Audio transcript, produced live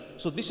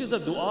So this is the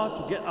dua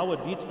to get our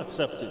deeds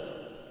accepted.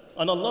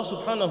 And Allah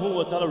subhanahu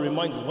wa ta'ala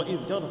reminds us,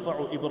 وَإِذْ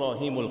يَرْفَعُ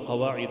إِبْرَاهِيمُ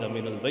الْقَوَاعِدَ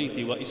مِنَ الْبَيْتِ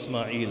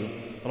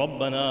وَإِسْمَاعِيلُ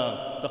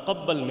رَبَّنَا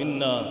تَقَبَّلْ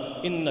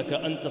مِنَّا إِنَّكَ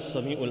أَنْتَ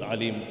السَّمِيعُ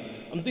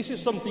الْعَلِيمُ. And this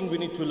is something we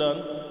need to learn.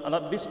 And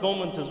at this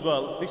moment as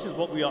well, this is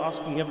what we are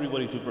asking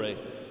everybody to pray.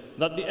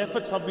 That the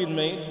efforts have been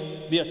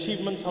made, the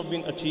achievements have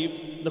been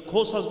achieved, the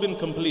course has been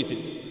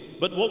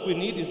completed. But what we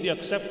need is the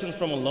acceptance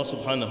from Allah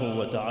subhanahu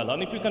wa ta'ala.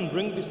 And if we can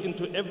bring this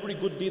into every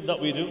good deed that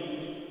we do,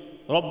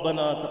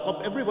 رَبَّنَا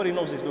تَقَبَّلْ. Everybody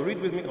knows this. So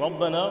read with me.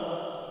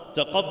 رَبَّنَا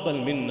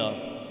تَقَبَّلْ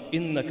مِنَّا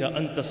إِنَّكَ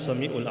أَنْتَ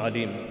السَّمِيعُ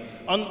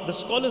الْعَلِيمُ. And the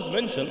scholars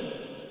mention,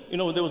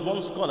 there was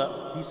one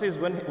scholar, he says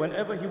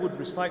whenever he would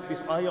recite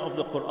this ayah of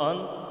the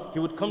Quran, he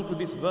would come to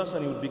this verse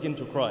and he would begin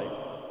to cry.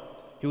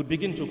 He would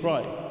begin to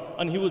cry.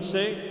 And he would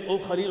say, O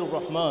Khalil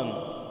Rahman,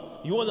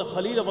 you are the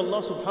Khalil of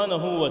Allah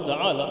subhanahu wa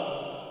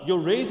ta'ala. You're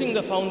raising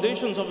the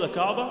foundations of the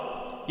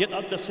Kaaba, yet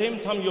at the same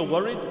time you're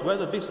worried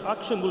whether this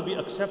action will be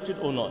accepted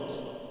or not.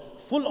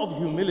 Full of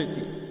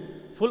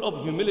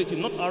humility,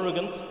 not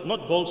arrogant,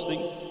 not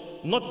boasting,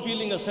 not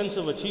feeling a sense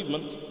of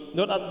achievement,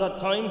 not at that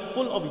time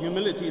full of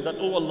humility that,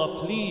 oh Allah,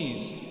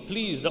 please.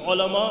 The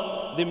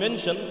ulama, they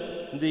mention,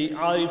 the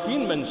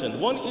arifin mentioned,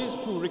 one is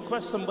to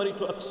request somebody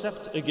to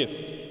accept a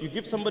gift. You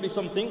give somebody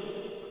something,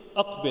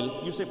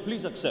 aqbil, you say,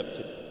 please accept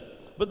it.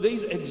 But there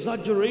is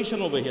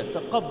exaggeration over here,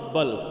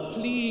 taqabbal,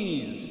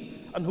 please.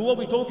 And who are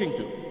we talking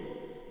to?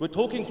 We're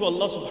talking to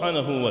Allah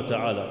subhanahu wa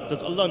ta'ala.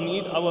 Does Allah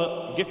need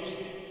our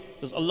gifts?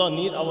 Does Allah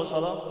need our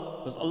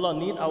salah? Does Allah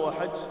need our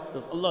hajj?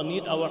 Does Allah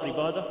need our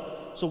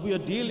ibadah? So we are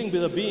dealing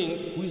with a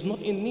being who is not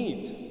in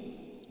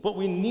need. But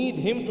we need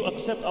him to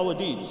accept our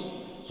deeds.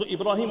 So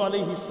Ibrahim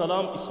alayhi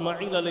salam,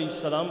 Ismail alayhi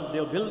salam, they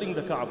are building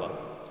the Kaaba.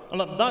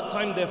 And at that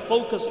time their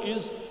focus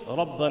is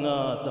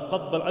Rabbana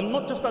taqabbal. And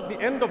not just at the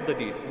end of the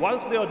deed,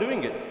 whilst they are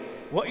doing it.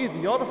 وَإِذْ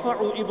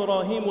يَرْفَعُ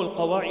إِبْرَاهِيمُ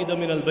الْقَوَاعِدَ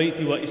مِنَ الْبَيْتِ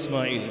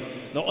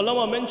وَإِسْمَاعِيلُ. Now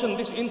ulama mentioned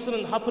this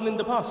incident happened in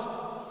the past.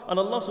 And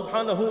Allah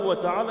subhanahu wa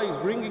ta'ala is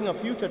bringing a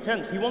future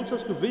tense. He wants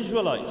us to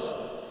visualize.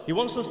 He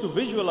wants us to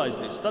visualize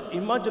this. That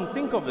imagine,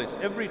 think of this.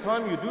 Every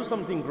time you do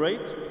something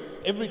great,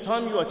 every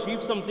time you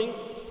achieve something,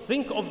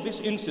 think of this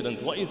incident.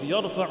 وَإِذْ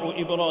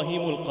يَرْفَعُ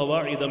إِبْرَاهِيمُ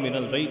الْقَوَاعِدَ مِنَ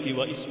الْبَيْتِ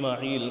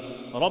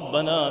وَإِسْمَاعِيلُ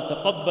رَبَّنَا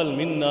تَقَبَّلْ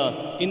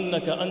مِنَّا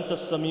إِنَّكَ أَنْتَ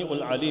السَّمِيعُ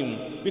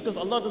الْعَلِيمُ. Because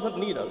Allah doesn't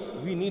need us.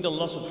 We need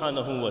Allah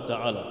subhanahu wa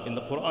ta'ala. In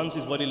the Quran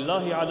says,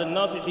 وَلِلَّهِ عَلَى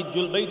النَّاسِ حِجُّ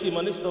الْبَيْتِ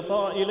مَنِ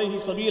اسْتَطَاعَ إِلَيْهِ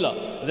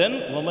سَبِيلًا.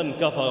 Then, وَمَنْ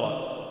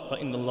كَفَرَ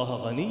فَإِنَّ اللَّهَ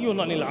غَنِيٌّ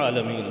عَنِ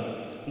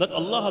الْعَالَمِينَ. That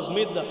Allah has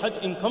made the Hajj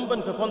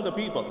incumbent upon the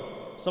people.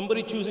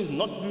 Somebody chooses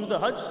not to do the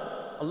Hajj,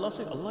 Allah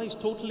says Allah is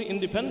totally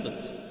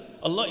independent.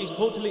 Allah is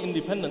totally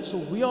independent. So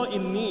we are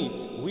in need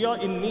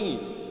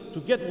to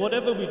get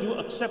whatever we do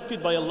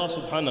accepted by Allah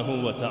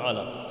subhanahu wa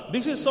ta'ala.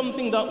 This is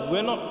something that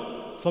we're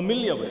not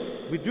familiar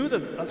with. We do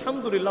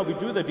alhamdulillah, we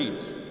do the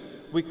deeds.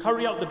 We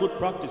carry out the good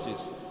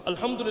practices.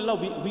 Alhamdulillah,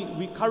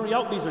 we carry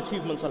out these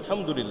achievements,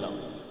 alhamdulillah.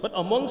 But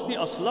amongst the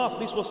aslaf,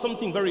 this was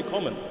something very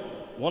common.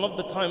 One of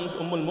the times,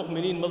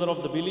 al-Mu'mineen, mother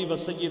of the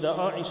believers, Sayyida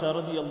Aisha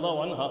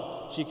radiyallahu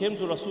anha, she came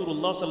to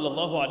Rasulullah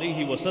sallallahu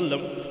alayhi wa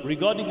sallam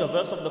regarding a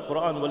verse of the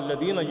Quran,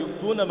 وَالَّذِينَ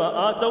يُؤْتُونَ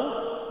مَا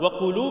آتَوْا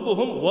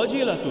وَقُلُوبُهُمْ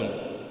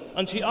وَجِلَةٌ.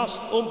 And she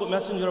asked, O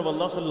Messenger of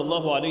Allah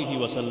sallallahu alayhi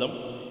wa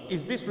sallam,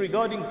 is this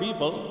regarding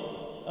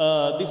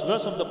people, this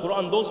verse of the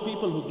Quran, those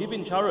people who give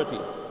in charity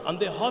and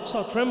their hearts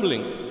are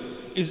trembling?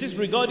 Is this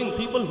regarding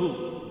people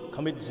who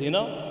commit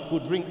zina, who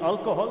drink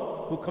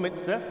alcohol, who commit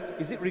theft?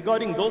 Is it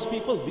regarding those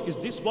people? Is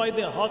this why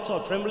their hearts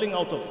are trembling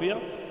out of fear?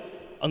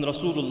 And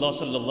Rasulullah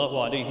sallallahu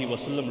alayhi wa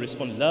sallam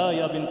responded, La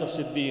ya bint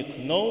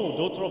Siddiq. No,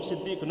 daughter of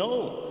Siddiq,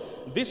 no.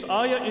 This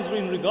ayah is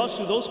in regards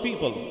to those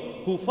people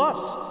who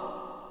fast,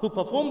 who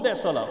perform their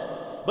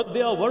salah, but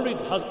they are worried,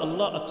 has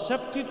Allah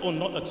accepted or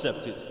not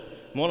accepted?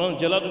 Mawlana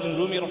Jalaluddin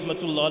Rumi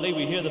rahmatullah alayhi,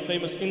 we hear the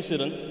famous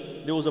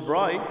incident. There was a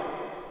bride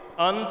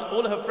and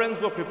all her friends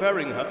were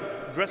preparing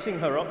her, dressing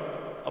her up,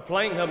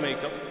 applying her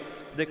makeup.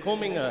 They're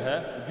combing her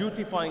hair,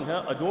 beautifying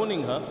her,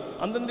 adorning her,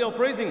 and then they are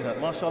praising her.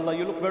 MashaAllah,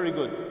 you look very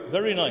good,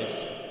 very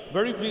nice,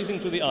 very pleasing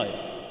to the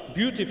eye,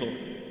 beautiful.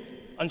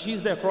 And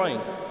she's there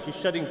crying, she's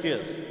shedding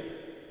tears.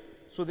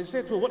 So they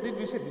said to her, what did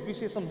we say? Did we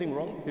say something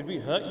wrong? Did we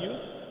hurt you?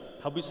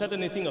 Have we said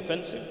anything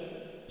offensive?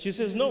 She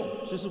says,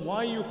 no. She says, why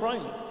are you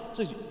crying?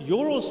 She says,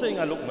 you're all saying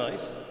I look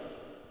nice,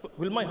 but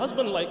will my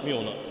husband like me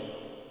or not?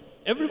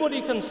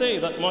 Everybody can say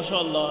that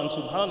MashaAllah and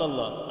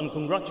Subhanallah and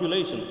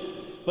congratulations,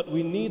 but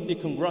we need the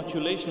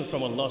congratulations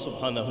from Allah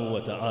subhanahu wa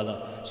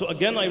ta'ala. So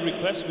again I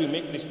request we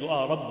make this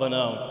dua,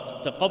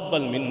 Rabbana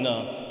taqabbal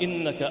minna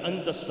innaka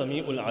anta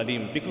as-sami'ul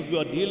alim, because we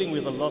are dealing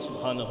with Allah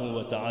subhanahu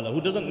wa ta'ala,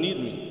 who doesn't need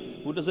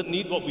me, who doesn't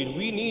need what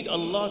we need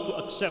Allah to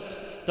accept.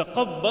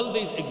 Taqabbal,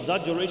 there is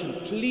exaggeration.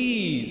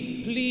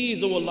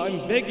 Please, oh Allah,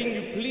 I'm begging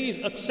you, please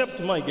accept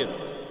my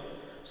gift.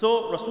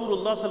 So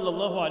Rasulullah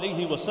sallallahu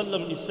alayhi wa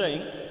sallam is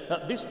saying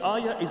that this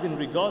ayah is in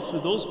regards to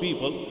those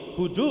people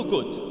who do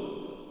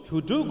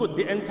good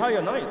the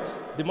entire night.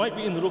 They might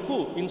be in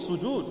ruku, in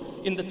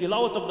sujood, in the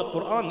tilawat of the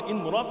Quran,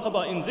 in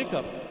muraqabah, in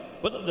dhikr.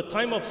 But at the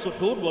time of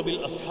suhoor,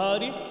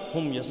 وَبِالْأَسْحَارِ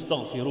هُمْ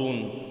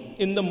يَسْتَغْفِرُونَ.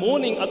 In the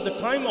morning, at the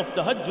time of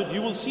tahajjud,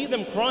 you will see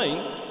them crying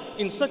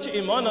in such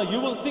a manner, you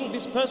will think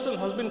this person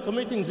has been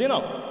committing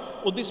zina,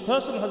 or this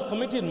person has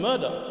committed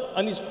murder,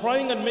 and is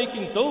crying and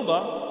making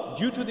tawbah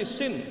due to this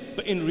sin.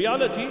 But in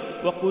reality,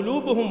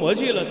 وَقُلُوبُهُمْ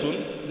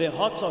وَجِلَةٌ, their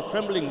hearts are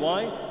trembling.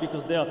 Why?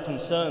 Because they are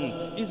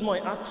concerned. Is my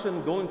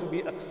action going to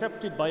be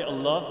accepted by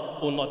Allah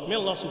or not? May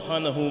Allah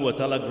subhanahu wa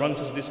ta'ala grant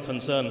us this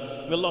concern.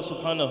 May Allah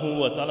subhanahu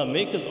wa ta'ala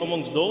make us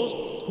amongst those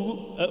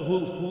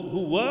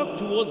who work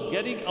towards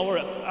getting our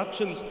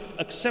actions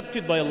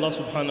accepted by Allah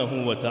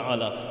subhanahu wa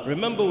ta'ala.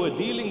 Remember, we're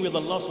dealing with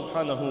Allah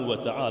subhanahu wa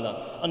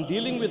ta'ala. And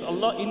dealing with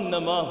Allah,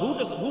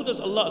 who does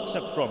Allah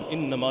accept from?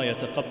 إِنَّمَا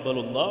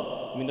يَتَقَبَّلُ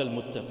اللَّهُ مِنَ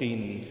الْمُتَّقِينَ.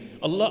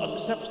 Allah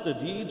accepts the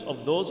deeds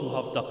of those who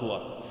have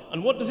taqwa.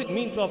 And what does it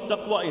mean to have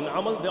taqwa in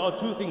amal? There are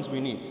two things we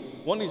need.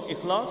 One is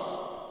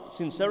ikhlas,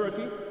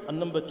 sincerity, and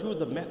number two,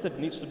 the method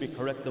needs to be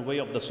correct, the way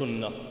of the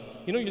sunnah.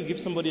 You know, you give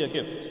somebody a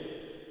gift.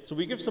 So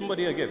we give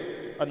somebody a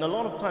gift, and a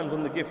lot of times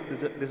on the gift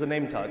there's a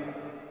name tag.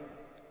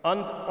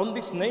 And on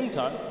this name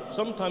tag,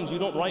 sometimes you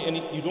don't write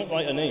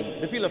a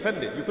name. They feel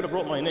offended. You could have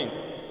wrote my name.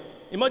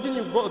 Imagine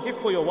you bought a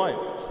gift for your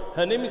wife.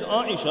 Her name is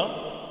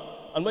Aisha,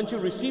 and when she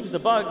receives the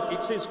bag,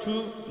 it says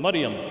to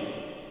Maryam.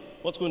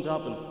 What's going to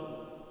happen?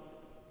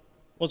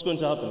 What's going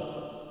to happen?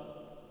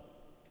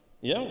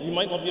 Yeah, you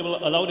might not be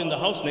allowed in the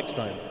house next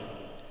time.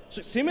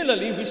 So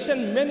similarly, we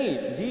send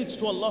many deeds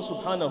to Allah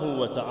subhanahu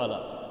wa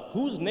ta'ala.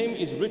 Whose name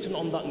is written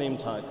on that name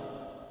tag?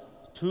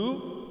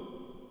 To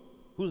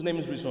whose name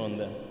is written on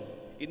there?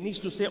 It needs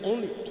to say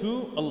only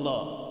to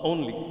Allah,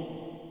 only.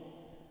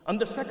 And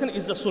the second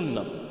is the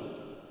sunnah.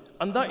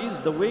 And that is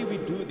the way we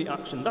do the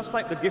action. That's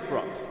like the gift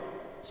wrap.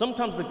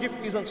 Sometimes the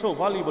gift isn't so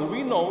valuable.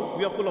 We know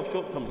we are full of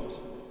shortcomings.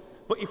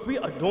 But if we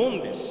adorn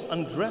this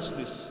and dress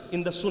this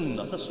in the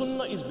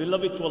sunnah is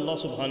beloved to Allah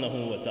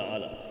subhanahu wa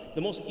ta'ala.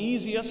 The most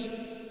easiest,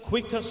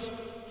 quickest,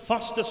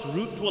 fastest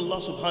route to Allah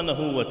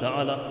subhanahu wa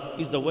ta'ala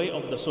is the way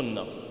of the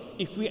sunnah.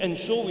 If we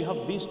ensure we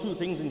have these two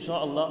things,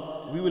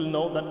 inshaAllah, we will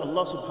know that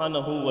Allah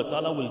subhanahu wa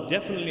ta'ala will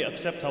definitely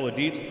accept our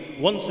deeds.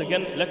 Once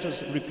again, let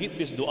us repeat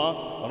this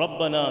dua.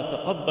 رَبَّنَا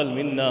تَقَبَّلْ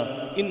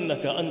مِنَّا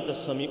إِنَّكَ أَنْتَ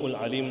السَّمِيعُ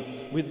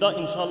الْعَلِيمُ. With that,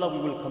 inshallah,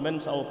 we will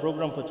commence our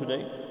program for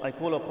today. I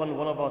call upon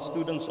one of our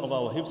students of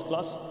our Hifz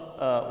class,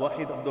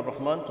 Wahid Abdul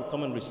Rahman, to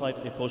come and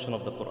recite a portion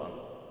of the Quran.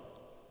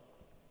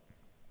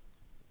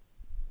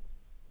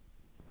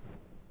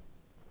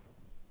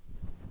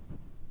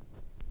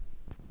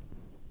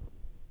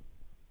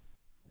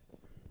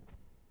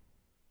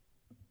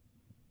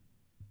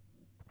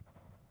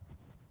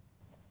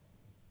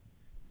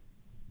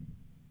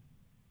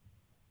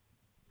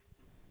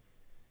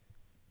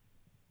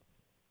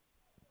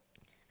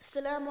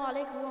 السلام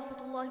عليكم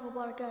ورحمة الله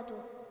وبركاته.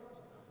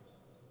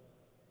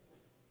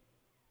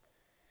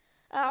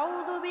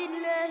 أعوذ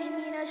بالله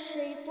من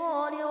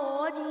الشيطان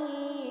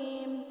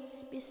الرجيم.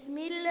 بسم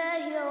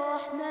الله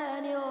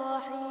الرحمن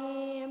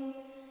الرحيم.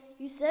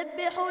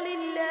 يسبح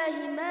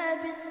لله ما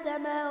في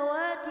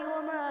السماوات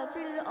وما في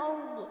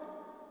الأرض.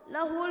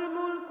 له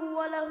الملك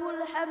وله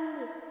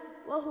الحمد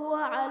وهو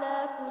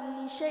على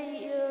كل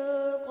شيء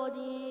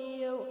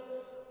قدير.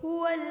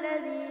 هو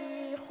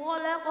الذي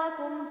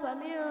خلقكم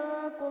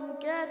فمنكم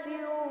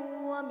كافر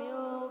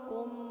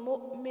ومنكم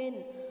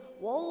مؤمن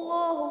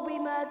والله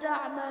بما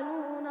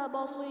تعملون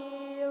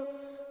بصير.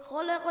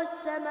 خلق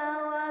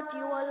السماوات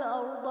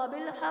والأرض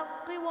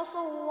بالحق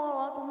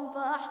وصوركم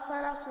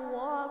فأحسن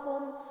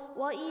صوركم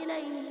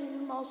وإليه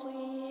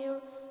المصير.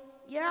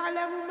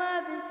 يعلم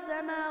ما في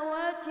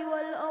السماوات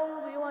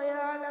والأرض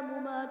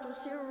ويعلم ما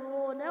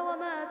تسرون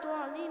وما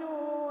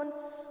تعلنون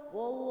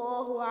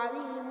والله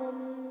عليم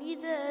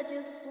بذات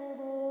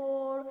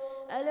الصدور.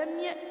 ألم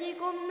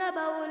يأتكم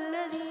نبأ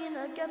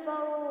الذين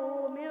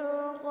كفروا من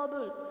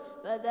قبل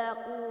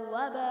فذاقوا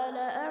وبال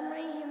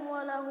أمرهم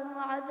ولهم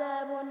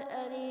عذاب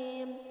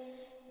أليم.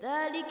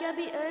 ذلك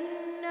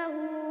بأنه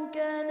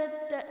كانت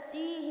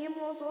تأتيهم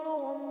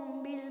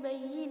رسلهم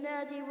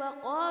بالبينات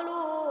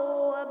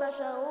وقالوا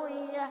أبشر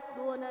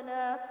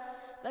يهدوننا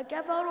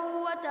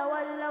فكفروا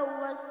وتولوا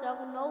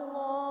واستغنى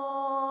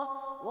الله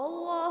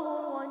والله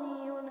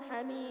غني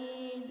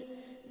حميد.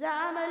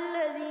 زعم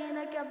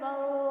الذين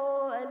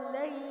كفروا أن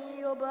لن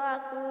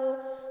يبعثوا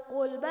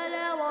قل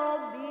بلى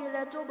وربي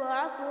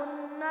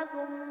لتبعثن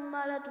ثم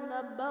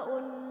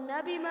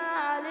لتنبؤن بما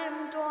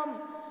علمتم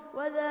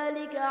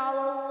وذلك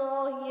على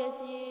الله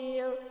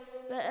يسير.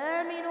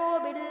 فآمنوا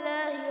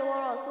بالله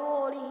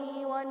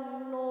ورسوله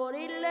والنور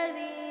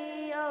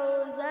الذي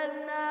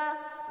أنزلنا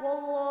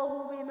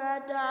والله بما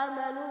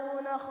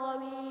تعملون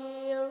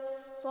خبير.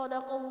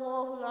 صدق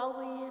الله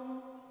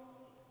العظيم.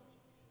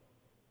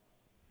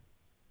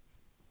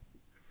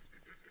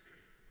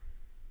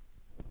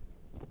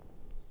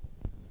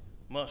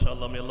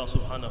 MashaAllah, may Allah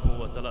subhanahu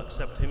wa ta'ala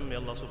accept him. May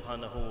Allah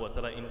subhanahu wa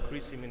ta'ala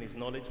increase him in his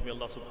knowledge. May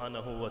Allah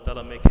subhanahu wa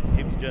ta'ala make his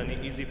hifz journey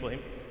easy for him.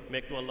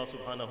 Make Allah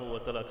subhanahu wa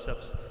ta'ala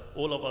accepts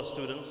all of our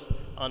students.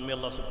 And may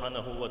Allah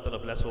subhanahu wa ta'ala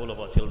bless all of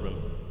our children.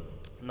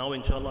 Now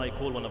inshallah I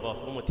call one of our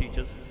former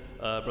teachers,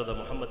 Brother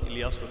Muhammad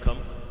Ilyas to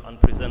come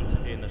and present a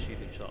nasheed,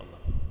 inshallah,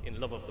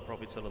 in love of the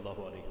Prophet sallallahu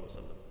alaihi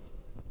wasallam.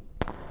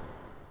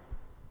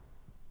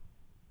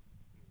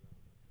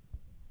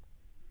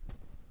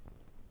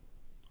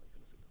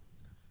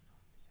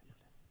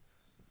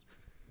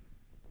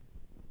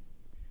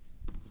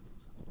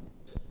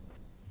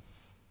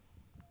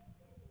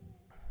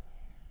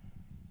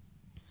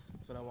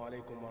 Assalamu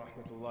alaikum wa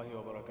rahmatullahi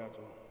wa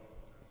barakatuh.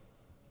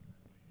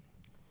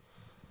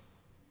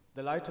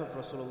 The light of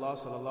Rasulullah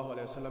sallallahu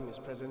alaihi wasallam is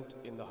present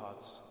in the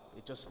hearts.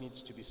 It just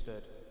needs to be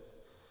stirred.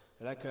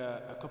 Like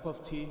a cup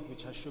of tea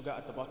which has sugar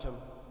at the bottom,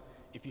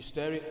 if you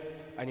stir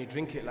it and you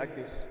drink it like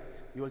this,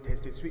 you will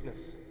taste its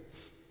sweetness.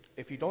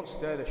 If you don't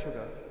stir the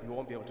sugar, you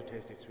won't be able to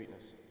taste its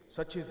sweetness.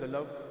 Such is the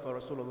love for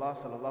Rasulullah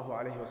sallallahu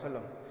alaihi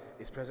wasallam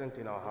is present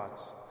in our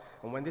hearts.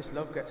 And when this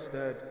love gets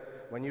stirred,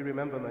 when you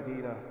remember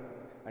Medina,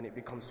 and it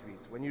becomes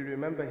sweet. When you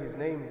remember his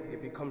name,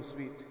 it becomes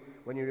sweet.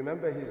 When you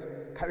remember his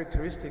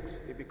characteristics,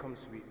 it becomes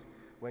sweet.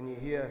 When you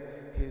hear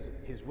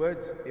his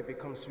words, it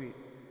becomes sweet.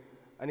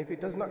 And if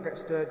it does not get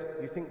stirred,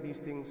 you think these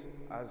things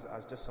as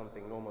just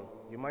something normal.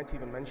 You might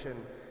even mention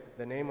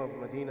the name of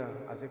Medina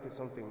as if it's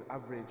something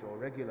average or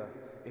regular.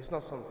 It's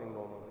not something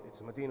normal.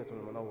 It's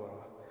Madinatul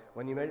Munawwara.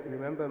 When you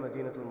remember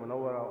Madinatul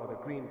Munawwara or the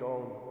Green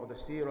Dome or the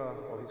Seerah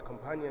or his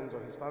companions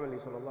or his family,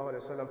 sallallahu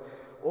alaihi wasallam,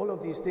 all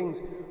of these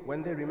things,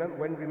 when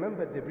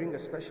remembered, they bring a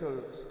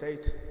special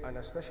state and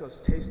a special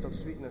taste of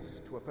sweetness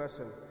to a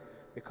person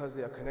because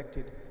they are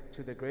connected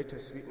to the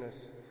greatest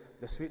sweetness,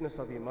 the sweetness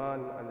of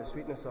Iman and the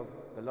sweetness of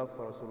the love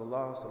for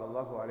Rasulullah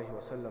sallallahu alaihi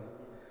wasallam.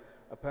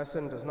 A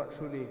person does not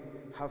truly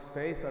have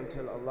faith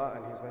until Allah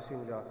and His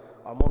Messenger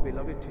are more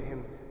beloved to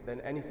him than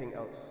anything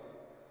else.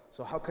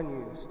 So how can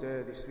you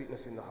stir this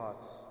sweetness in the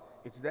hearts?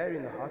 It's there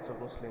in the hearts of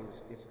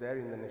Muslims. It's there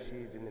in the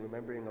nasheeds, in the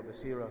remembering of the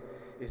seerah.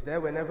 It's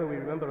there whenever we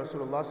remember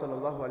Rasulullah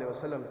sallallahu alaihi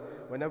wasallam.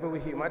 Whenever we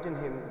imagine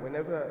him,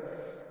 whenever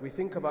we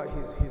think about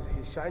his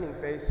shining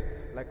face,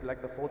 like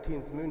the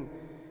 14th moon,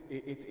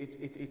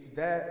 it's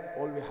there.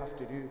 All we have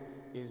to do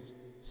is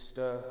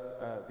stir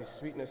this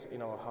sweetness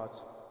in our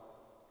hearts.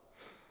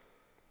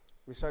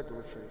 Recite the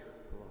Word Sharif.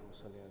 Allahumma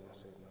salli ala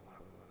Sayyidina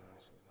Muhammad wa ala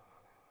Sayyidina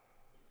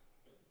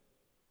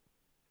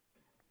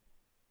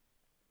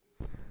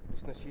Muhammad.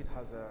 This nasheed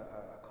has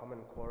a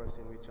common chorus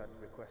in which I'd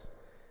request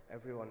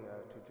everyone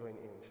to join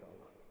in,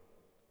 inshallah.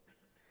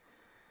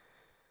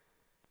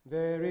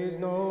 There is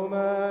no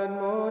man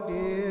more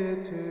dear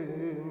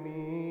to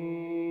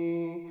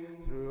me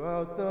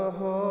throughout the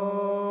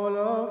whole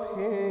of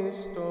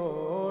his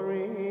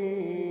story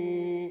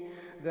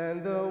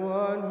than the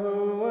one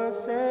who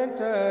was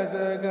sent as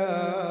a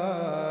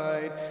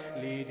guide,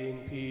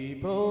 leading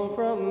people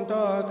from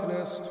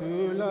darkness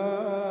to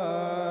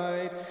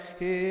light.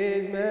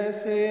 His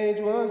message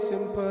was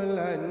simple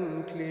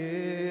and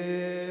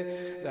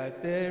clear,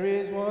 that there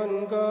is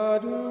one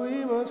God who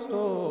we must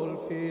all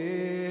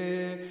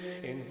fear,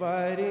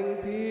 inviting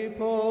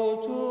people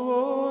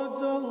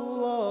towards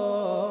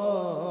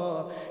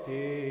Allah.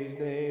 His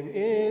name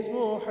is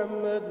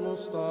Muhammad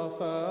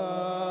Mustafa.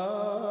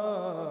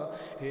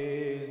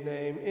 His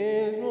name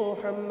is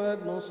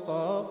Muhammad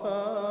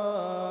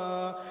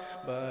Mustafa.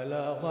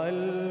 بلغ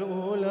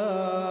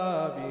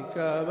الأولى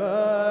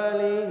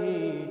بكماله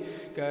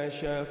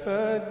كشف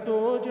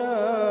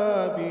الدجى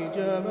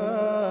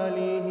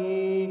بجماله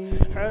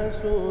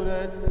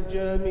حسنت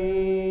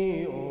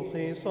جميع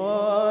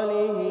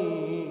خصاله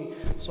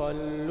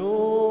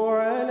صلوا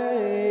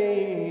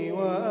عليه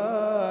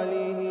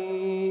وآله.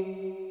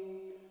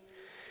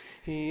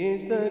 He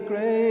is the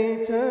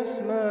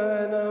greatest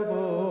man of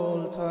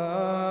all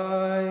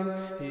time.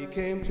 He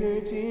came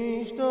to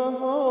teach the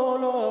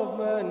whole of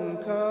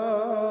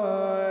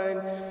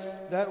mankind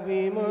that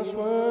we must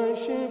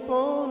worship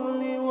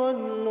only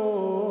one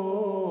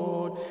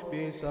Lord.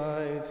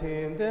 Besides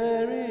him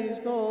there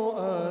is no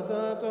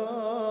other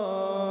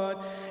God.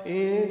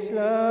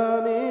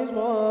 Islam is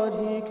what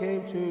he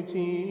came to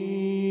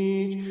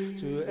teach.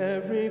 To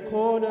every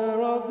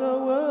corner of the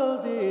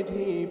world did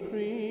he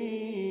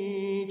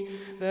preach,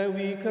 that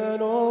we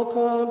can all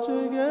come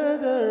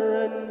together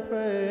and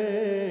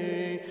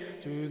pray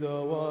to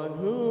the one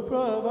who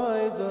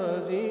provides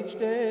us each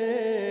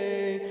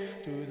day,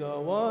 to the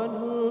one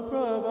who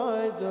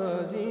provides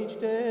us each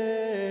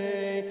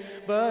day.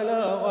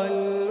 بلغ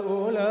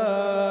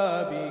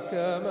الأولى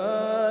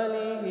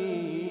بكماله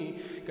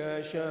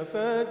كشف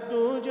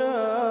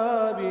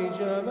الدجى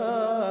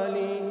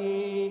بجماله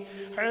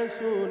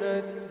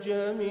حسنت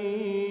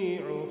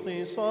جميع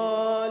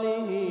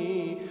خصاله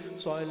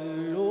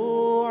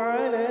صلوا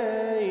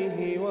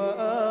عليه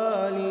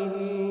وآله.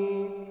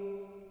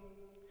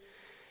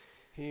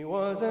 He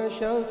was a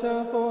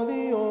shelter for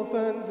the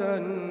orphans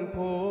and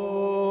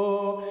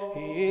poor.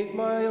 He is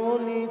my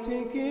only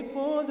ticket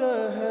for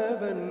the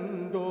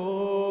heaven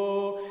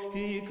door.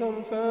 He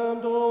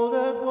confirmed all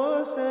that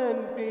was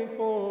sent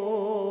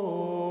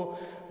before.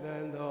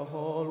 Then the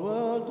whole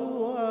world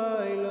do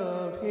I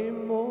love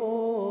him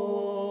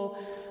more.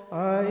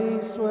 I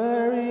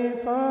swear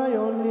if I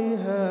only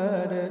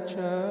had a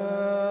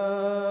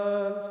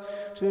chance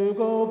to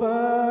go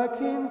back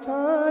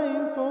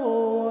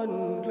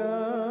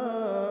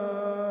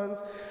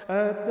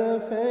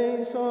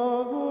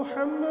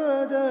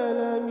Muhammad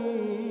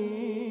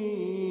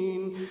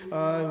al-Amin.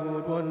 I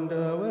would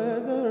wonder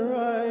whether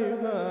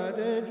I've had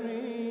a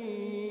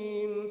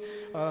dream.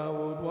 I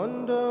would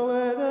wonder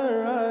whether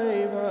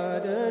I've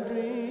had a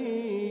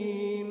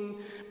dream.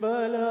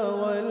 بلغ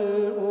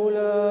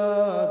الأولى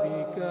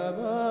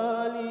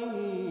بكماله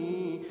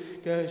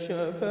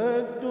كشف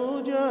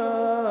الدجى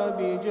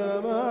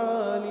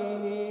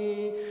بجماله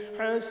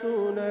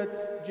حسنت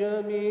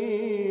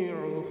جميع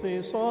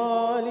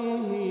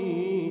خصاله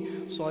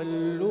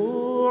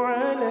صلوا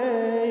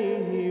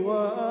عليه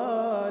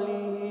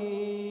وآله.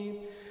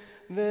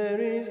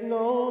 There is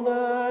no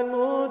man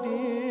more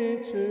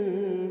dear to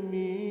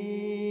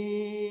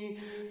me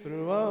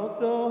throughout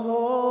the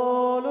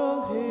whole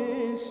of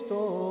his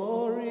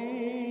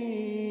story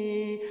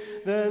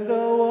than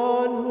the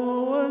one who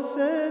was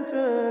sent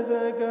as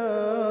a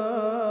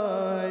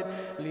guide,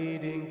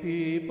 leading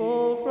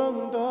people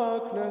from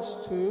darkness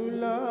to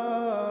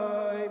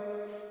light.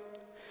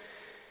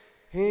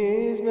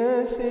 His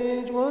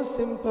message was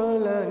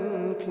simple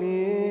and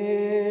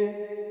clear,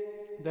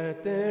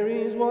 that there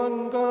is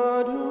one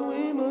God who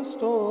we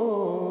must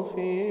all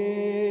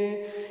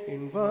fear,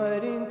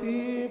 inviting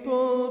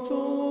people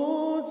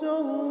towards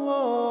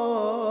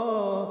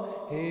Allah.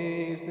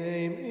 His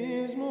name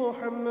is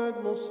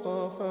Muhammad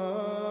Mustafa.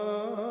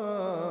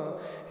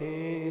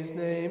 His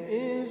name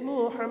is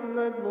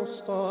Muhammad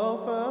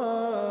Mustafa.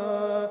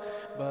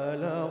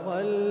 بلغ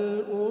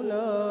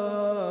الأولى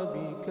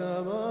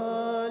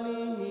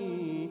بكماله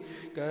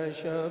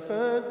كشف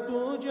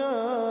الدجى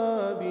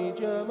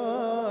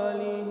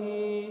بجماله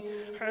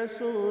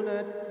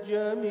حسنت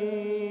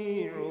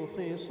جميع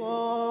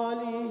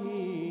خصاله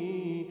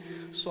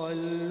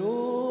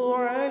صلوا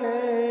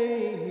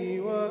عليه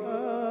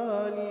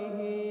وآله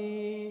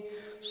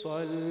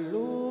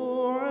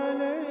صلوا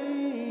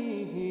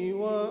عليه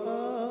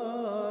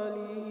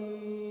وآله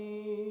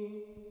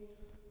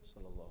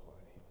صلى الله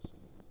عليه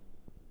وسلم.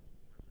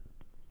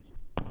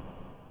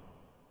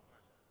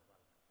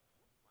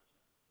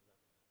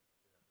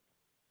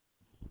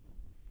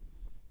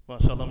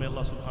 MashaAllah, may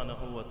Allah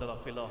subhanahu wa ta'ala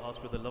fill our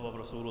hearts with the love of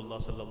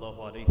Rasulullah sallallahu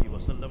alayhi wa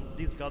sallam.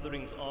 These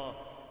gatherings are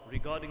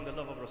regarding the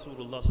love of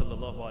Rasulullah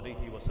sallallahu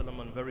alayhi wa sallam,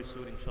 and very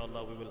soon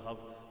inshallah we will have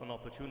an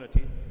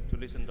opportunity to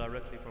listen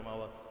directly from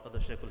our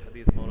other Shaykh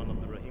al-Hadith, Mawlana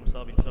Abdul Rahim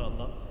Sahib,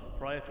 inshallah.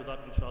 Prior to that,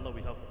 inshallah,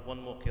 we have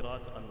one more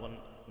qiraat and one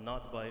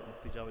naat by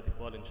Mufti Javed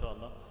Iqbal,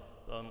 inshallah.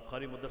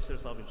 Qari Mudassir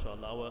Sahib,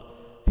 inshallah, our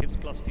Hifz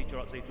class teacher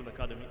at Zaytun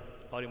Academy,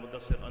 Qari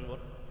Mudassir Anwar,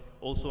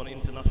 also an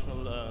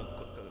international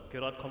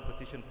qiraat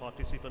competition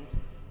participant,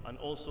 and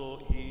also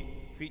he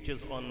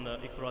features on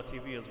Iqra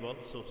TV as well,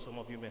 so some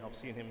of you may have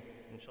seen him,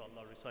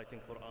 inshallah, reciting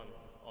Quran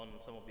on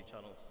some of the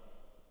channels.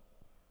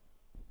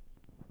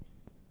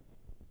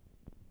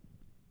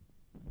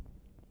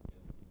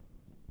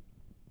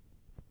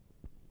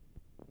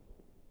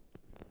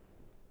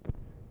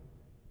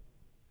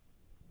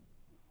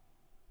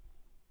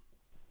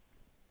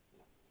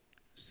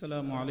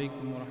 السلام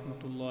عليكم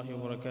ورحمة الله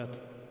وبركاته.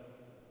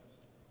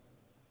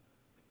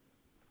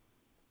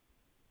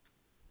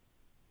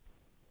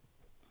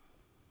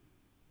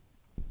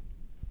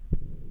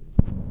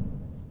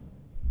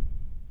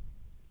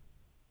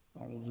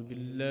 أعوذ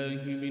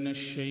بالله من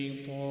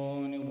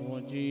الشيطان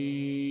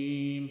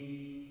الرجيم.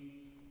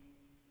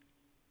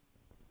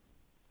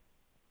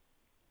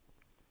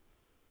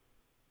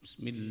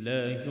 بسم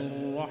الله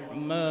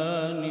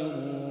الرحمن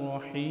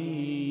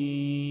الرحيم.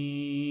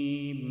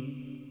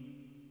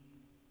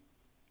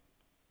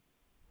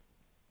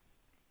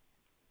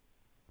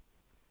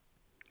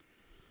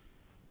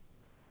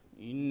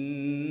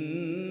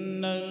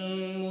 إن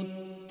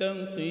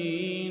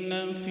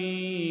المتقين في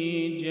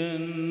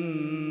جنات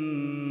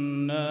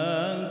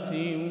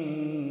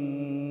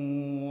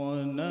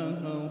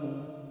ونهر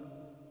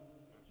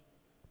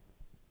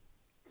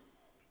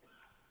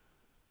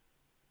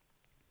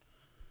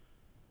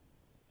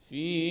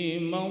في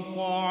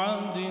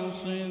مقعد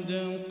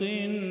صدق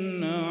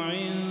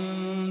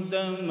عند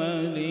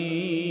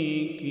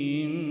مليك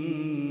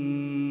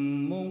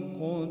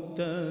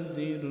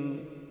مقتدر.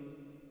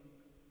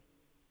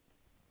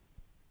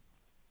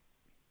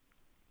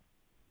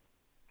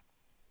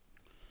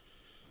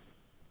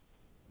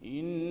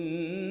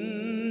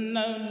 إن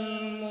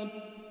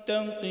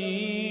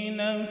المتقين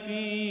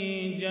في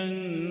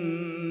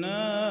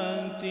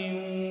جنات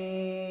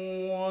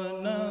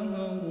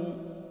ونهر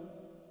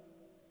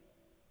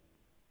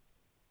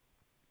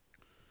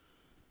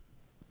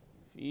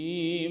في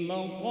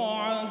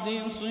مقعد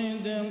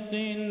صدق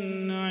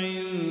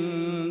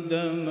عند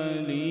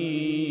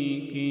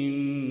مليك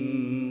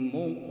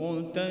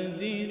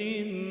مقتدر.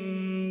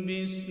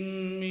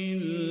 بسم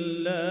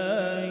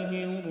الله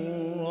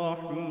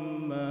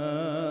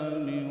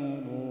الرحمن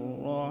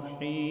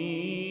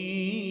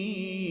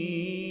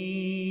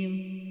الرحيم.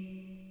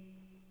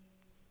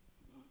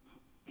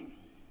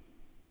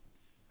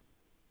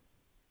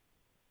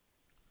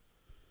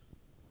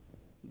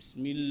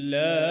 بسم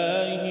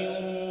الله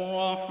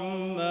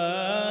الرحمن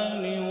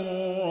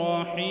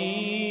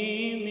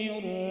الرحيم.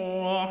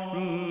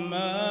 الرحمن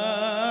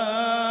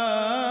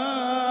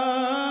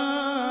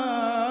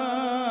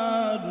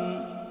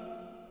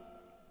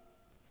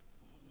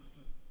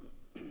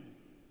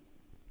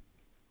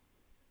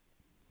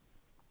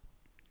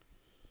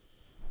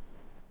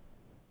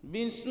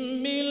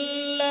بسم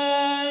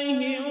الله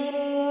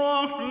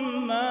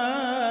الرحمن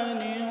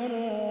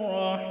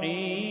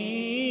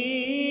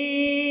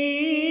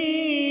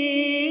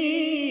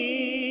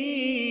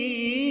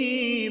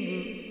الرحيم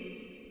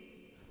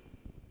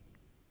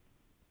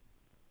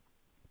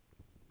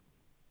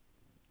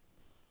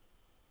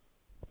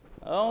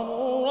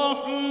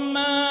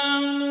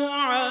الرحمن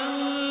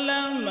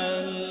علم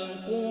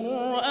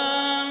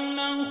القرآن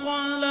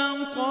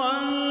خلق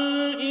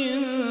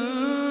الإنسان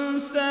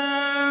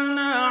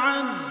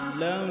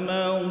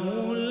علمه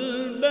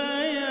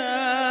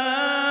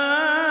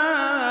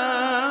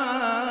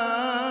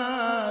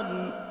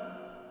البيان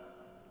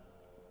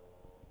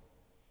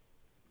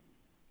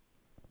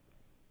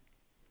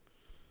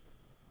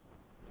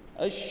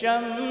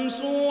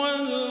الشمس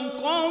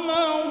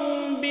والقمر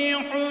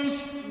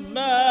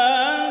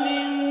بحسبان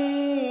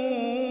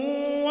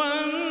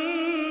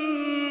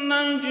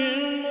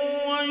والنجم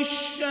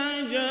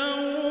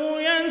والشجر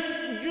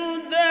يسجدان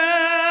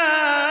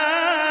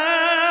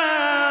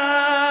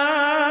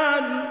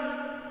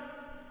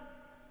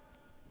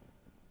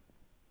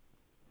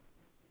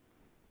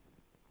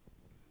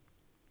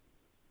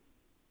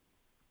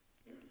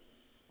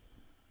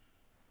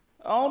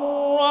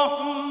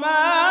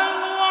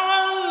الرحمن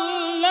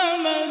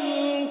علم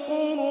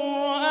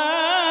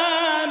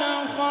القرآن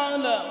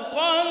خلق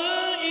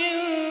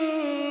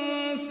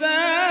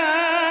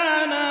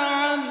الإنسان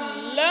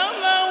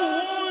علمه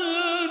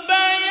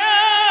البيان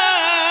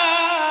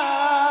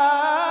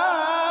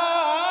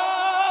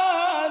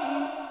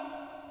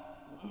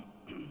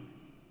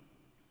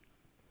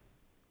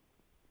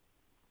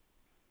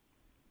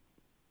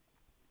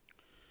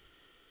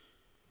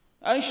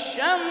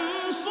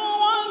الشمس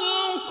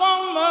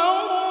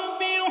والقمر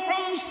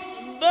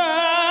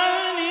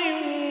بحسبان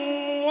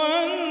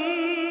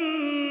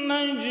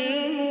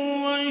والنجم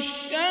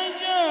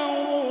والشجر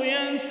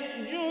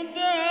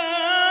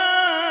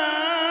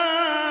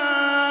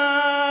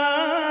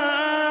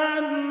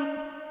يسجدان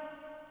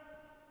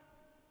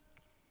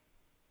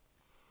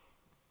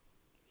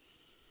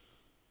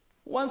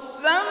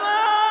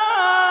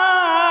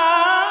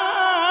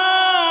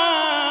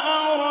والسماء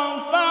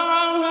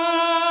رفعها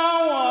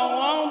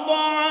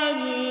ووضع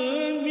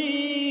الميزان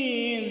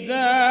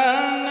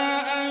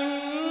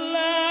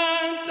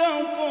ألا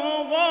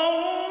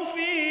تطغوا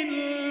في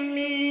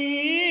الميزان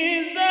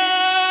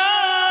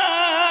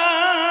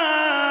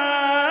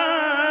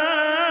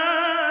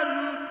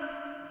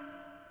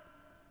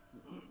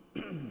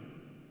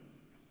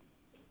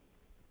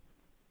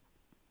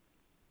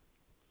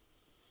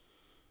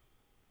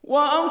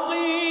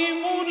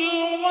وأقيموا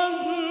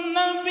الوزن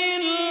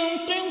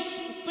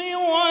بالقسط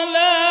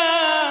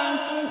ولا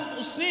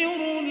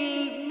تخسروا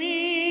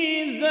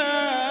الميزان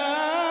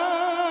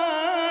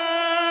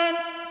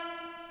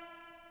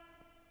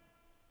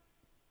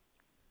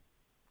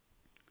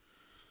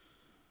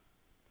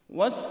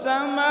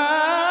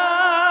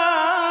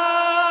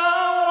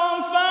والسماء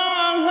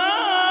رفعها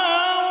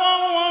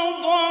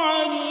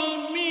ووضع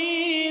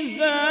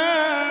الميزان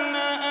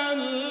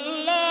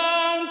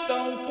ألا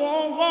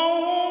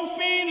تطغوا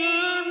في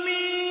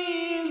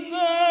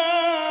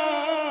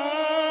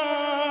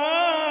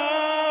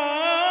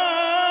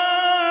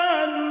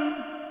الميزان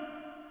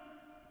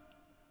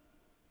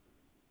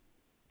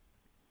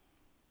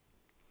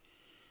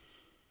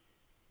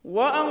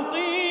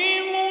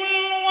وأقيموا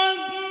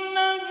الوزن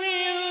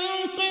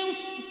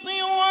بالقسط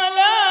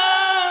ولا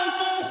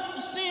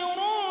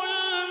تخسروا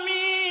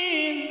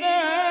الميزان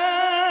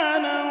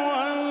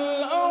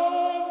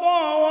والأرض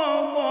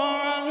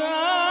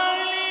وضعها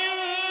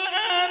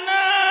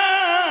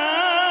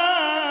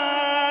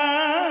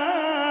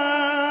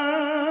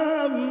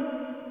للأنام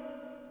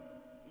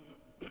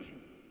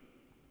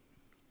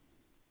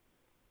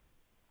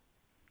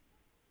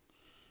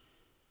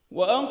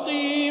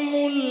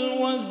وأقيموا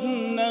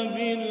الوزن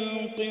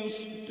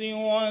بالقسط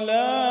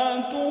ولا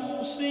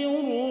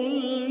تخسروا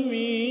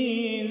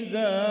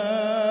الميزان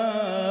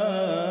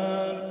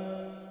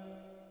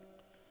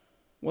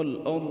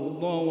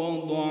والأرض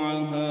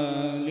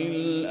وضعها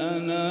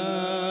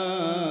للأنام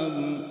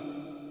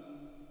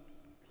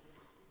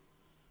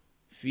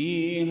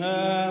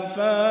فيها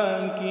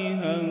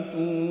فاكهة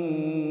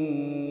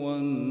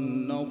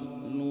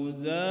والنخل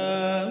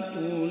ذات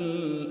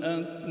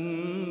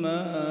الأكمام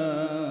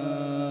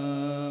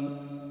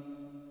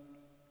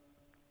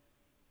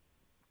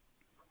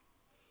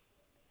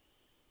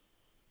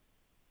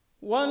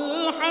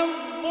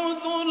والحب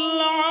ذو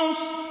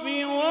العصف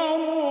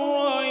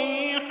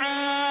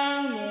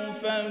والريحان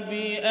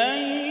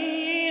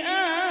فبأي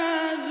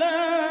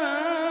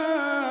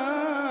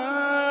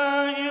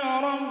آلاء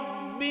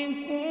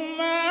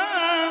ربكما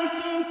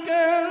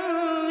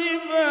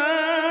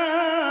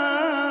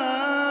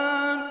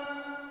تكذبان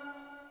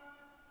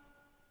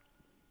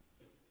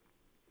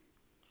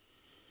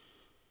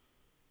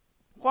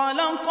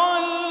خلق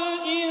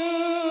الإنسان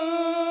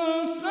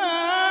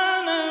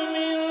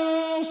من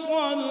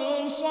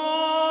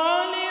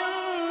صلصال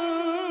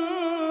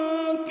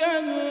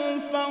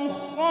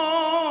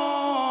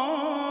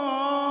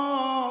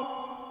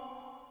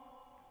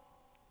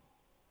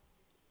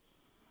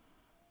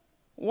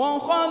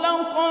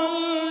وخلق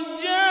الجان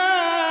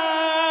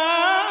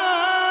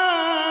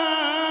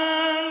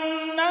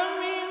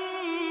من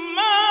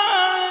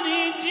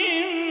مارج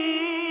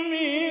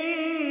من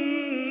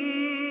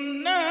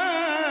نار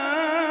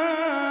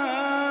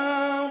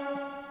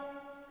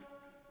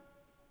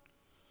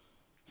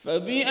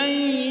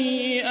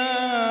فبأي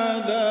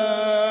آلاء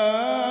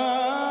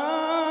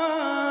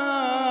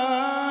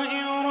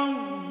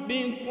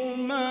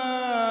ربكما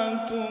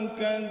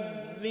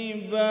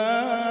تكذبان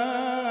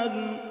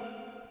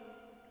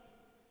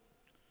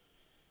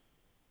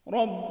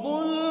رب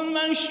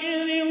المشرقين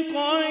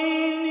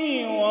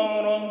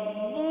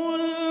ورب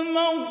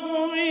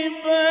المغربين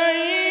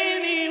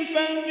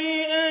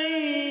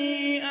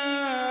فبأي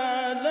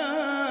آلاء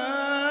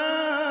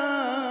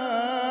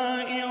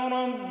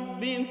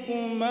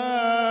ربكما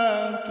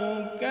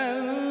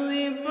تكذبان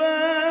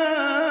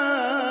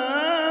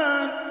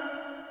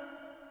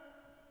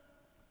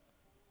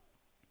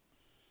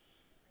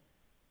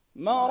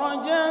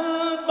مرج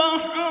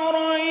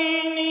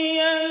البحرين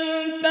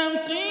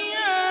يلتقيان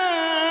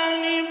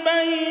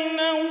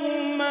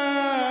بينهما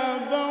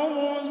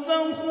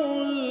برزخ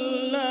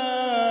لا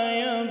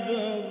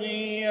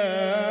يبغيان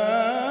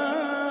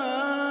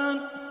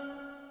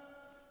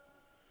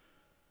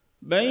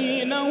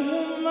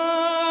بينهما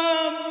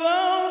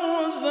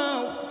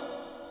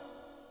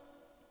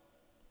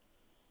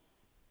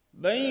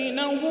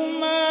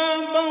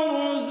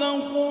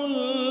برزخ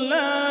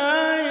لا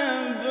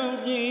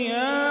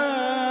يبغيان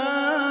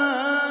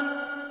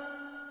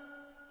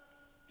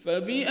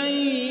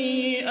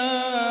فبأي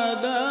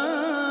آلاء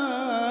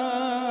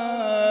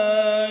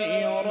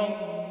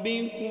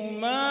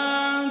ربكما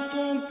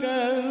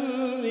تكذبان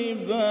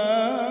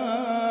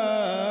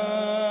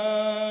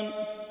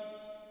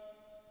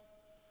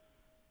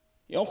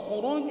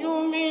يخرج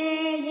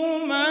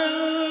منهما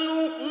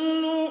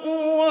اللؤلؤ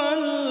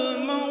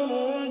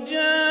والمرجان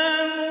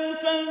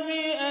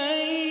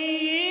فبأي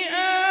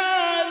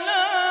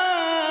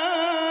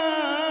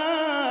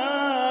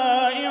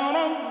آلاء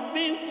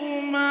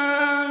ربكما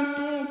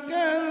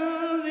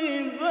تكذبان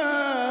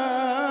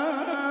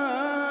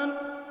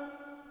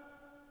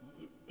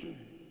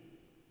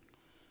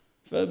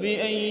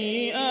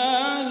فبأي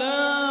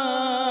آلاء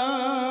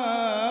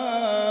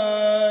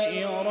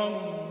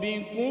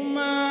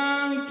ربكما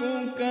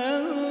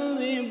تكذبان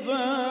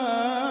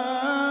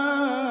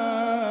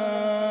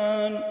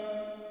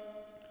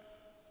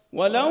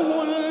وله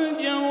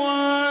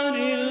الجوار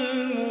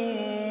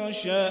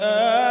المنشآت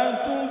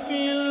في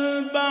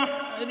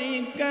البحر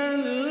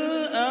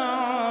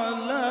كالأعلام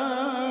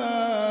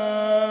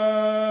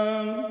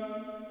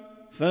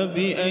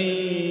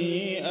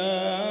فبأي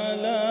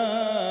آلاء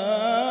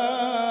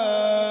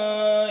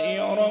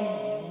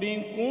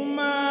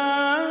ربكما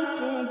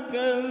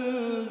تكذبان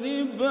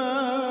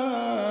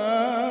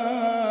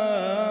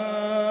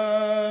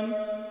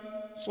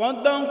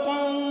صدق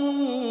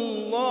الله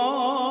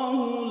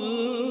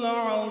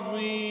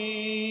العظيم.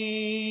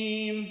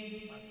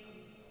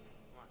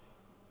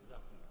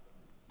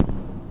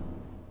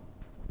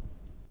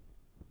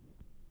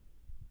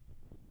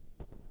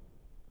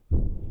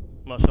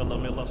 MashaAllah,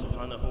 may Allah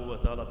subhanahu wa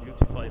ta'ala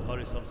beautify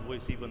Qari Sahib's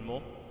voice even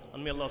more.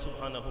 And may Allah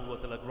subhanahu wa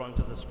ta'ala grant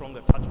us a strong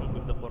attachment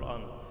with the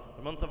Quran.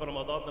 The month of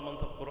Ramadan, the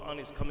month of Quran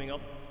is coming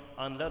up.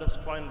 And let us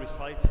try and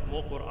recite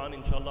more Quran,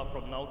 inshallah,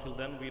 from now till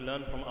then. We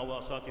learn from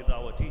our asatidha,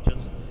 our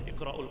teachers,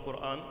 Iqra'ul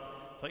Quran.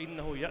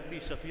 فَإِنَّهُ يَأْتِي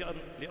شَفِيعًا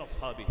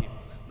لِأَصْحَابِهِ.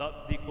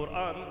 That the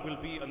Quran will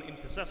be an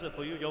intercessor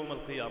for you Yawm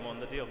al-Qiyamah, on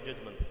the day of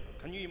judgment.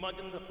 Can you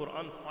imagine the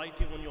Quran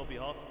fighting on your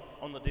behalf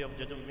on the day of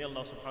judgment? May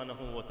Allah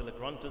subhanahu wa ta'ala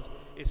grant us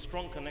a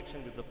strong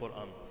connection with the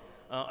Quran.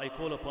 I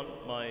call upon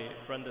my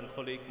friend and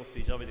colleague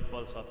Mufti Javed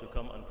Iqbal Sahib to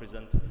come and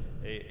present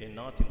a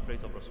naat in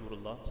praise of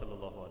Rasulullah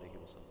sallallahu alayhi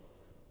wa sallam.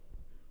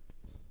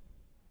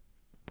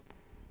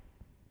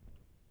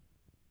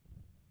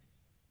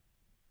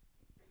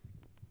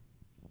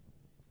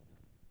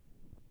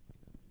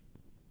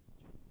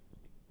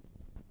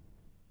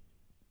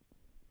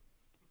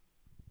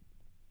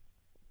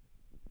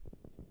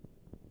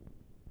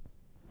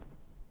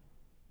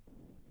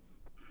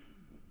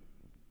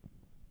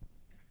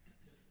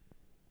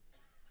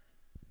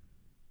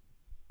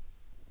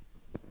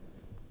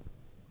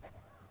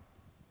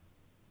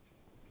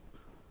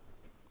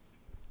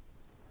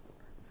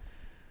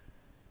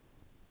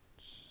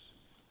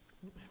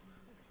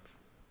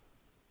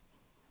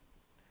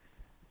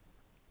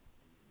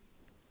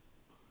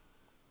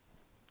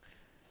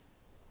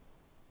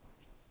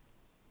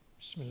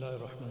 Bismillah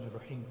ar-Rahman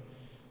ar-Rahim.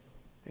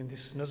 In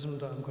this nazm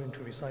that I'm going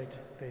to recite,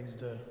 there is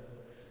the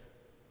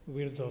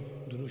wird of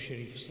Durood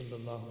Sharif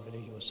sallallahu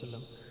alayhi wa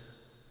sallam.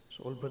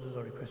 So all brothers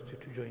are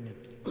requested to join in.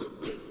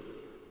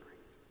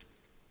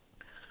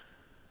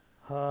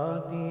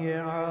 Hadi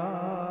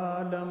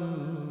alam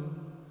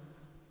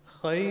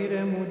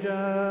khayr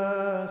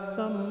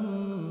mujassam,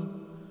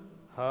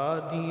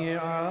 Hadi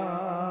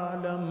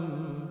alam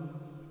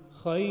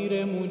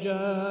khayr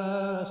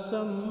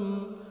mujassam,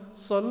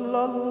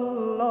 sallallahu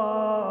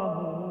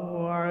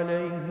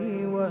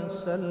alayhi wa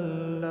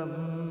sallam,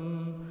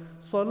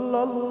 صلی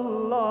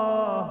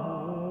اللہ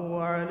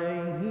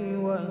علیہ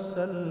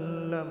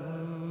وسلم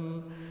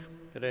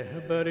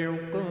رہبر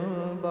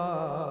عقبہ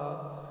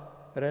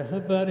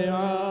رہبر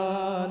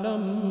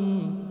عالم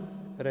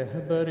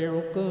رہبر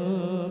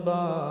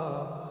عقبہ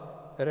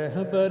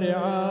رہبر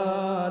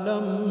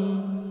عالم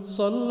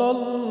صلی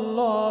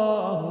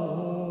اللہ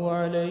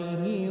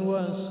علیہ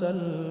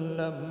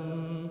وسلم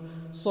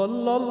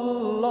صلی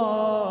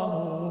اللہ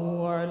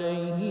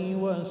علیہ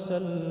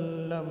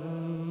وسلم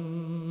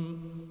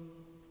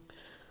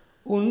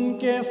ان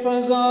کے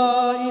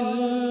فضائل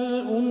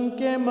ان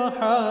کے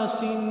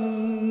محاسن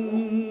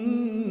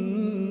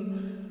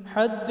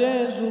حد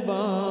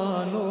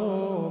زبان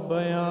و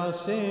بیان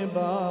سے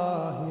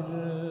باہر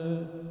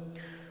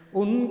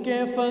ان کے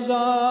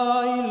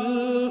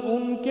فضائل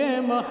ان کے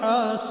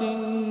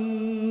محاسن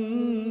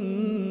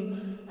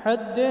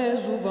حد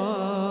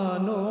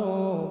زبان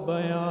و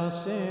بیان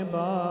سے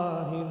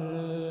باہر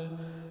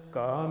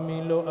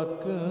کامل و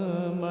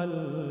اکمل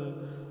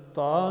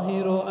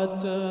طاہر و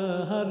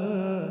اطہر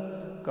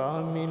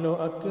کامل و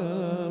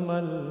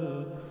اکمل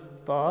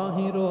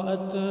طاہر و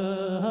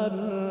اطہر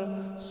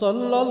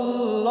صلی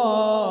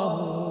اللہ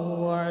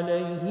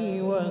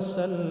علیہ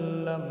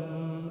وسلم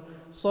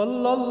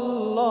صلی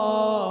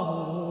اللہ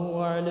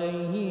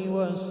علیہ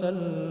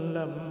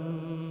وسلم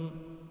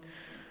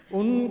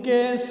ان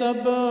کے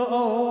سب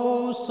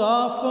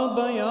اوصاف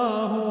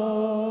بیان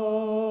ہوں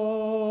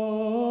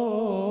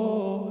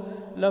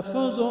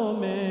لفظوں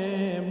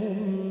میں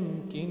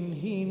ممکن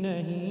ہی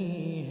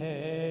نہیں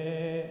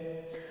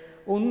ہے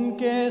ان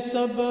کے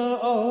سب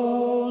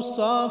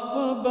اوصاف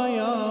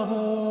بیان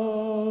ہوں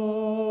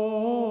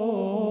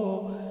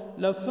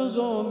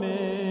لفظوں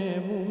میں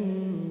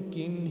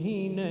ممکن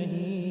ہی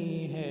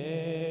نہیں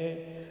ہے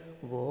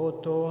وہ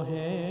تو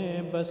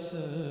ہیں بس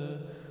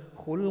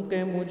خلق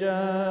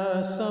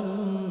مجسم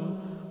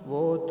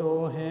وہ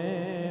تو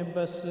ہیں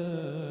بس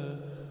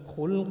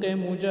خلق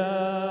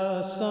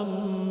مجسم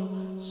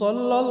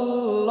صلی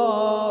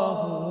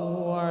اللہ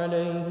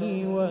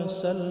علیہ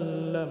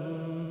وسلم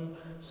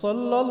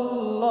صلی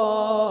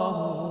اللہ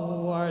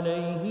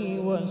علیہ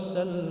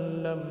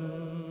وسلم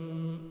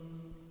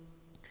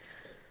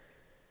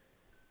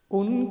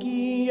ان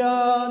کی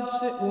یاد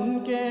سے ان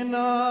کے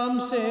نام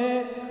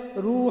سے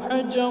روح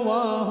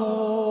جواں ہو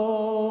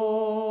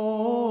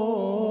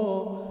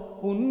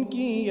ان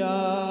کی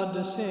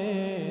یاد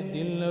سے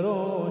دل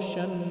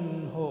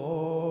روشن ہو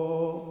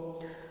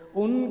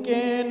ان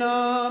کے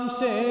نام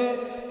سے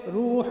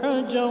روح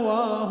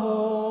جواں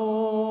ہو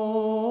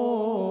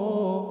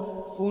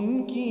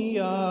ان کی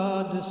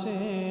یاد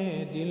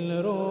سے دل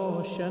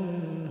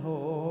روشن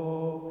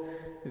ہو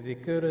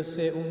ذکر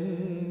سے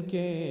ان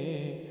کے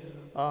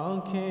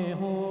آنکھیں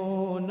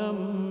ہوں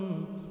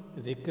نم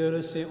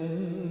ذکر سے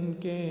ان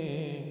کے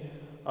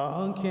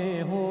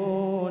آنکھیں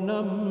ہوں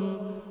نم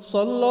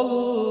صلی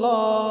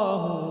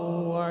اللہ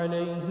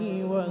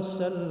علیہ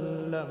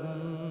وسلم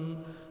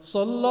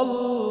صلی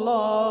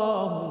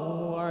اللہ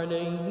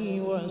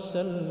علیہ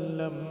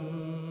وسلم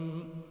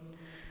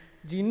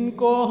جن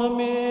کو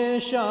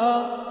ہمیشہ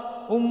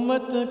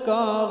امت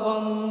کا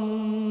غم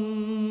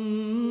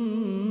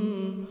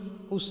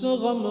اس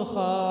غم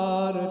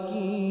خوار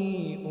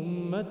کی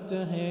امت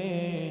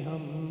ہیں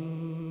ہم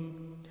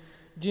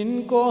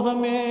جن کو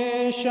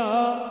ہمیشہ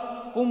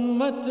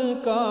امت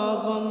کا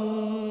غم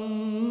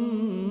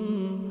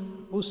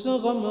اس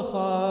غم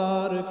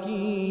خوار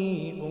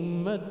کی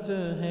امت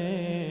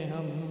ہیں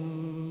ہم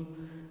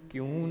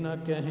کیوں نہ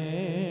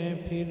کہیں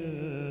پھر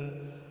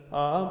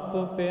آپ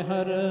پہ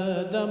ہر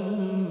دم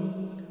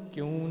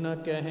کیوں نہ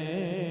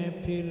کہیں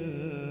پھر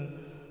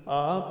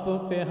آپ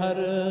پہ ہر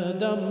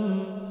دم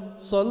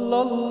صلی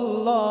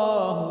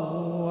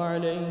اللہ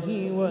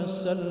علیہ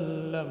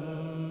وسلم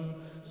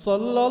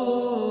صلی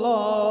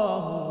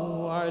اللہ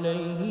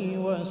علیہ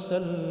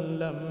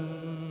وسلم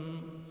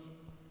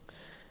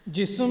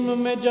جسم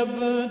میں جب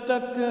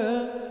تک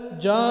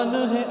جان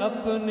ہے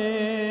اپنے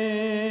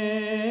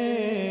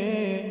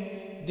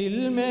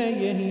دل میں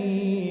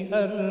یہی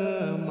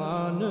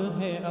ارمان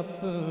ہے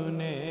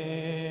اپنے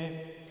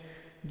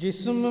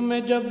جسم میں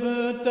جب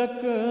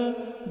تک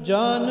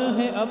جان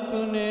ہے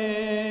اپنے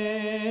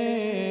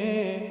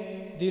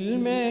دل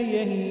میں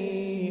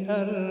یہی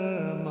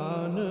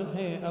ارمان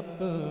ہے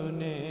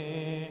اپنے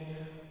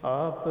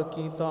آپ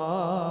کی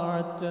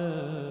طاعت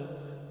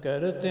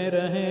کرتے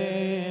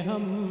رہیں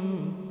ہم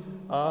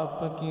آپ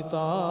کی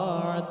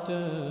طاعت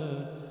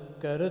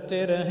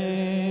کرتے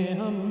رہیں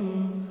ہم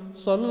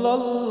صلی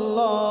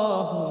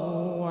اللہ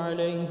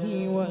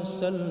علیہ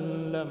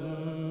وسلم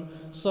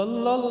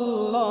صلی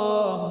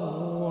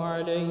اللہ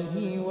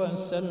علیہ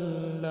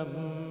وسلم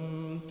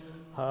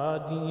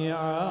ہادی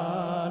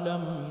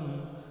عالم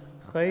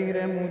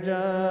خیر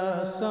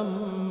مجسم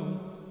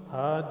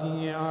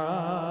ہادی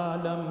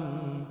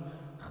عالم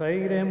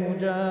خیر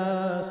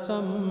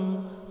مجسم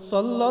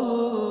صلی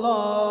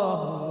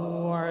اللہ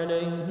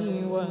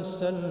علیہ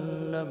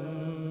وسلم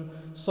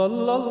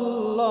صلی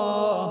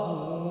اللہ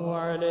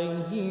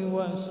علیہ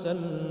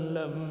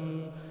وسلم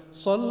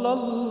صلی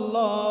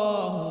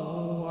اللہ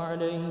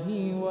عليه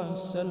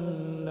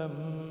وسلم.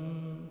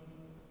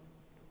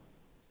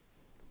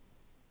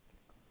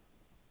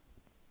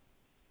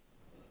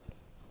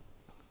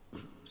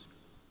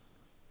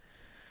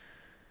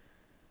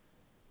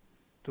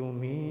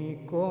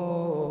 تمہیں کو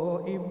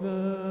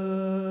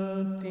ابتدا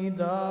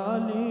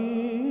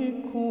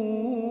لکھوں،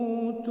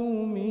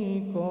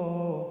 تمہیں کو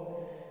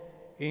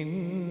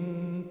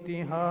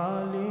انتہا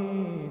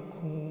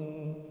لکھوں،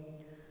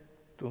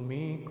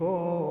 تمہیں کو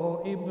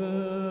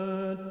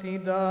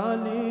ابتدا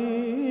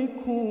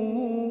لکھوں،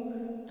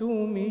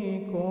 تمہیں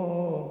کو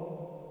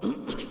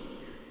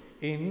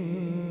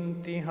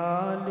انتہا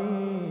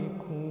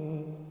لکھوں.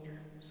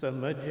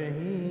 سمجھ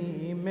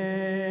ہی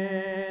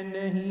میں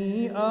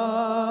نہیں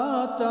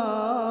آتا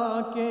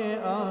کہ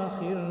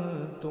آخر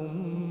تم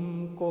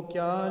کو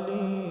کیا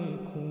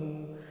لکھوں،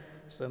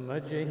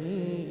 سمجھ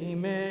ہی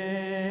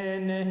میں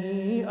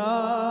نہیں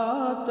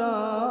آتا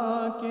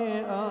کہ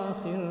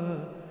آخر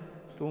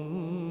تم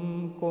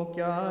کو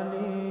کیا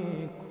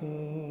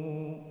لکھوں.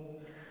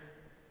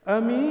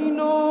 امین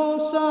و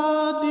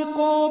صادق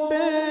و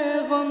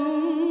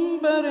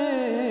پیغمبر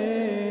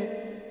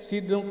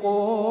صدق و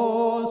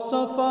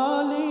صفا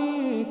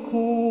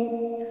لکھوں،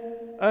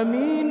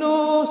 امین و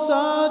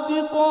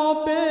صادق و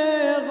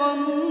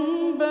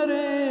پیغمبر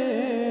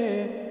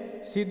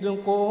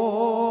صدق و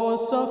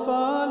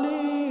صفا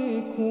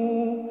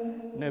لکھوں.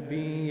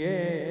 نبی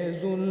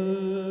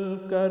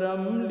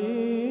ذوالکرم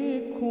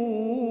لکھوں،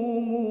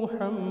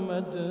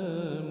 محمد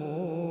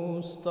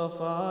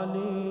مصطفیٰ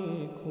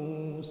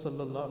لکھوں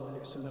صلی اللہ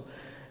علیہ وسلم.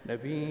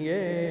 نبی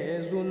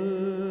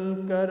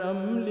ذوالکرم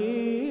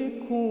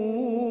لکھوں،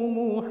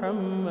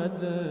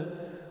 محمد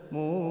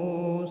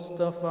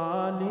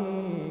مصطفیٰ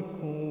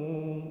لکھوں.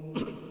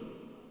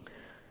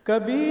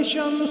 کبھی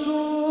شمس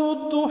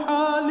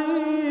الضحیٰ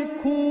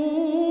لکھوں،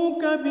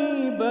 کبھی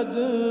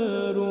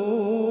بدر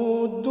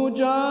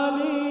الدجیٰ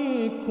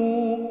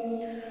لکھوں،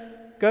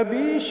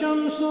 کبھی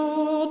شمس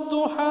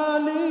الضحیٰ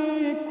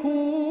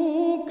لکھوں،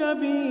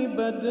 کبھی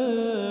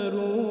بدر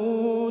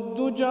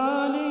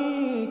الدجیٰ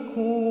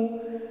لکھوں.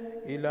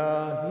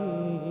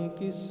 الہی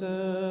کس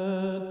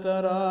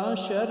طرح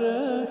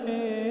شرح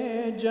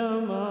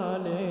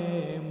جمال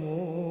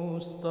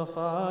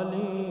مصطفیٰ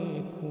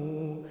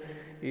لکھوں،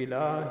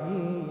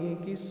 الہی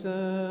کس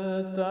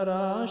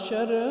طرح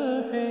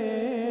شرح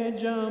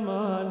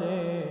جمال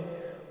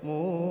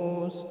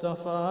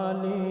مصطفیٰ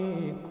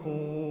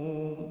لکھوں.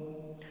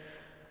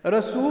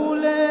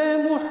 رسول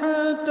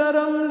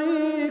محترم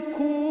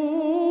لکھوں،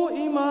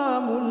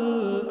 امام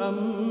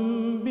الانبیاء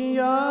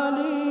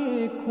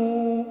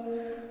لکھوں،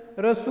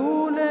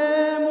 رسول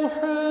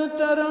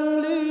محترم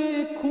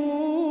لکھوں،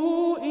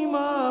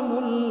 امام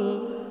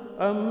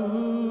الانبیاء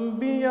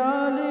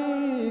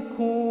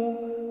لکھوں.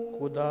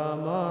 خدا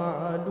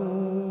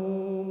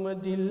معلوم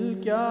دل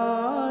کیا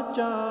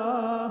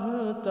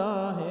چاہتا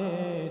ہے،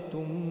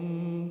 تم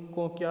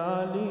کو کیا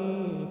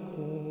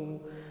لکھوں،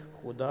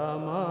 خدا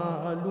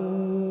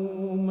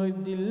معلوم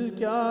دل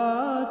کیا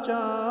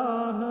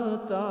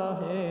چاہتا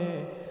ہے،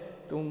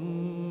 تم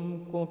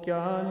کو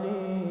کیا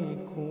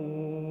لکھوں.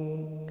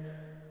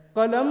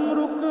 قلم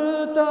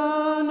رکتا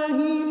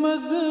نہیں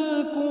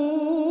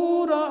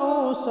مذکور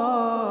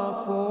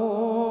اوصاف و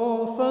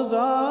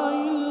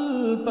فضائل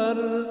پر،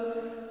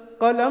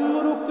 قلم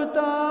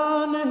رکتا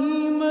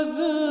نہیں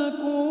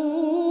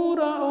مذکور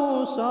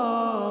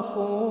اوصاف و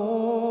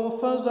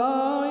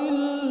فضائل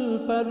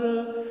پر.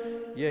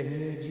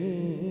 یہی جی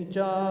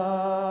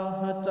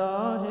چاہتا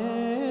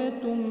ہے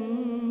تم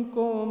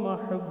کو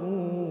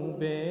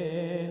محبوب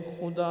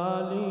خدا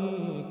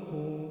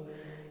لکھوں،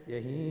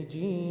 یہی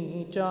جی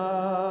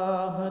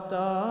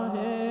چاہتا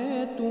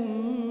ہے تم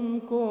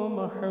کو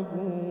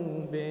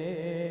محبوب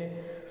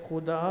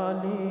خدا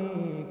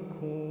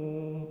لکھوں.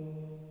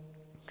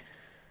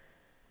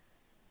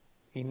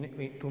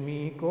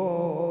 تمہیں کو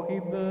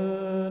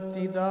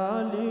ابتدا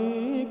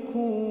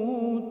لکھوں،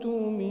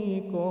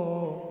 تمہیں کو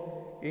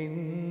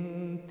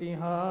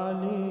انتہا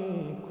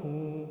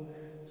لکھوں.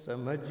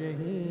 سمجھ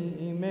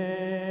ہی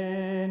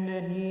میں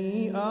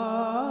نہیں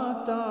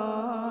آتا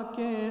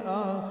کہ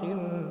آخر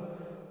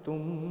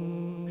تم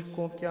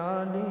کو کیا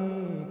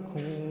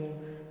لکھوں.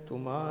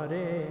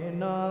 تمہارے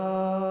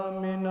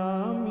نام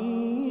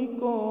نامی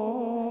کو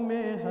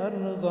میں ہر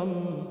غم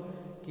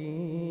کی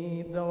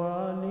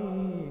دوا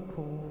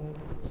لکھوں.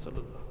 صلی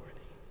اللہ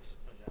علیہ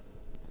وسلم.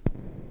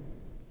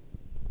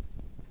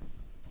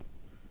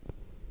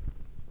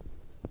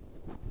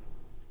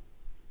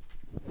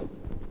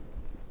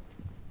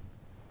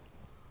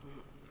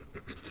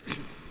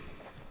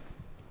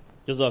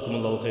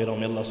 Jazakumullahu khairan.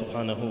 May Allah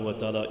subhanahu wa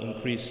ta'ala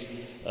increase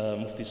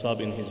Mufti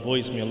Saab in his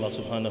voice. May Allah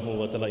subhanahu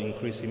wa ta'ala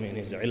increase him in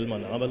his ilm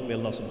and amal. May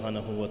Allah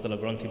subhanahu wa ta'ala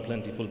grant him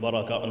plentiful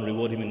barakah and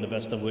reward him in the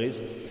best of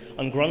ways.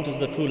 And grant us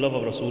the true love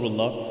of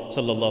Rasulullah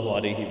sallallahu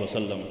alayhi wa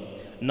sallam.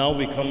 Now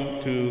we come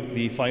to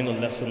the final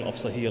lesson of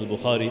Sahih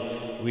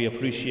al-Bukhari. We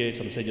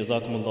appreciate and say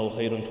Jazakumullahu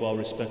khairan to our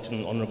respected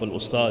and honorable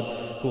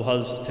Ustad, who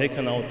has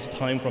taken out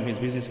time from his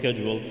busy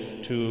schedule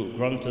to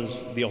grant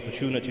us the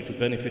opportunity to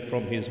benefit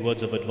from his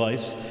words of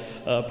advice.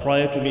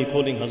 Prior to me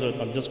calling Hazrat,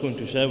 I'm just going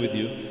to share with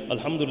you,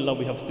 Alhamdulillah,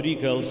 we have 3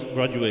 girls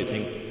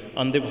graduating,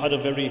 and they've had a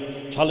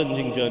very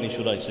challenging journey,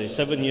 should I say.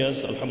 7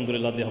 years,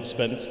 Alhamdulillah, they have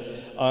spent.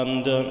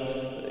 And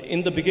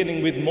in the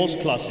beginning, with most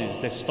classes,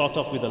 they start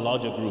off with a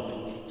larger group.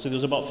 So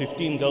there's about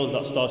 15 girls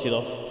that started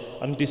off,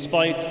 and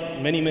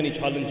despite many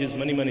challenges,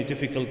 many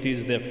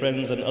difficulties, their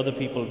friends and other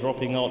people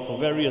dropping out for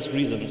various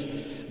reasons,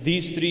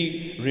 these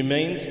 3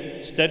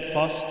 remained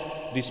steadfast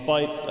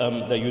despite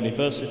their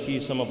university.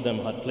 Some of them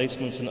had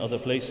placements in other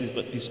places,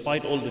 but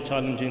despite all the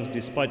challenges,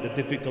 despite the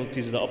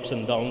difficulties, the ups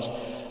and downs,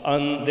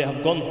 and they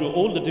have gone through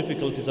all the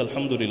difficulties,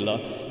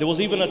 alhamdulillah. There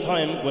was even a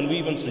time when we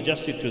even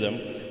suggested to them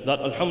that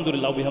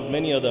alhamdulillah, we have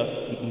many other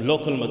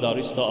local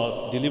madaris that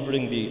are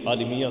delivering the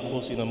Alimiyah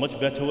course in a much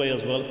better way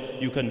as well.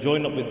 You can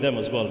join up with them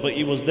as well. But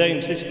it was their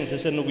insistence. They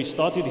said, no, we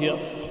started here,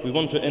 we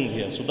want to end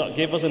here. So that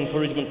gave us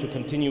encouragement to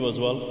continue as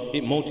well.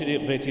 It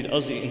motivated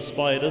us, it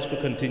inspired us to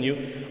continue.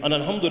 And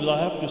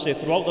alhamdulillah, I have to say,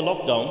 throughout the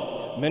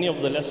lockdown, many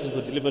of the lessons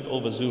were delivered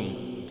over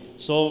Zoom.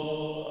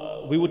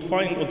 So we would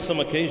find on some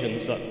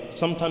occasions that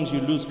sometimes you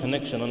lose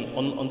connection,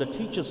 and on the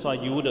teacher's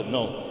side you wouldn't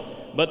know.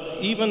 But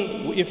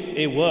even if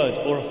a word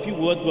or a few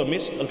words were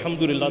missed,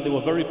 alhamdulillah, they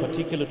were very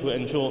particular to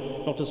ensure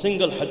not a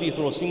single hadith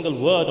or a single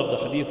word of the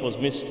hadith was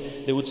missed.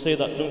 They would say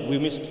that no,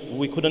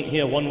 we couldn't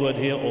hear one word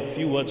here or a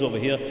few words over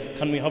here,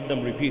 can we have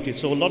them repeated?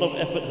 So a lot of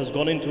effort has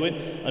gone into it,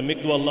 and may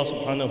Allah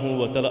subhanahu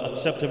wa ta'ala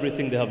accept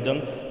everything they have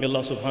done. May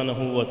Allah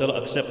subhanahu wa ta'ala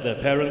accept their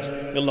parents.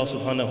 May Allah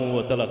subhanahu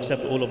wa ta'ala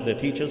accept all of their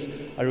teachers.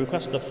 I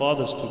request the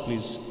fathers to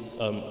please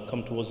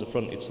come towards the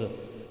front. It's a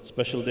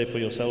special day for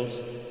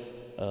yourselves.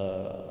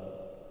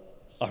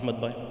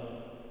 Ahmad Bhai,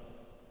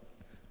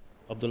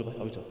 Abdullah Bhai,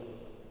 Avijah.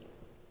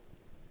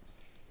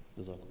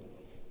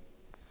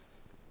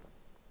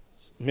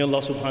 May Allah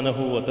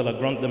subhanahu wa ta'ala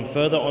grant them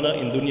further honor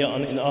in dunya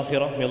and in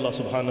akhirah. May Allah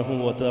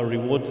subhanahu wa ta'ala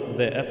reward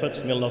their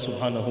efforts. May Allah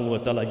subhanahu wa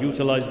ta'ala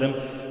utilize them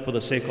for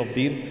the sake of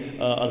deen.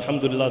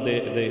 Alhamdulillah,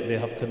 they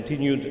have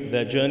continued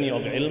their journey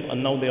of ilm,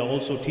 and now they are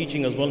also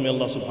teaching as well. May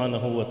Allah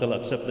subhanahu wa ta'ala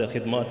accept their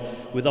khidmat.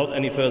 Without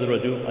any further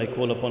ado, I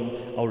call upon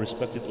our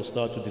respected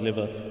Ustad to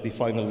deliver the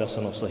final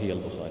lesson of Sahih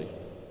al-Bukhari.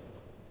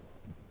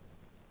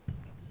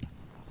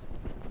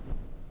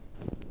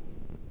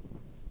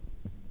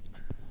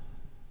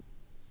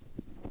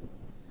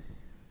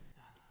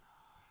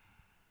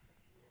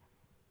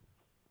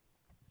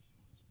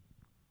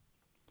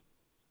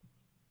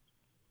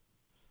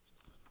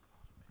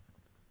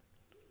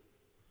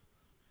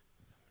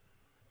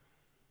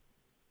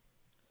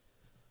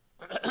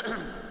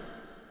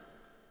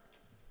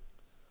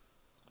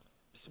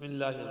 بسم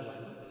الله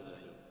الرحمن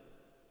الرحيم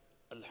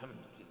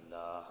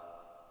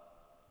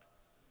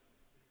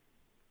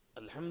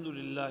الحمد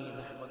لله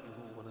نحمده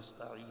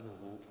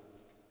ونستعينه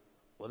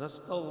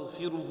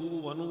ونستغفره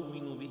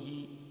ونؤمن به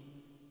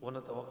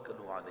ونتوكل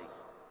عليه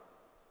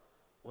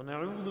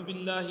ونعوذ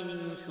بالله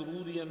من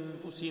شرور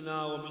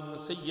أنفسنا ومن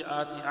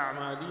سيئات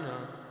أعمالنا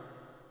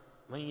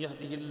من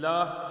يهده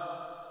الله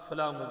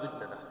فلا مضل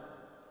له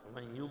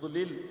ومن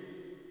يضلل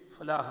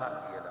فلا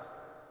هادي له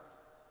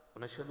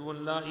ونشهد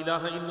أن لا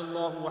إله إلا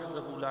الله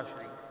وحده لا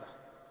شريك له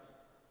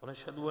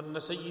ونشهد أن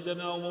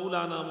سيدنا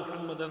ومولانا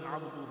محمدا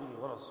عبده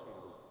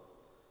ورسوله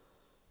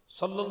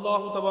صلى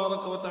الله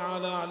تبارك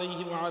وتعالى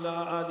عليه وعلى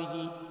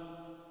آله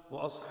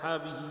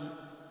وأصحابه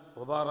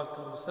وبارك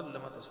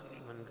وسلم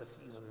تسليما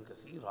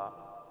كثيرا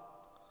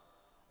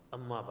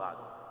أما بعد.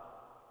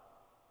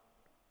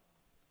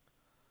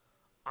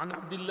 عن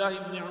عبد الله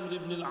بن عمرو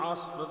بن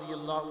العاص رضي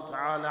الله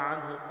تعالى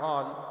عنه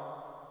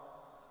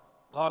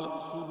قال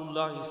رسول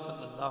الله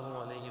صلى الله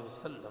عليه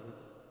وسلم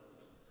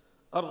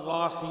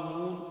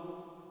الراحمون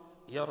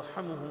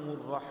يرحمهم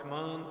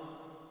الرحمن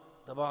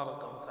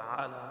تبارك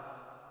وتعالى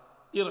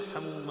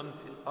ارحموا من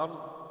في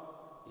الأرض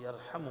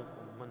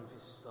يرحمكم من في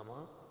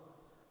السماء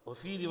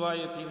وفي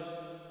رواية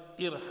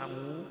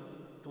ارحموا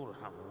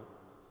ترحموا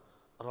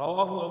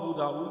رواه أبو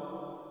داود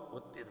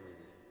والترمذي.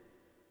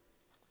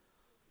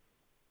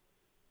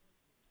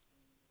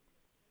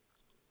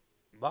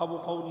 باب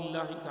قول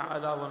الله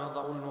تعالى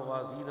ونضع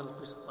الموازين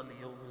القسط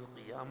ليوم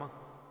القيامة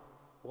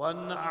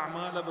وأن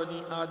أعمال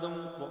بني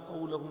آدم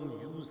وقولهم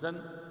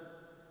يوزن.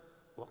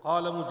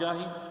 وقال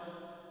مجاهد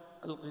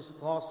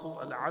القسطاس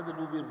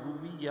العدل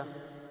بالرومية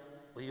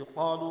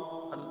ويقال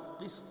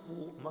القسط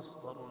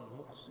مصدر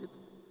المقسط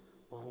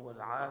وهو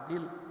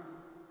العادل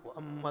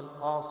وأما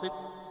القاسط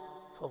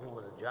فهو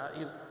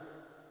الجائر.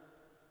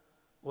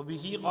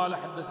 وبه قال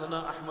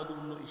حدثنا أحمد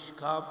بن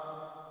إشكاب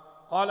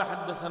قال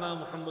حدثنا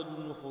محمد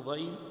بن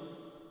فضيل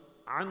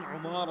عن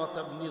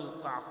عمارة بن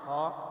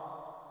القعقاع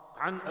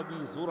عن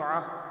أبي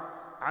زرعة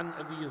عن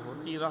أبي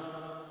هريرة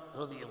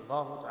رضي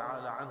الله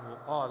تعالى عنه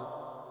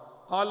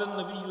قال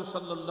النبي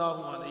صلى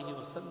الله عليه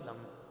وسلم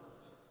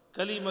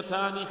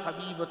كلمتان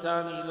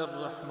حبيبتان إلى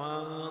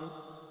الرحمن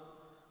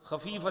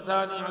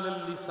خفيفتان على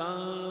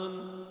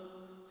اللسان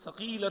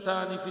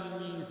ثقيلتان في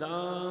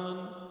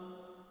الميزان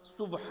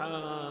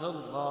سبحان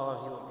الله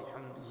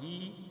وبحمده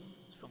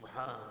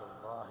سبحان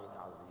الله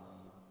العظيم.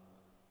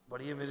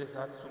 पढ़िए मेरे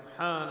साथ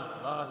सुब्हान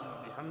अल्लाह व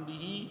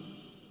बिहम्दिही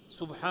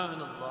सुब्हान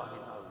अल्लाह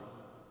अज़ीम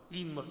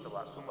 3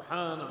 मरतबा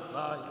सुब्हान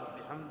अल्लाह व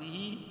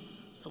बिहम्दिही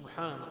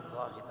सुब्हान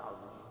अल्लाह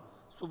अज़ीम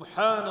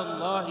सुब्हान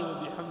अल्लाह व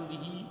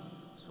बिहम्दिही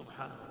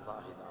सुब्हान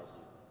अल्लाह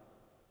अज़ीम.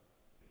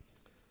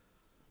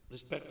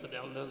 Respected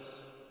elders,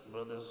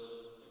 brothers,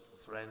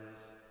 friends,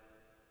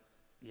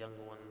 young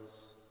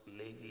ones,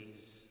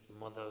 ladies,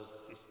 mothers,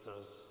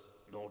 sisters,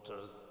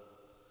 daughters,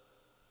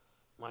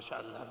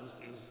 MashaAllah, this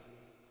is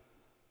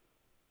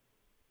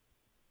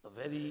a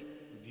very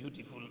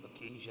beautiful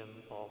occasion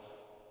of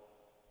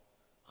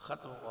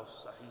Khatm of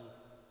Sahih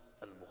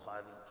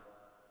al-Bukhari.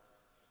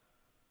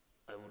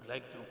 I would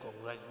like to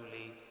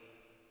congratulate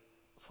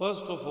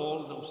first of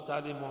all the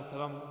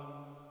Ustad-e-Muhtaram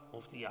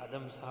Mufti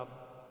Adam Sahab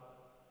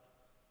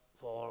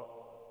for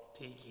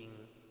taking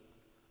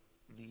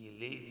the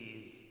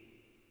ladies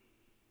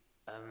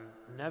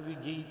and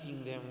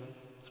navigating them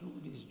through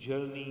this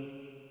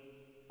journey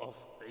of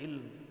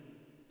ilm,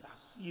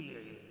 tahsil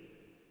ilm,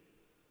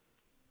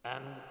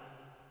 and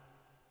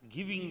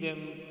giving them,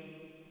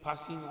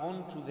 passing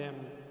on to them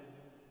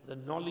the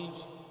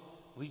knowledge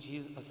which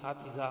his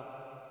asatiza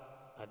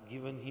had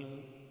given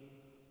him,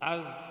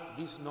 as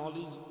this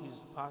knowledge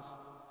is passed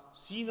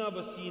sina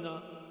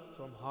basina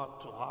from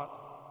heart to heart.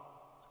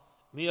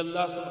 May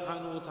Allah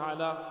subhanahu wa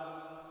ta'ala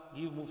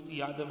give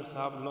Mufti Adam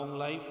Sahab long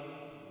life.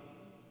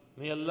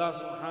 May Allah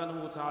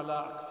subhanahu wa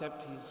ta'ala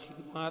accept his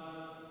khidmat.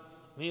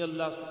 May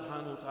Allah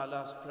subhanahu wa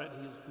ta'ala spread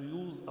his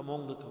fuyuz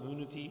among the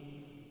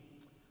community.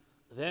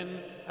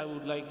 Then I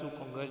would like to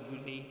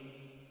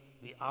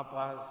congratulate the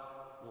Appas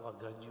who are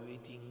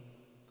graduating.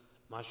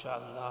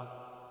 MashaAllah.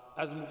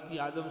 As Mufti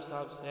Adam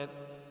Sahab said,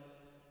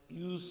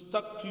 you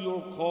stuck to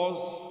your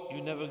cause,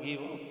 you never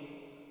gave up.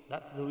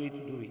 That's the way to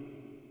do it.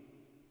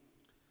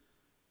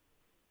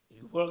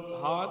 You worked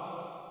hard,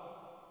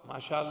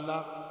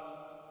 MashaAllah.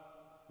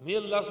 May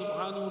Allah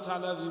subhanahu wa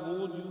ta'ala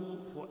reward you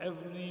for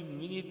every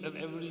minute and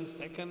every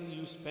second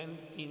you spent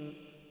in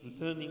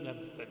learning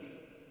and studying.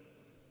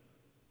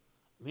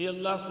 May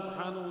Allah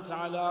subhanahu wa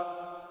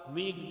ta'ala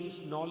make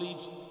this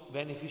knowledge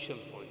beneficial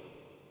for you.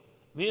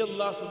 May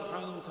Allah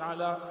subhanahu wa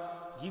ta'ala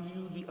give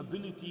you the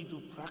ability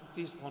to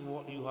practice on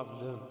what you have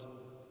learned.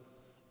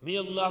 May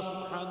Allah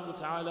subhanahu wa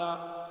ta'ala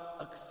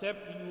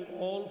accept you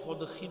all for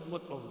the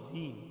khidmat of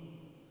deen.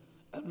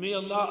 And may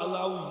Allah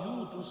allow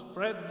you to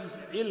spread this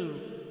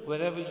ilm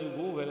wherever you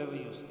go, wherever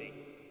you stay.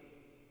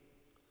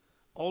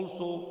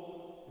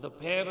 Also, the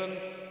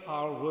parents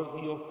are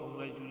worthy of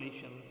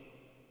congratulations.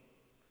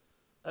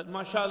 That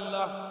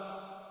mashallah,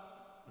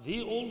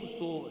 they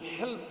also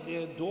help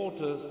their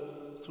daughters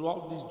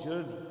throughout this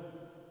journey.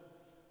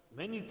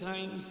 Many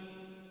times,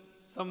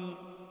 some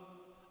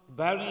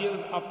barriers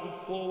are put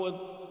forward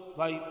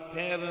by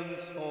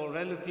parents or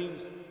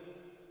relatives,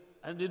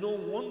 and they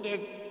don't want their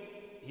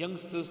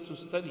youngsters to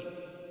study.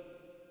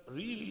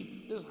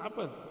 Really, it does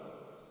happen.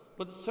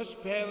 But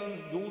such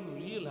parents don't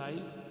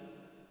realize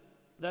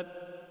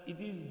that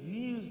it is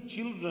these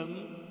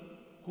children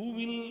who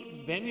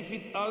will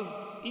benefit us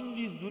in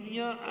this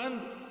dunya and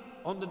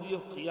on the day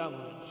of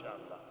Qiyamah,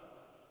 inshallah.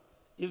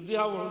 If they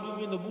have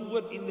ulum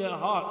nabuwwat in their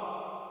hearts,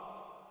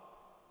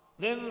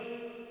 then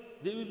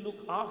they will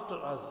look after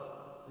us.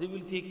 They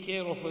will take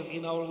care of us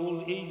in our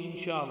old age,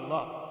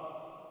 inshallah.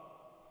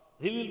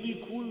 There will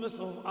be coolness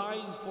of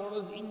eyes for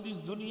us in this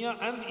dunya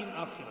and in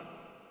akhirah.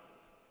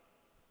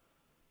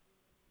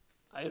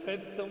 I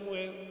read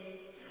somewhere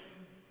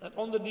that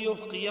on the day of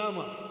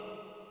Qiyamah,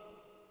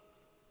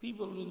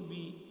 people will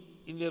be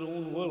in their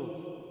own worlds.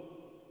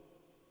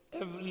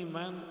 Every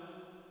man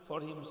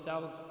for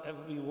himself,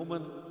 every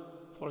woman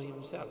for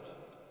himself.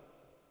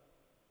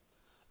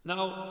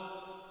 Now,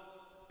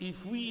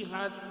 if we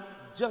had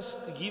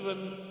just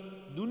given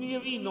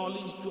dunyavi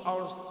knowledge to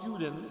our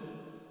students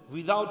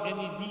without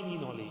any deeni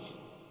knowledge,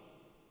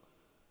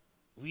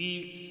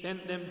 we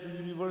sent them to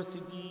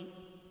university,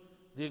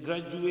 they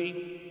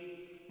graduate,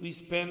 we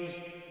spend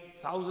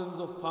thousands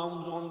of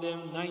pounds on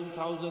them,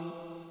 9,000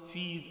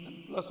 fees,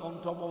 and plus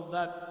on top of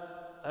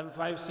that, and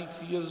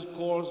 5-6 years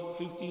course,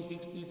 50,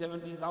 60,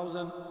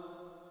 70,000.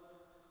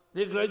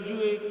 They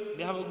graduate,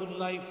 they have a good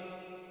life,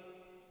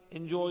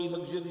 enjoy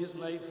luxurious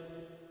life.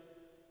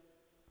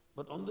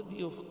 But on the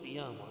day of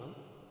Qiyamah,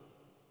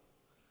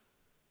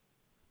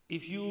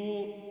 if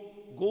you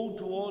go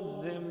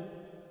towards them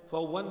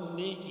for one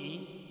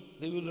neki,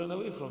 they will run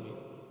away from you.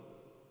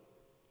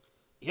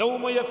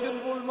 يوم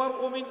يفر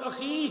المرء من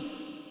أخيه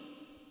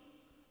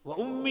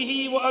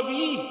وأمه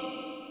وأبيه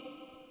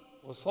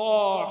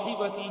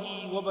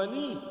وصاحبته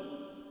وبنيه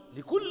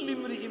لكل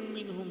امرئ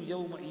منهم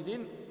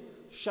يومئذ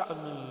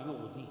شأن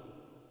يغنيه.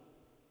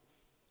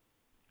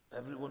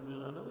 Everyone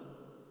will run away.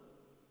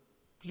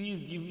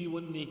 Please give me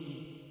one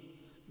neki.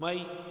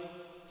 My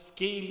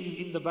scale is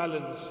in the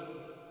balance.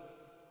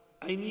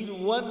 I need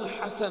one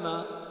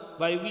hasana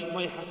by which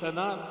my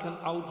hasanat can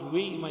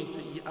outweigh my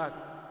sayyi'at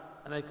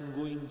and I can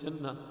go in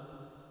Jannah.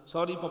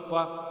 Sorry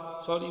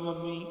Papa, sorry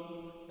Mummy,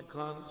 I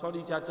can't.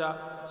 Sorry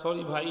Chacha,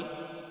 sorry Bhai,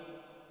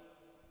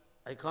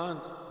 I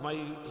can't. My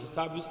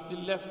hisab is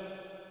still left.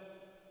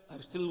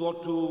 I've still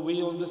got to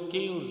weigh on the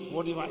scales.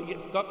 What if I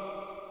get stuck?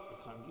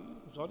 I can't give you.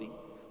 I'm sorry.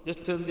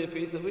 Just turn their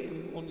face away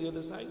and on the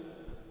other side.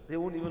 They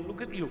won't even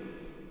look at you.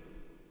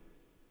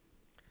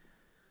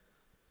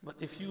 But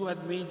if you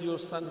had made your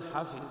son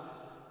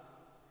Hafiz,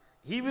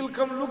 he will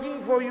come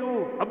looking for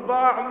you.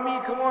 Abba,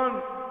 Ammi, come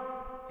on.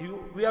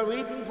 We are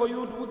waiting for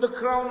you to put the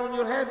crown on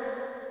your head.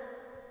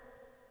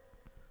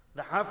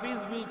 The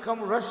Hafiz will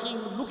come rushing,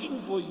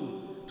 looking for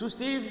you, to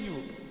save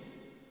you,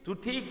 to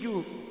take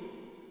you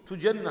to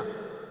Jannah.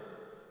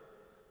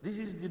 This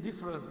is the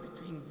difference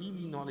between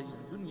Dini knowledge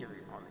and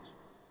Dunyavi knowledge.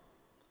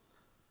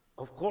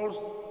 Of course,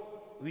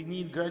 we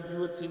need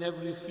graduates in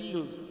every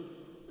field.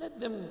 Let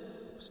them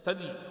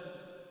study.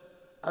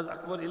 As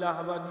Akbar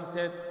Ilahabadi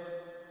said,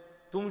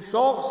 तुम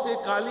शौक से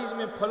college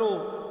में फलो,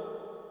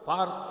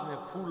 park में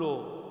फूलो,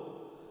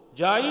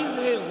 जायज़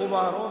है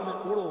गुबारों में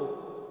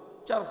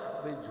उड़ो,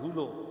 चरख पे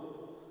झूलो,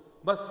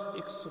 बस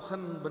एक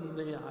सुखन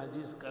बंदे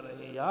आजिज कर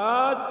रहे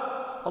याद,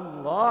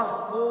 अल्लाह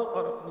को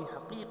और अपनी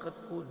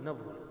हकीकत को न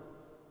भूलो.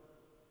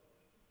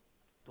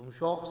 तुम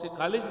शौक से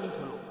कॉलेज में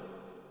फलो,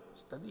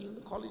 study in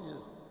the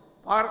colleges,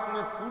 park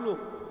में फूलो,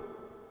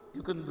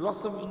 you can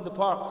blossom in the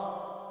parks,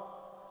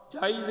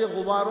 जायज़ है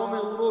गुबारों में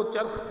उड़ो,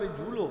 चरख पे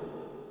झूलो,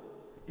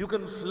 you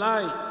can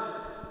fly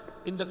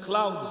in the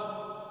clouds,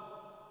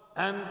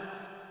 and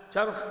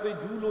charkh pe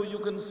jhulo, you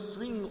can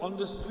swing on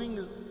the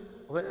swings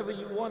wherever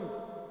you want.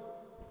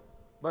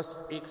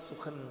 Bas ek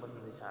sukhan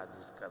bande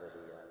aajiz kar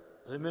rahe yaar.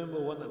 Remember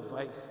one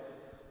advice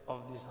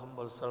of this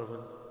humble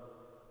servant.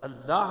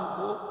 Allah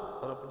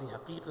ko aur apni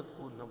haqiqat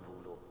ko na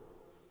bhulo.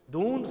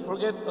 Don't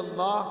forget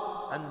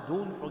Allah and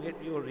don't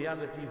forget your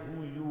reality,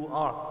 who you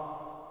are,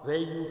 where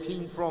you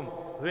came from,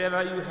 where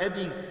are you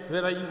heading,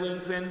 where are you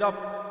going to end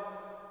up.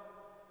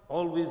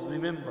 Always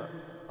remember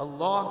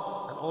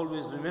Allah and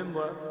always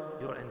remember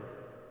your ending.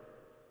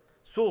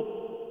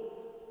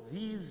 So,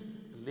 these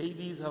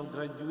ladies have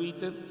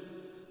graduated.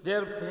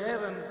 Their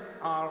parents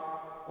are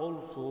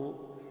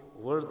also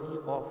worthy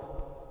of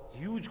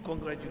huge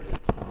congratulations.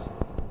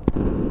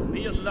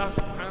 May Allah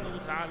subhanahu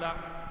wa ta'ala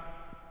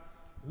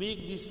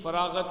make this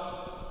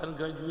faragat and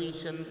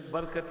graduation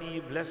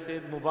barakati,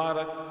 blessed,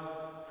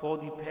 mubarak for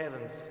the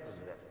parents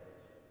as well.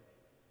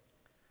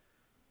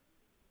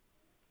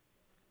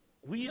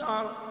 We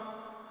are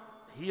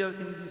here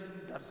in this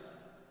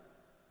dars.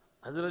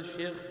 Hazrat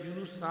Shaykh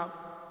Yunus Sahab,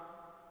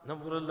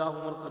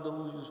 Nawwarallahu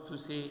Marqadahu, used to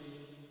say,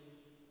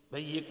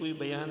 भाई ये कोई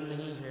बयान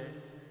नहीं है,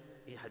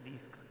 ये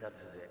हदीस का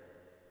दर्स है.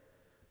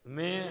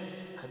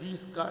 मैं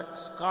हदीस का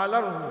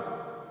स्कॉलर हूँ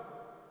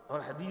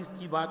और हदीस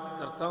की बात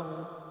करता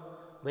हूँ.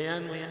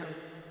 बयान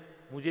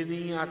मुझे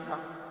नहीं आता,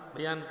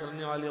 बयान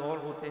करने वाले और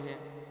होते हैं.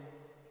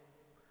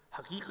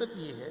 हकीकत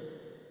ये है,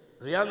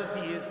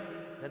 reality is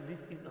that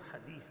this is a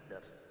hadith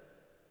dars.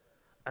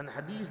 And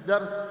hadith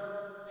dars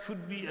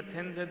should be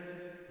attended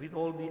with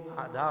all the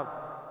adab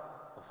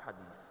of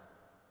hadith.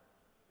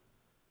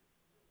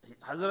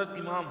 Hazrat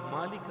Imam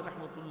Malik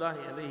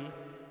rahmatullahi alayhi,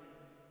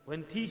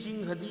 when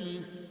teaching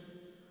hadith,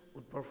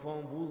 would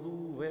perform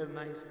wudu, wear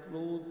nice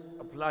clothes,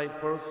 apply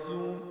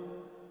perfume,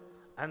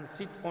 and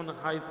sit on a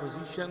high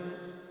position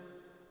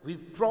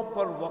with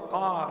proper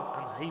waqar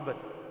and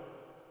haybat.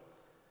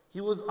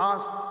 He was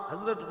asked,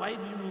 Hazrat, why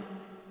do you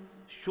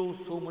show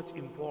so much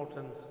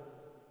importance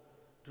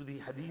to the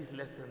hadith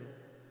lesson?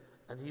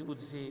 And he would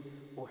say,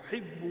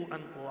 أُحِبُّ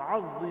أَنْ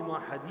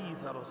أُعَظِّمَ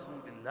حَدِيثَ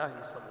رَسُولِ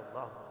اللَّهِ صَلَّى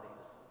اللَّهُ عَلَيْهِ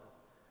وسلم.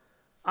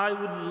 I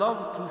would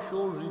love to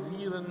show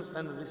reverence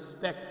and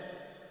respect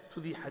to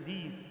the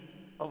hadith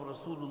of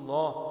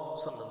Rasulullah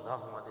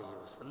sallallahu alayhi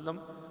wasallam.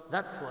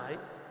 That's why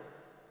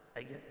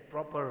I get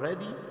proper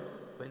ready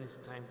when it's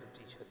time to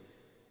teach hadith.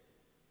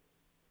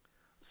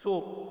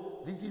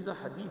 So, this is a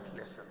hadith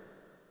lesson.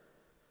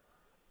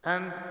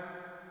 And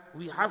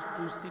we have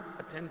to sit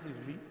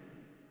attentively.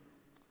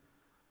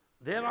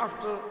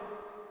 Thereafter,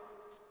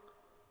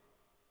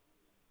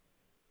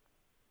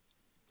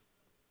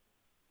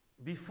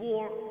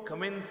 before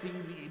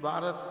commencing the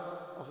ibarat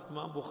of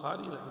Imam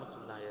Bukhari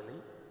rahmatullahi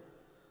alayhi,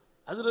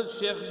 Hazrat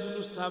Shaykh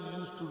Yunus Sahab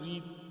used to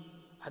read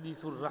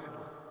Hadithur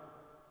Rahmah.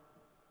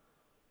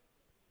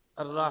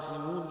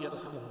 Ar-Rahimun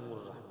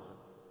yarhamuhumur Rahman.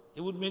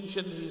 He would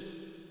mention his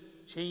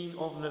chain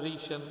of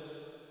narration.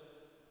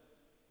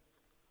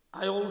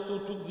 I also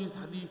took this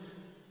hadith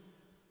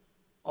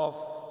of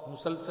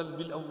Musalsal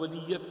bil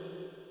Awwaliyat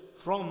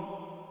from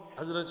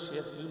Hazrat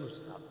Shaykh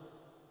Yunus Sahab,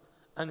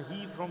 and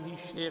he from his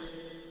Shaykh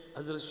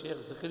Hazrat Shaykh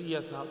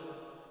Zakaria Sahab,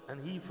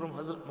 and he from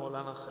Hazrat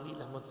Maulana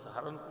Khalil Ahmad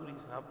Saharanpuri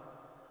Sahab,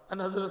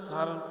 and Hazrat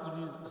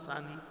Saharanpuri's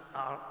Asani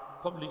are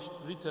published,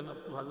 written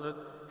up to Hazrat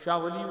Shah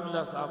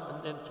Waliullah Sahab,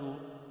 and then to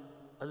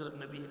Hazrat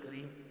Nabi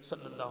Kareem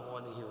sallallahu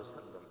alayhi wa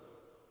sallam.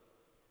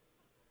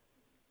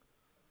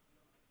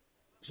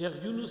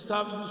 Shaykh Yunus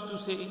Sahab used to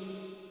say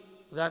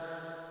that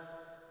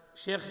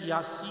Shaykh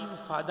Yasin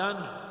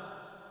Fadani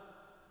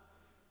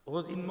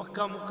was in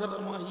Makkah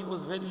Mukarramah. He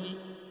was very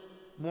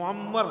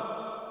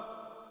muammar.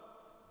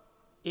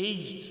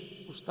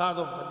 aged Ustad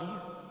of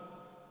Hadith.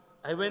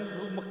 I went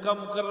to Makkah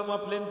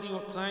Mukarramah plenty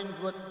of times,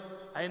 but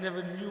I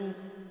never knew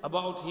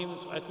about him,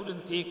 so I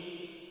couldn't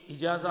take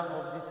ijazah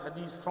of this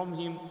hadith from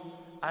him.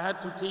 I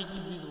had to take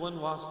it with one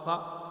wasta,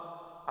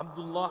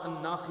 Abdullah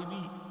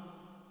al-Nakhibi,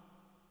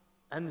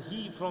 and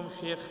he from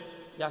Sheikh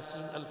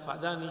Yasin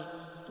al-Fadani,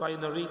 so I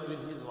narrate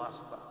with his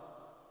wasta.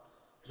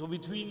 So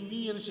between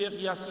me and Sheikh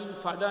Yasin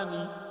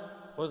Fadani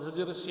was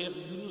Hazrat Sheikh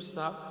Yunus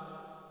Sahab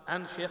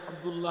and Sheikh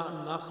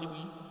Abdullah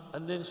al-Nakhibi,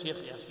 and then Sheikh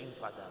Yasin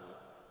Fadani.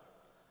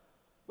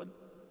 But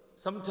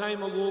some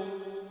time ago,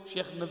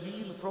 Sheikh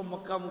Nabil from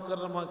Makkah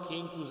Mukarramah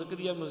came to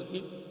Zakaria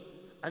Masjid,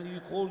 and we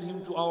called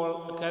him to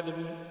our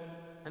academy,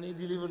 and he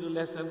delivered a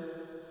lesson.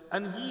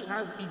 And he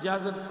has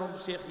ijazat from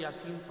Sheikh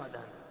Yasin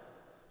Fadani.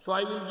 So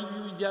I will give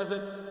you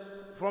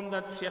ijazat from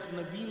that Sheikh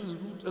Nabil's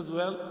route as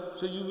well.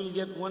 So you will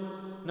get one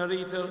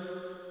narrator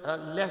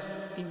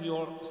less in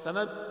your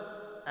sanad.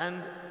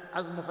 And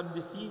as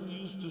Muhaddithin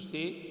used to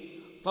say,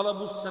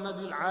 طلب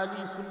السند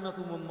العالي سنة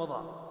من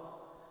مضى.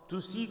 To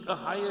seek a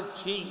higher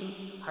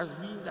chain has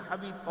been the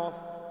habit of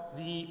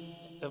the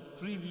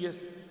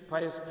previous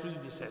pious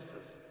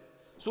predecessors.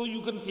 So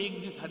you can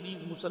take this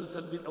hadith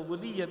musalsal bil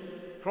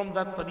awwaliyyat from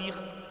that tariq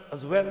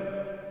as well.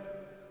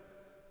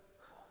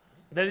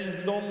 There is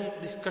long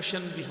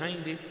discussion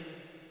behind it,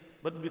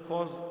 but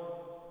because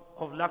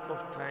of lack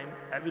of time,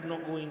 I will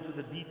not go into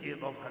the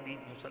detail of hadith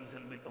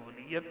musalsal bil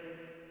awwaliyyat.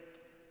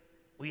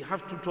 We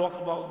have to talk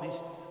about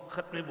this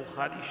Khatm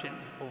Bukhari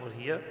Sharif over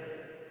here.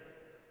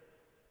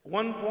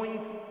 One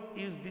point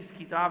is this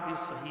kitab is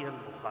Sahih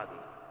al-Bukhari.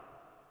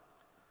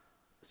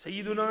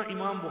 Sayyiduna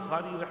Imam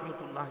Bukhari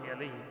rahmatullahi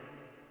alayhi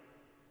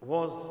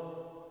was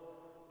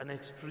an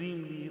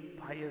extremely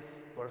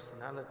pious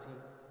personality,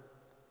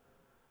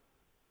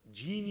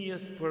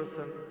 genius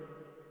person,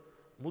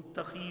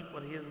 muttaqi,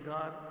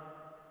 parhezgar,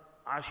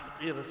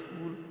 ashiq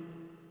Rasool.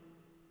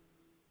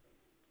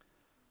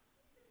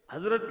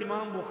 Hazrat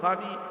Imam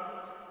Bukhari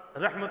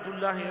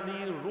rahmatullahi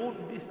alayhi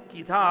wrote this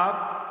kitab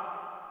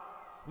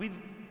with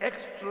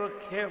extra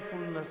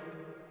carefulness,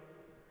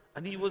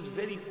 and he was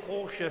very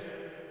cautious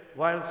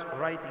whilst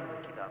writing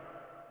the kitab.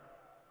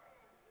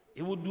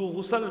 He would do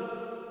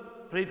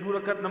ghusl, pray 2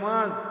 rakat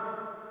namaz,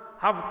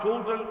 have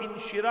total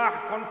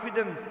inshirah,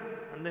 confidence,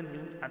 and then he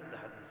would add the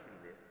hadith in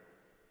there.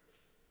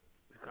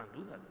 We can't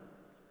do that.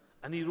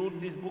 And he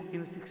wrote this book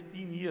in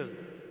 16 years.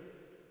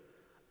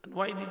 And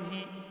why did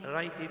he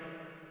write it?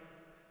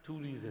 2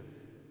 reasons.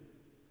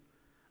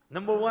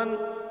 Number one,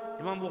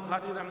 Imam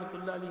Bukhari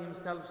rahmatullah alayhi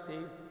himself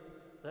says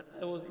that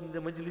I was in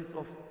the majlis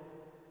of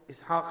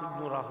Ishaq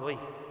ibn Rahway,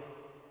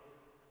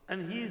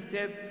 and he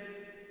said,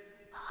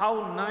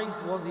 how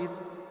nice was it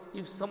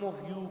if some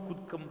of you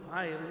could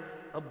compile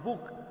a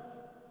book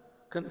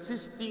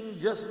consisting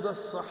just the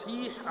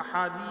Sahih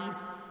ahadith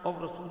of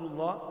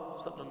Rasulullah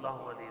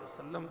sallallahu alayhi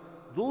wasallam,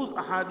 those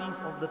ahadith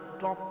of the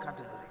top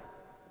category,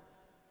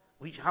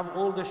 which have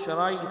all the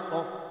shara'it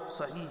of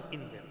Sahih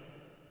in them.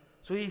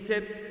 So he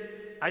said,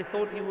 I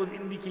thought he was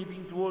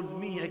indicating towards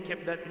me. I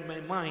kept that in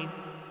my mind,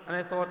 and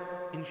I thought,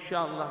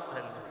 inshallah, I'll do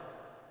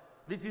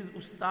it. This is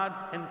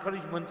Ustad's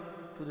encouragement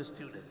to the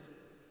student.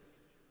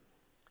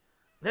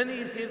 Then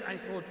he says, I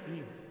saw a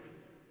dream.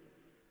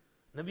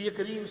 Nabi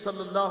Kareem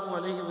sallallahu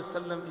alayhi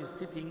wasallam is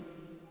sitting,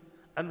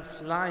 and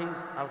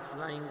flies are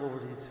flying over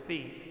his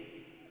face,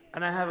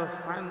 and I have a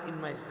fan in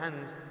my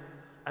hand,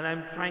 and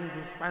I'm trying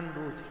to fan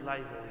those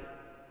flies away.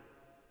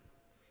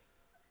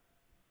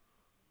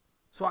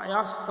 So I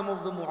asked some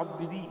of the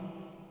mu'abbideen,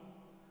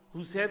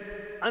 who said,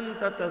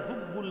 Anta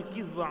tadhubbul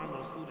kidhba an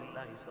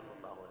Rasulillahi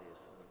sallallahu alayhi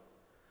wasallam.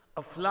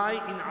 A fly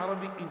in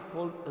Arabic is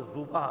called a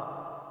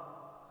dhubab,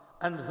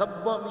 and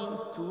dhabba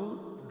means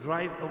to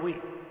drive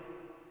away.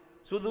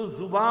 So those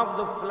dhubab,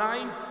 the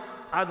flies,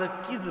 are the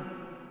kidhb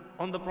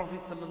on the Prophet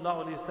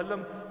sallallahu alayhi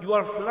wasallam. You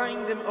are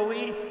flying them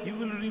away, you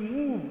will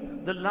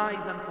remove the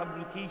lies and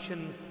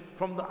fabrications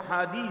from the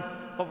hadith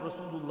of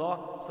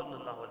Rasulullah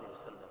sallallahu alayhi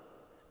wasallam.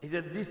 He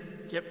said, this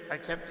I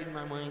kept in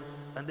my mind,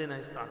 and then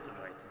I started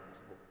writing this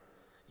book.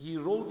 He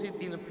wrote it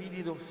in a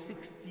period of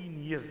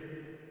 16 years.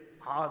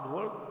 Hard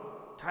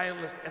work,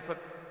 tireless effort.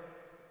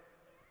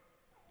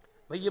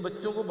 भाई ये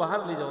बच्चों को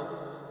बाहर ले जाओ,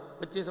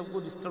 बच्चे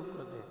सबको disturb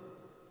करते हैं.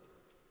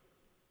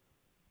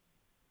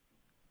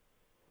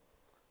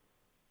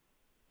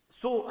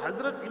 So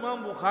Hazrat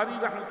Imam Bukhari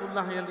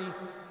rahmatullahi alayhi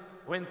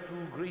went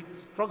through great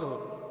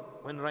struggle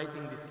when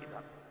writing this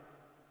kitab.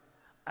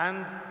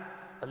 And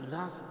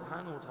Allah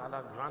subhanahu wa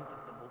ta'ala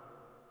granted the book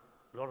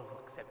a lot of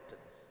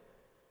acceptance.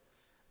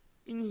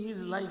 In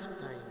his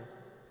lifetime,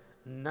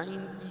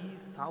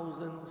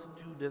 90,000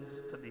 students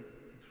studied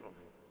it from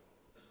him.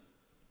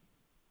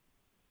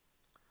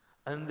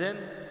 And then,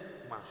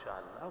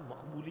 mashallah,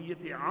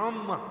 maqbuliyat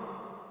amma.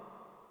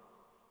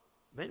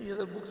 Many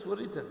other books were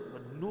written,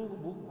 but no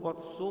book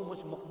got so much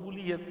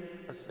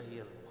maqbuliyat as Sahih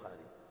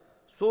al-Bukhari.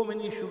 So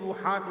many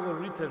shuruhat were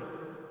written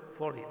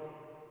for it.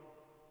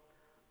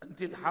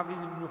 Until Hafiz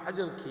ibn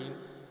Hajar came,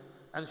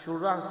 and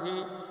Shurrah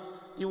say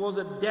it was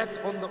a debt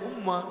on the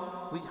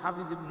Ummah which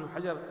Hafiz ibn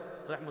Hajar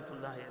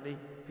rahmatullahi alayhi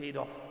paid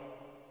off.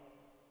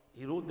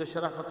 He wrote the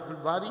Sharh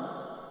Fathul Bari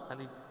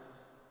and he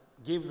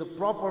gave the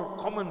proper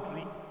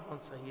commentary on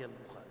Sahih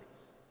al-Bukhari.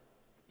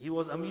 He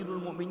was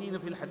Amirul Mu'mineen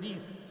fil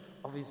Hadith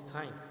of his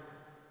time.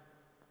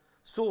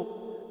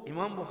 So,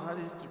 Imam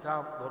Bukhari's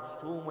kitab got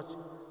so much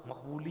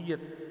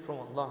maqbooliyat from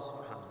Allah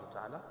subhanahu wa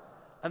ta'ala.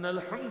 And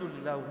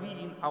alhamdulillah, we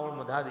in our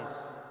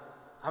madaris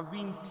have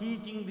been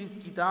teaching this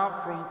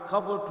kitab from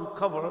cover to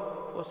cover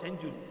for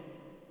centuries.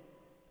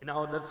 In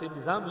our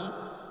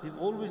Dars-e-Nizami, we've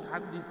always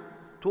had this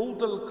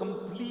total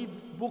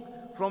complete book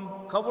from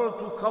cover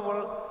to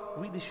cover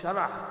with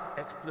sharah,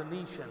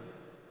 explanation.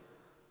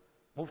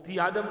 Mufti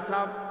Adam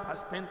Sahab has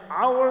spent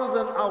hours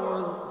and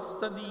hours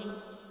studying.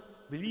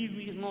 Believe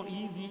me, it's not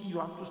easy. You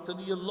have to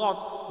study a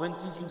lot when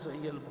teaching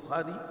Sahih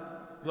al-Bukhari.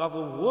 You have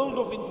a world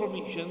of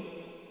information.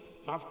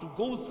 You have to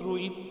go through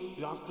it.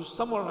 You have to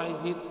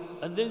summarize it.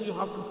 And then you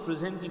have to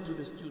present it to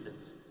the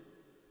students.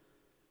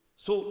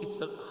 So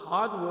it's a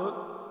hard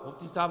work.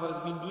 Mufti Sahab has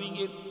been doing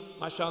it.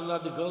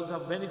 MashaAllah, the girls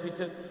have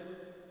benefited.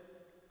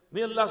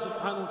 May Allah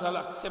subhanahu wa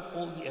ta'ala accept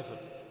all the effort.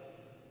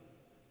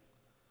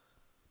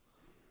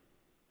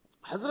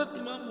 Hazrat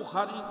Imam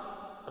Bukhari,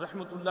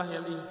 rahmatullahi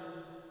alayhi,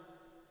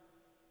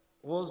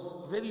 was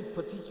very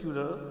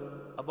particular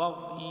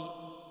about the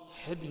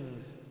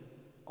headings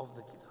of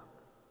the kitab.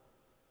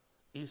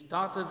 He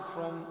started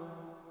from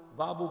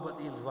Babu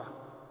Badil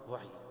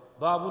Wahy.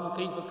 Babun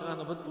Kayfa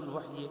Kana Badul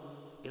Wahyi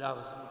ila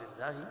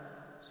Rasulillahi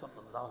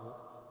sallallahu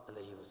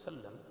alayhi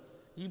wasallam.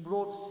 He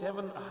brought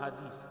 7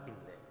 ahadith in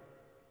there.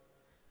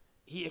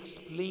 He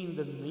explained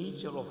the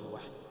nature of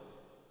wahy,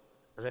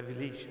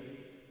 revelation.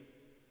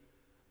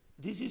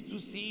 This is to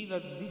see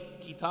that this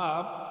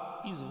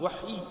kitab is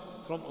wahy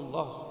from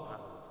Allah subhanahu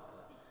wa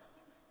ta'ala.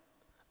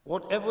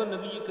 Whatever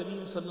Nabi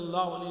Kareem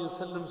sallallahu alayhi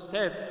wasallam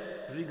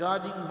said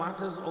regarding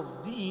matters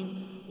of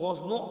deen was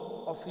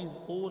not of his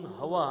own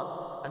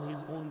hawa and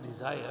his own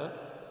desire.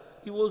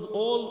 It was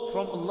all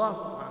from Allah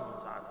subhanahu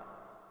wa ta'ala.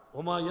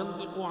 وَمَا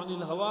يَنْطِقُ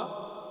عَنِ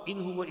الْهَوَىٰ إِنْ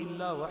هُوَ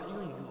إِلَّا وَحْيٌ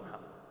يُوحَىٰ.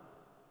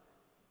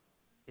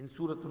 In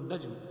Surah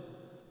Al-Najm.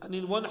 And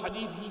in one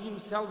hadith he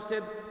himself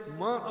said,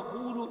 مَا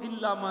أَقُولُ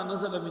إِلَّا مَا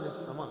نَزَلَ مِنَ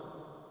السَّمَاءِ.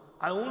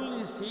 I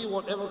only say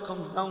whatever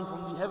comes down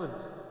from the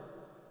heavens.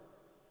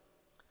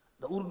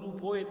 The Urdu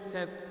poet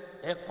said,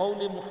 "Hai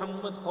qawle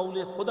Muhammad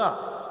qawle Khuda.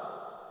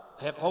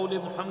 Hai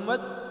qawle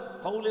Muhammad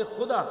qawle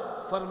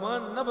Khuda.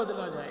 Farman na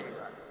badla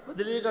jayega.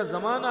 Badlega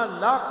zamana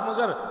lakh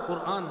magar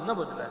Quran na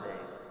badla jayega."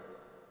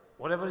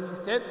 Whatever he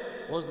said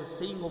was the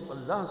saying of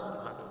Allah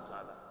subhanahu wa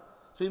ta'ala.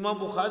 So Imam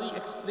Bukhari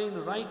explained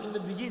right in the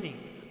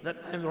beginning that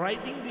I am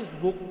writing this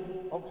book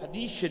of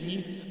Hadith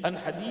Sharif, and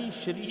Hadith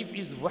Sharif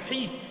is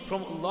wahi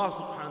from Allah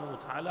subhanahu wa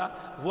ta'ala.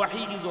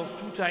 Wahi is of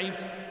 2 types.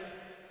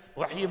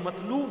 Wahi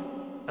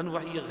matloof and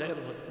wahi ghair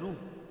matloof.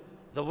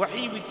 The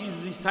wahi which is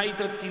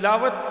recited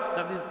tilawat,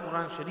 that is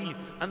Quran Sharif.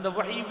 And the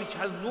wahi which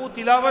has no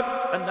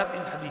tilawat, and that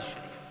is Hadith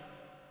Sharif.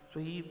 So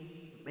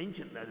he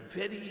mentioned that,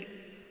 very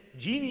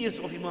genius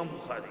of Imam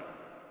Bukhari.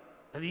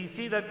 And he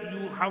said that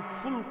you have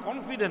full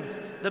confidence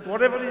that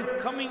whatever is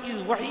coming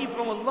is wahi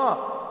from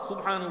Allah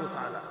subhanahu wa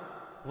ta'ala.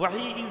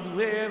 Wahi is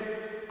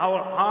where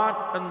our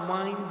hearts and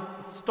minds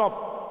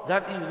stop.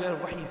 That is where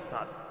wahi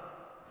starts.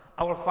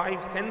 Our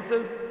 5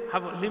 senses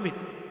have a limit.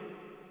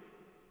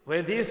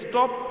 Where they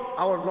stop,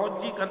 our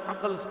logic and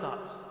aql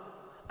starts.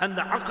 And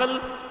the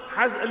aql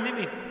has a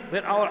limit.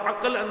 Where our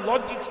aql and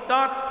logic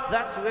starts,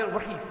 that's where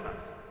wahi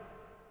starts.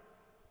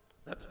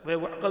 That's where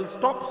aql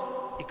stops,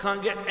 it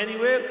can't get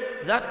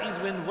anywhere. That is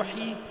when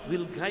wahi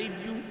will guide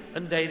you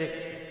and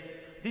direct you.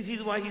 This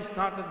is why he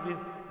started with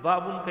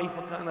Babun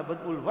Kayfa Kana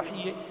Bad'ul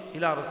Wahyi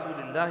ila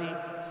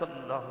Rasulillahi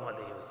sallallahu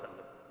alayhi wa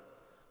sallam.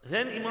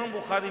 Then Imam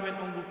Bukhari went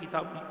on to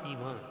Kitab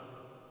al-Iman.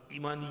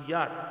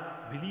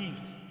 Imaniyat,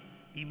 beliefs.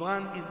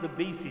 Iman is the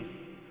basis.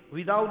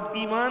 Without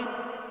Iman,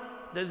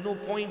 there's no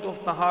point of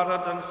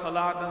taharat and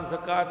salat and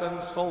zakat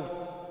and sawm.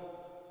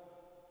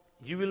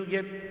 You will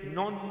get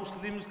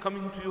non-Muslims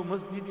coming to your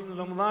masjid in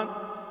Ramadan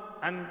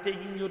and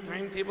taking your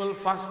timetable,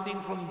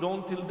 fasting from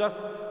dawn till dusk,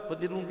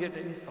 but they don't get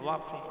any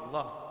sawab from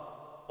Allah.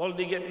 All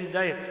they get is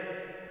diet.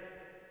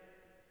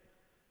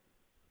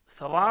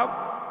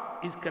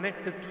 Sawab is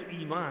connected to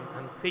Iman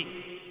and faith.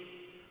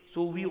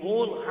 So we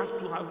all have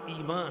to have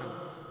Iman,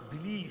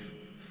 belief,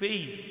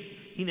 faith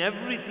in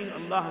everything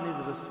Allah and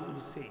His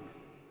Rasul says.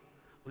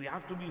 We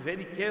have to be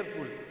very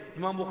careful.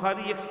 Imam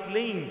Bukhari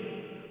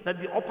explained that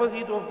the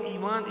opposite of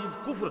Iman is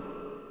kufr.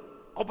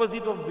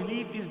 Opposite of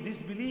belief is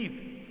disbelief.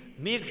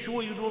 Make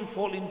sure you don't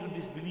fall into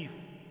disbelief.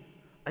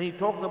 And he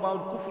talked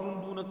about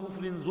kufrun duna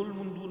kufrin,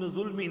 zulmun duna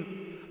zulmin,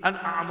 and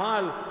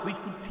a'mal which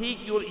could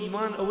take your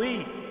Iman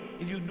away.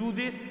 If you do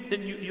this,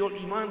 then your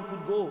Iman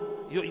could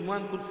go. Your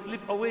Iman could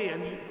slip away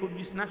and it could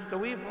be snatched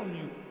away from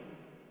you.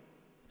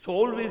 So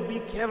always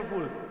be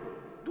careful.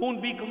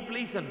 Don't be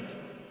complacent.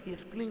 He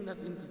explained that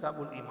in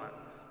Kitabul Iman.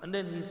 And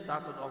then he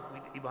started off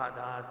with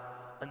ibadat,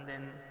 and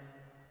then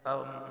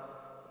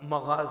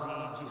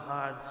maghazi,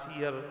 jihad,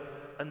 siyar,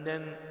 and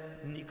then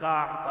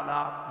nikah,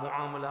 talaq,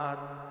 muamalat,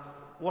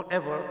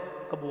 whatever,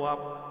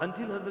 abwab,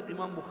 until Hazrat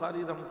Imam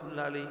Bukhari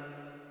rahmatullah alayhi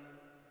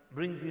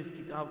brings his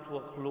kitab to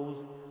a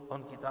close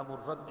on Kitab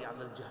al-Radd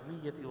ala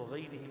al-Jahmiyyati wa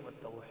ghayrihim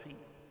at-Tawheed.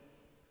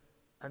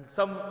 And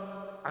some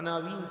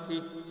Anaween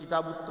say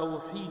Kitab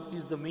al-Tawheed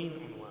is the main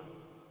unwan.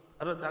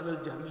 Radd ala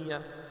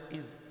al-Jahmiyyah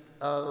is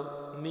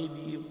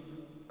maybe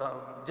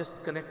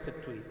just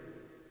connected to it.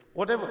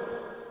 Whatever,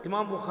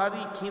 Imam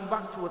Bukhari came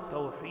back to a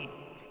Tawheed.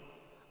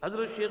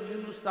 Hazrat Shaykh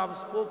Yunus Sahib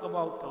spoke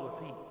about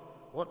Tawheed.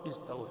 What is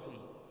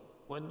Tawheed?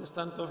 We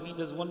understand Tawheed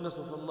as oneness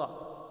of Allah.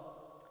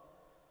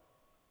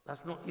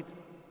 That's not it.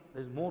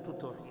 There's more to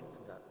Tawheed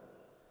than that.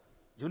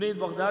 Junaid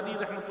Baghdadi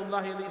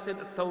rahmatullahi alayhi said,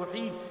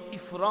 Tawheed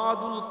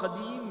ifradul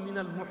qadeem min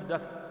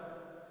al-muhdath.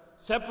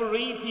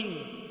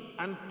 Separating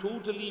and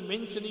totally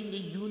mentioning the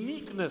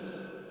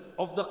uniqueness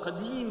of the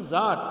qadeem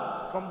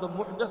zat from the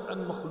muhdath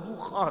and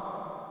makhluqat.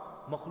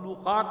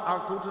 Makhluqat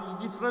are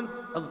totally different.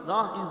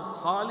 Allah is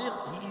khaliq,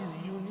 He is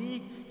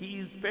unique, He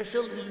is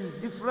special, He is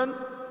different.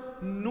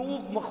 No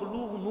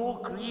makhluk, no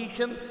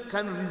creation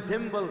can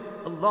resemble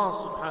Allah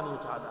subhanahu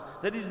wa ta'ala.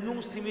 There is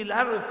no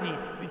similarity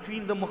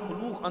between the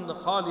makhluk and the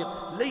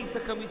khaliq. لَيْسَ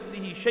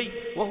كَمِثْلِهِ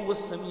شَيْءٍ وَهُوَ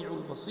السَّمِيعُ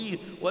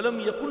الْبَصِيرُ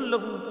وَلَمْ يَكُنْ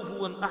لَهُ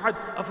كُفُوًا أَحَدٌ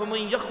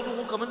أَفَمَنْ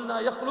يَخْلُقُ كَمَنْ لَا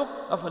يَخْلُقُ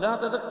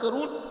أَفَلَا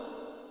تَذَكَّرُونَ.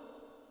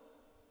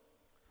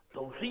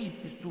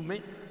 Tawheed is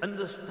to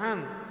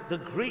understand the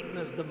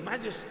greatness, the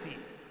majesty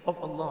of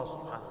Allah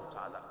subhanahu wa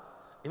ta'ala.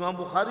 Imam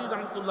Bukhari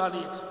rahmatullah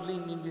alayhi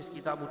explained in this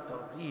Kitab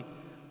al-Tawheed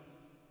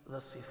the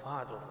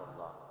sifat of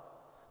Allah.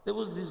 There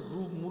was this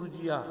group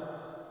Murjiya,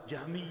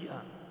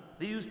 Jahmiya.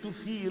 They used to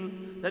feel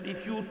that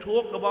if you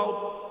talk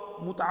about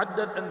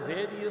muta'addad and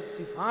various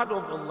sifat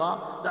of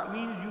Allah, that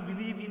means you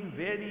believe in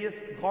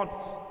various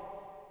gods.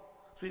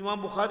 So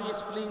Imam Bukhari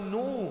explained,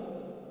 no.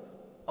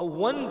 A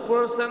one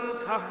person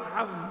can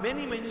have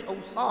many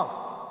awsaf.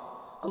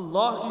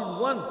 Allah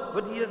is one,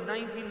 but He has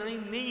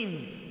 99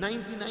 names,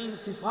 99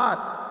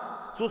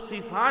 sifat. So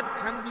sifat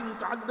can be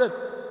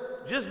muta'addad.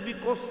 Just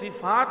because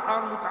sifat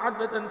are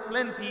muta'addad and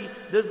plenty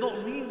does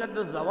not mean that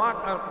the zawat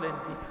are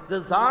plenty.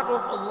 The zat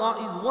of Allah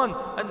is one,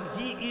 and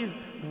He is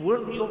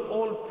worthy of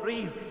all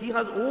praise. He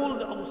has all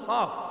the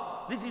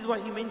awsaf. This is why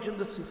He mentioned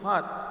the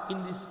sifat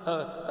in this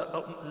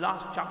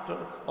last chapter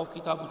of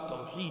Kitab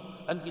al-Tawheed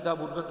and Kitab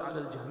al-Radd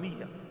ala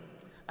al-Jahmiyyah.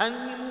 And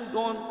he moved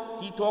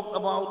on, he talked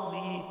about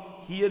the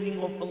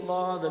hearing of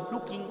Allah, the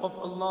looking of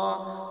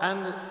Allah,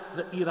 and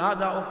the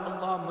irada of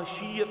Allah,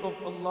 mashiyyat of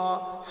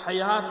Allah,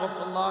 hayat of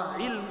Allah,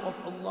 ilm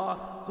of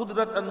Allah,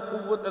 qudrat and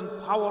quwwat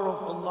and power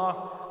of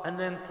Allah, and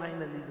then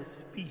finally the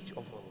speech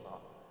of Allah.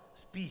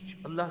 Speech,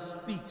 Allah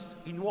speaks.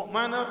 In what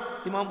manner?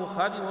 Imam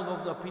Bukhari was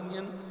of the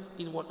opinion,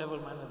 in whatever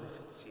manner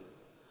befits Him.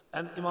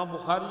 And Imam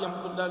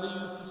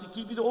Bukhari used to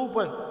keep it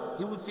open.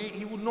 He would say,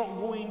 he would not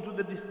go into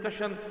the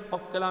discussion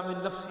of kalam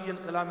al-nafsi and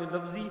kalam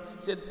al-lafzi. He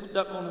said, put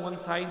that on one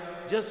side.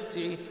 Just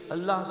say,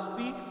 Allah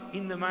speaks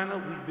in the manner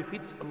which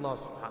befits Allah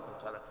subhanahu wa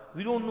ta'ala.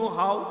 We don't know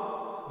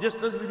how.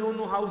 Just as we don't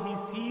know how He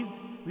sees,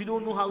 we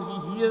don't know how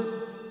He hears.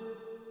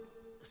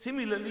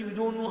 Similarly, we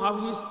don't know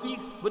how He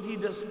speaks, but He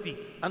does speak.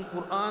 And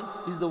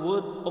Quran is the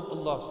word of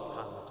Allah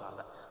subhanahu wa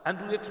ta'ala. And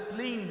to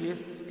explain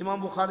this,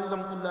 Imam Bukhari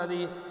rahmatullah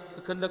alayhi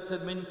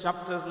conducted many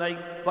chapters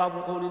like Babu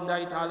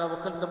Qawlillahi Ta'ala wa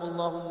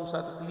Kallamallahu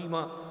Musa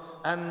Taklima,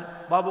 and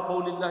Babu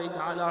Qawlillahi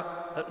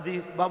Ta'ala,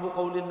 this Babu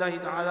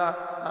Qawlillahi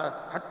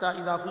Ta'ala, Hatta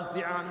idha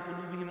fuzzi'a an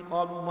qulubihim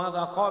qalu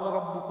madha qala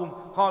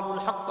rabbukum qalu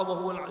al-haqqa wa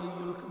huwa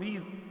al-aliyyul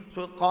kabir.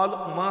 So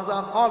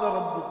Maza Qala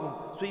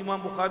Rabbukum. So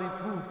Imam Bukhari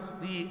proved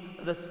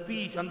the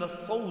speech and the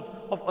sound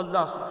of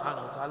Allah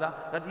subhanahu wa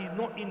ta'ala, that He is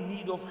not in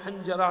need of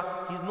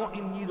hanjara, He is not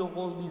in need of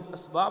all these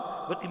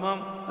asbab, but Imam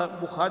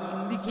Bukhari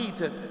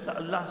indicated that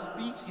Allah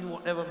speaks in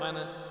whatever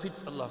manner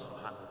fits Allah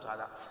subhanahu wa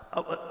ta'ala.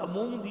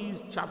 Among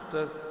these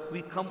chapters,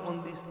 we come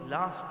on this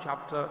last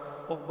chapter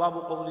of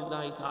Babu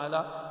Qawlillahi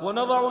Ta'ala,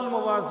 وَنَضَعُ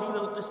الْمَوَازِينَ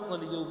الْقِسْطَ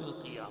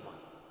لِيَوْمِ الْقِيَامَةِ.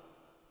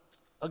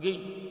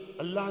 Again,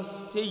 Allah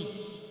says,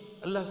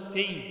 Allah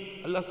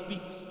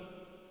speaks.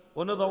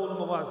 وَنَضَعُ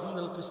الْمَوَازِينَ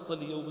الْقِسْطَ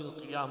لِيَوْمِ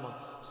الْقِيَامَةِ.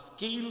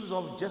 Scales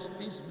of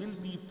justice will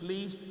be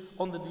placed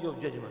on the day of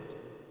judgment.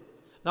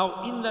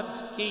 Now, in that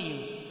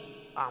scale,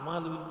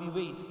 a'mal will be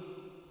weighed.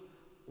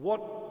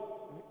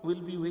 What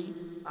will be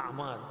weighed?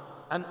 A'mal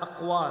and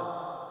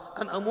aqwal.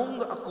 And among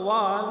the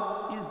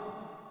aqwal is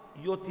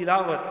your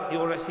tilawat,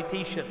 your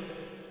recitation.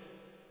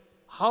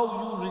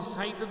 How you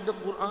recited the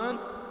Quran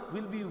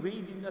will be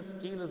weighed in that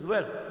scale as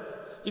well.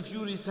 If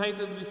you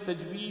recited with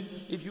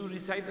tajweed, if you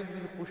recited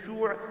with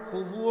khushu',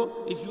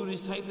 khudu', if you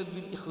recited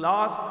with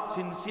ikhlas,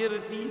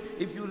 sincerity,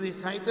 if you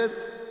recited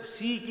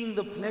seeking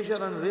the pleasure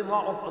and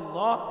rida of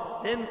Allah,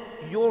 then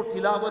your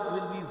tilawat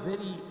will be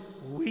very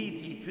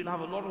weighty. It will have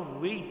a lot of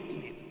weight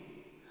in it.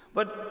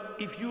 But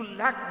if you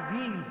lack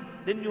these,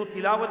 then your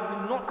tilawat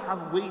will not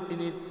have weight in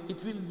it.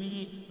 It will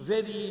be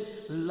very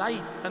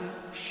light and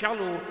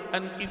shallow,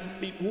 and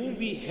it won't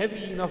be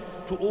heavy enough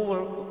to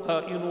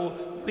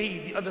weigh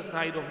the other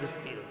side of the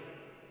scales.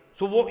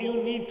 So what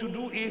you need to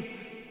do is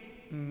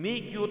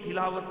make your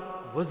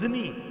tilawat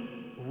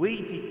wazni,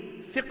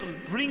 weighty,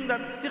 thiql, bring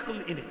that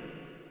thiql in it.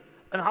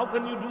 And how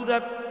can you do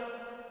that?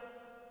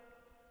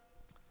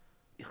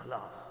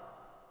 Ikhlas.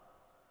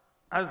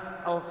 As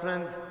our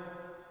friend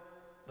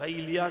Bhai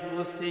Ilyas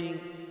was saying,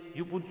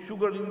 you put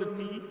sugar in the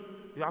tea,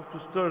 you have to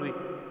stir it.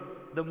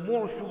 The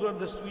more sugar,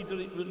 the sweeter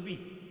it will be.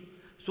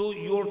 So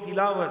your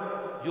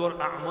tilawat, your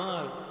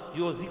a'mal,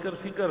 your zikr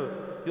fikr,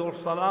 your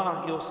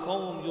salah, your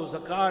sawm, your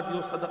zakat,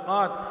 your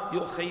sadaqat,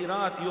 your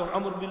khairat, your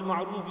amr bil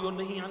ma'roof, your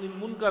nahi anil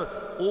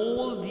munkar,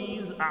 all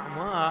these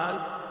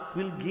a'mal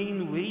will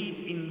gain weight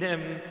in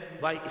them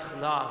by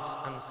ikhlas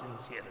and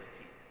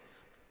sincerity.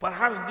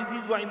 Perhaps this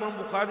is why Imam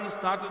Bukhari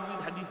started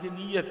with hadith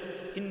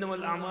niyyat, innama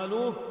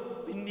al-a'malu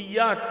bin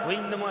niyyat wa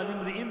innama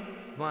limri'im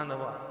ma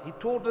nawa. He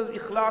taught us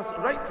ikhlas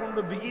right from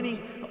the beginning.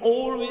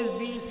 Always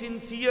be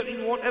sincere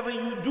in whatever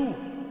you do.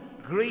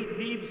 Great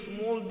deed,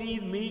 small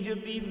deed, major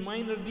deed,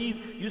 minor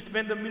deed. You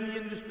spend $1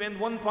 million, you spend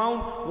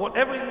 £1,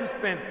 whatever you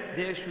spend,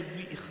 there should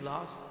be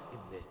ikhlas in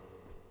there.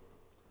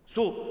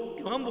 So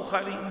Imam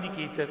Bukhari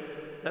indicated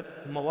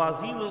that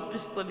mawazin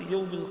al-qist li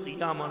yawm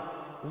al-qiyamah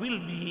will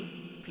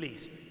be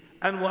placed.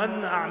 And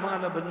وَأَنَّ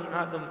أَعْمَالَ بَنِي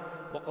آدَمْ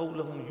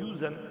وَقَوْلَهُمْ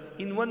يُوزَنْ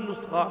in one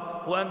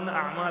nuskha وَأَنَّ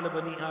أَعْمَالَ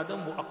بَنِي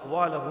آدَمْ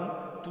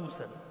وَأَقْوَالَهُمْ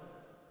تُوزَنْ.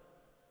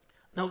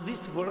 Now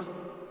this verse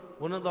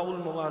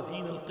وَنَضَعُ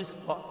الْمَوَازِينَ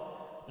الْقِسْطَ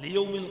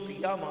لِيَوْمِ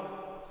الْقِيَامَةِ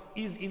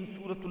is in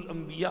Surah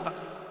Al-Anbiya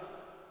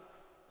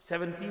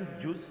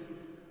 17th juz,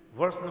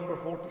 verse number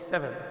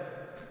 47.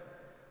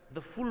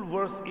 The full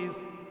verse is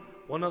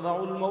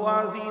وَنَضَعُ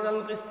الْمَوَازِينَ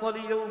الْقِسْطَ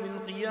لِيَوْمِ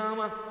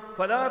الْقِيَامَةِ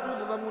فَلَا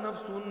تُظْلَمُ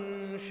نَفْسٌ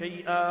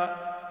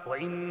شَيْئًا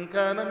وَإِن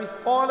كَانَ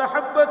مِثْقَالَ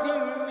حَبَّةٍ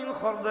مِّنْ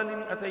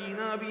خَرْدَلٍ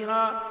أَتَيْنَا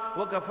بِهَا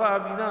وَكَفَى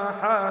بِنَا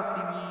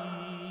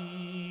حَاسِبِينَ.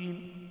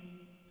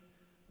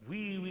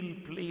 We will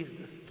place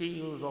the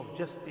scales of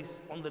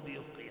justice on the day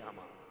of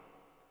Qiyamah.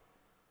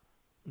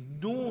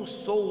 No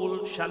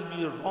soul shall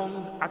be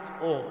wronged at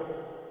all.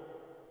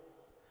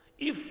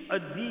 If a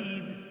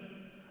deed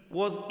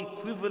was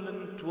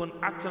equivalent to an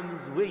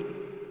atom's weight,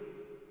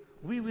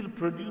 we will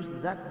produce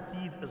that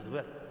deed as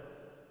well.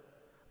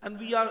 And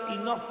we are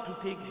enough to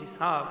take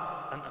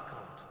hisab and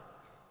account.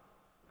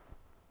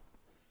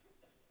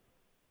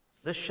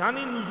 The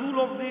shani nuzul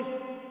of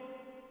this,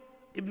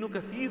 Ibn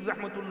Kathir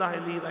rahmatullah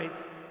alayhi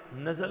writes,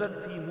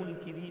 nazalat fi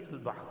munkiri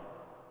al-ba'th.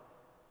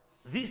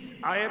 This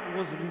ayat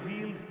was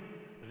revealed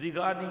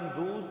regarding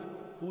those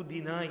who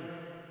denied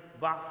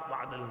ba'th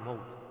ba'd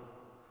al-maut,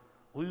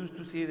 who used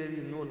to say there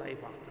is no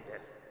life after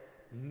death,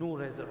 no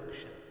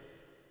resurrection.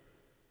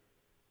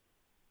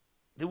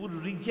 They would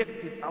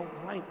reject it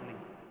outrightly.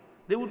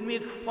 They would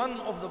make fun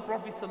of the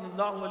Prophet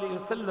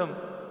ﷺ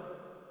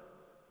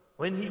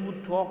when he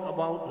would talk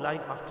about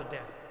life after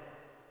death.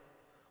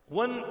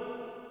 One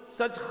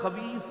such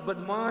khabith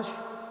badmash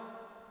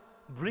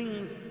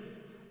brings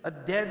a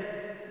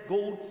dead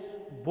goat's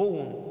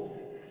bone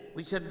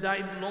which had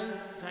died long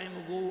time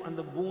ago and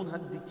the bone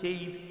had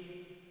decayed.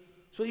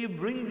 So he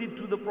brings it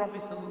to the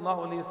Prophet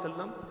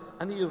ﷺ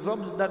and he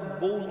rubs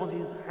that bone on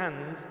his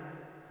hands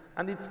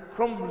and it's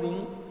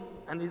crumbling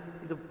and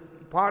the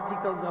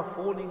particles are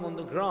falling on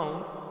the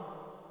ground,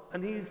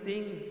 and he is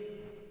saying,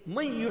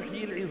 مَنْ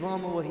يُحْيِي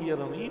الْعِظَامَ وَهِيَ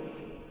رَمِيمٌ.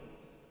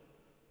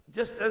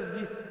 Just as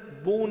this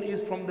bone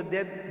is from the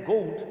dead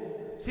goat,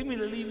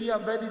 similarly we are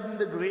buried in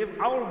the grave,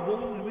 our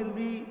bones will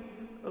be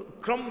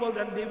crumbled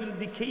and they will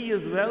decay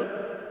as well.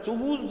 So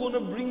who's going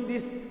to bring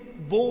this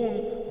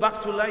bone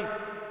back to life?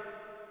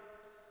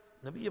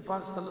 Nabi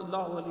Pak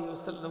sallallahu alayhi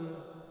wasallam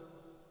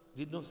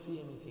did not say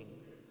anything.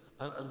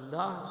 And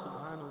Allah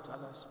subhanahu wa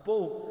ta'ala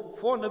spoke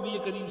for Nabi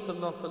Kareem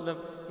sallallahu alayhi wa sallam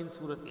in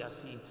Surah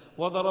Yasin.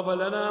 وَضَرَبَ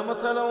لَنَا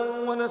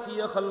مَثَلًا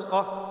وَنَسِيَ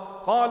خَلْقَهُ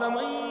قَالَ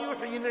مَنْ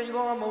يُحْيِي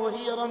الْعِظَامَ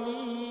وَهِيَ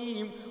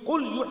رَمِيمٌ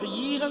قُلْ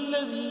يُحْيِيهَا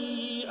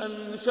الَّذِي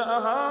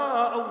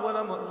أَنْشَأَهَا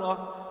أَوَّلَ مَرَّةٍ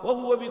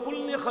وَهُوَ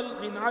بِكُلِّ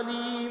خَلْقٍ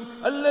عَلِيمٌ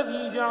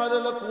الَّذِي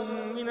جَعَلَ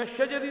لَكُم مِّنَ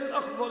الشَّجَرِ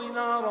الْأَخْضَرِ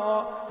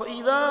نَارًا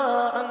فَإِذَا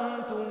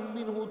أَنْتُم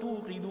مِّنْهُ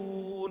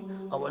تُوقِدُونَ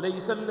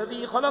أوليس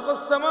الذي خلق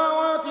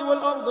السماوات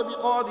والأرض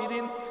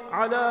بقادر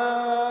على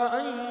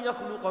أن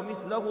يخلق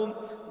مثلهم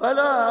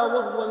بلى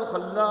وهو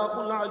الخلاق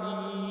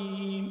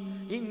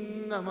العليم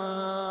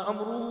إنما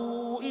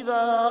أمره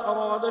إذا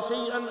أراد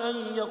شيئا أن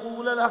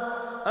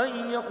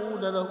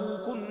يقول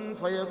له كن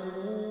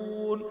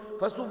فيكون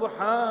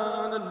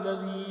فسبحان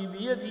الذي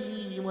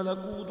بيده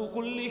ملكوت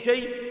كل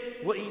شيء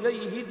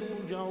وإليه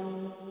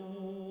ترجعون.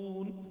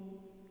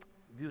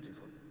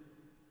 Beautiful.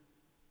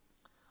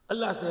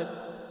 Allah said,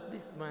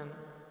 this man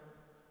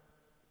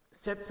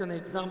sets an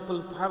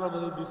example,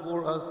 parable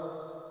before us,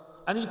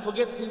 and he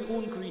forgets his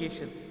own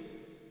creation,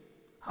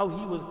 how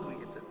he was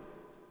created.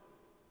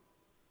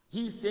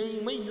 He's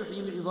saying, مَنْ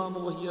يُحْيِي الْعِظَامَ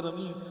وَهِيَ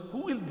رَمِيمٌ. Who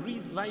will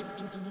breathe life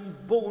into these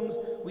bones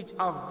which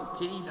are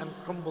decayed and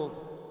crumbled?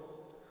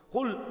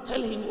 قُلْ,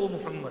 tell him, O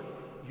Muhammad,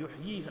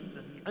 يُحْيِيهَا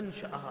الَّذِي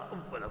أَنْشَأَهَا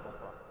أَوَّلَ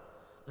مَرَّةٍ.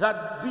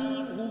 That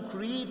being who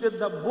created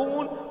the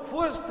bone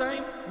first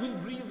time will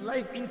breathe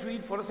life into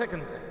it for a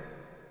second time.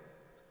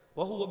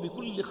 وَهُوَ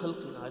بِكُلِّ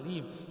خَلْقٍ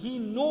عَلِيمٌ. He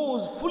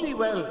knows fully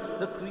well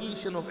the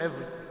creation of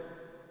everything.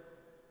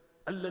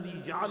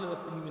 الَّذِي جَعَلَ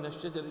لَكُم مِّنَ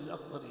الشَّجَرِ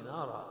الْأَخْضَرِ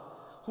نَارًا.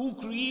 Who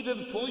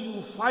created for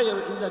you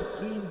fire in that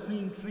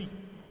green tree.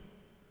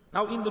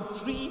 Now in the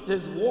tree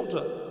there's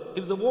water,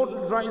 If the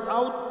water dries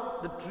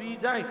out, the tree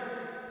dies.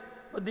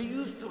 But they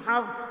used to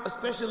have a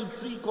special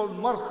tree called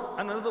markh,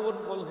 and another one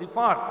called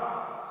ghifar.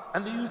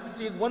 And they used to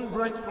take one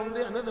branch from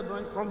there, another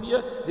branch from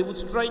here. They would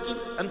strike it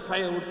and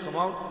fire would come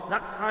out.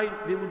 That's how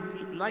they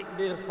would light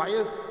their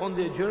fires on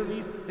their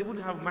journeys. They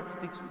wouldn't have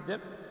matchsticks with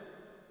them.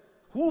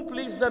 Who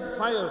placed that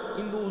fire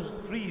in those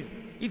trees?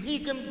 If he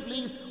can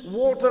place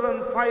water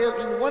and fire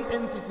in one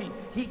entity,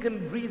 he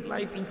can breathe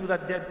life into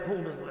that dead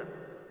bone as well.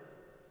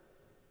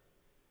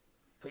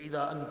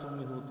 فإذا أنتم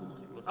منه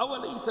توقنون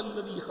أوليس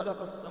الذي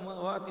خلق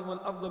السماوات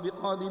والأرض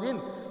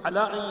بقادر على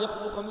أن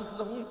يخلق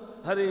مثلهم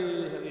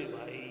هري هري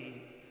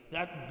بھائی.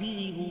 That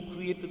being who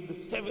created the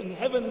 7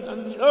 heavens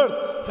and the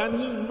earth, can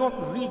he not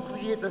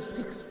recreate a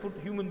 6-foot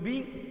human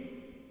being?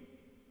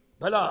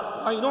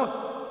 Bala, why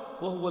not?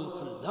 وهو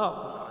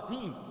الخلاق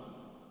العليم.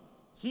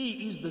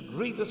 He is the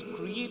greatest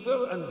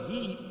creator and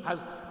he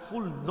has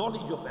full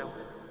knowledge of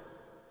everything.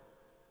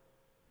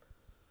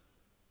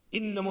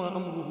 إنما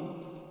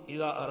أمره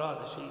إذا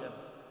أراد شيئا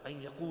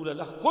أن يقول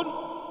له كن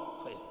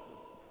فيكون.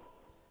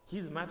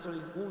 His matter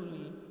is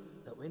only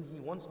that when he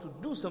wants to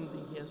do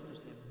something, he has to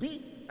say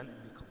be, and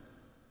it becomes.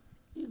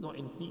 He is not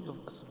in need of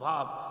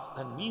asbab,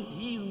 and means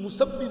he is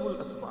musabbibul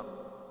asbab.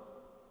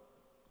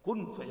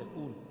 كن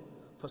فيكون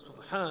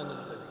فسبحان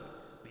الذي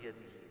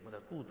بيده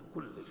ملكوت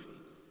كل شيء.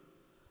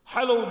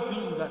 Hallowed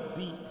be that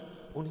being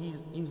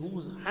in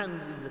whose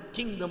hands is the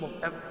kingdom of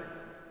everything.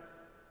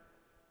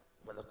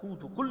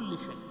 ملكوت كل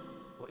شيء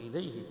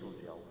وإليه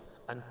ترجعون.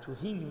 And to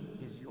him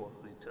is your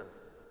return.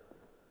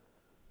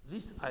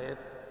 This ayat,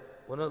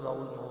 وَنَضَعُ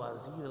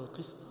الْمَوَازِينَ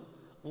الْقِسْطَ,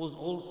 was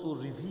also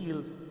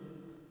revealed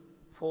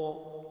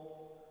for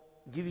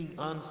giving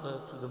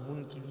answer to the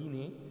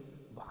munkirine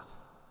ba'ath.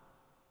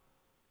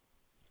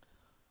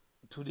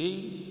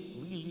 Today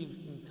we live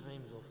in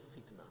times of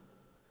fitna.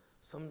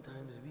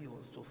 Sometimes we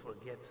also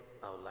forget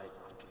our life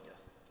after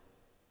death.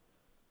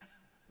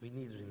 We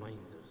need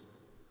reminders.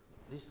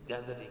 This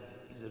gathering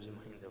is a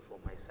reminder for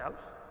myself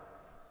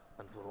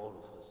and for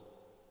all of us.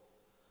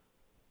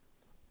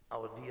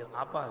 Our dear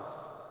Abas,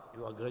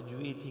 you are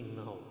graduating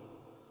now.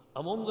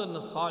 Among the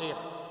nasaih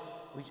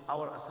which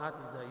our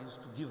asatiza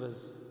used to give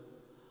us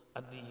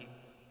at the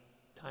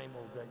time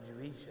of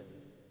graduation,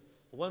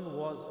 one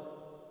was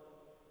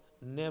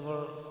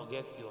never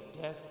forget your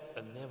death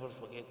and never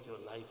forget your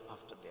life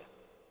after death.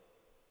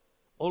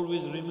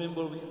 Always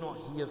remember we are not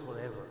here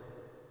forever.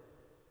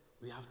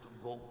 We have to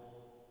go.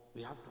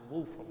 We have to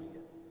go from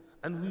here.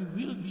 And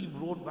we will be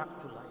brought back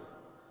to life.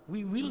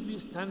 We will be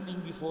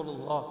standing before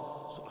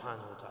Allah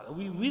subhanahu wa ta'ala.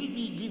 We will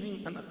be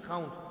giving an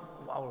account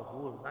of our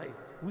whole life.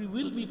 We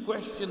will be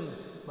questioned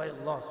by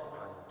Allah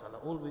subhanahu wa ta'ala.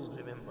 Always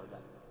remember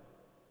that.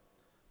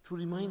 To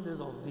remind us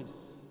of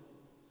this,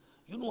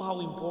 you know how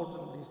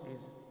important this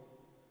is.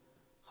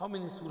 How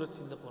many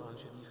surahs in the Quran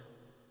Sharif?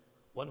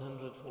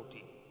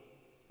 114,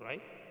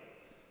 right?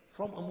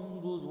 From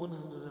among those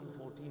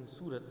 114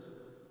 surahs,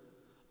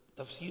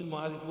 Tafsir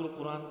Ma'ariful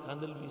Quran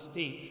Kandalvi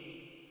states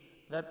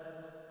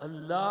that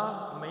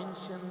Allah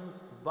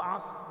mentions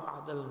Ba'ath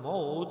Ba'd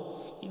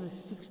al-Maut in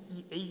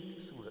 68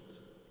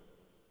 surahs.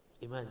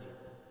 Imagine,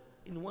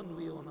 in one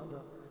way or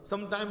another.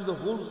 Sometimes the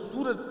whole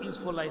surah is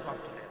for life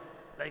after death.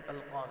 Like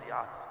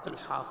Al-Qari'ah,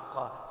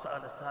 Al-Haqqa,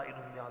 Sa'ala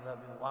Sa'ilun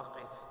bi'adhabin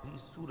waqi'.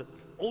 These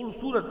surahs, all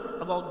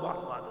surahs about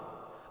Ba'ath Ba'd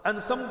al-Maut.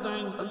 And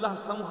sometimes Allah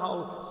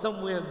somehow,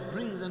 somewhere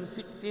brings and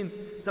fits in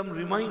some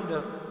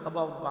reminder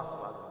about Ba'ath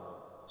Ba'd al-Maut.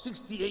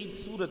 68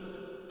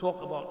 surahs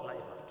talk about life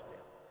after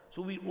death.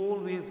 So we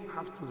always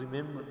have to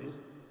remember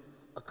this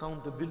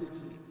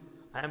accountability.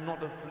 I am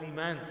not a free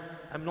man.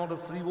 I am not a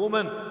free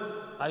woman.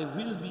 I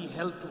will be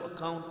held to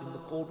account in the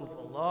court of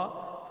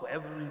Allah for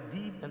every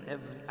deed and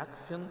every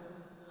action.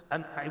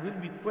 And I will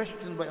be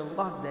questioned by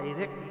Allah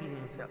directly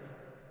Himself.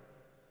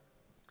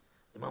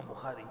 Imam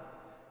Bukhari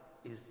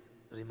is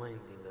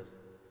reminding us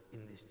in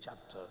this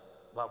chapter,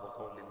 Babu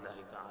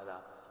Qawlillahi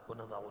Ta'ala,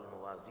 وَنَضَعُ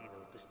الْمَوَازِينَ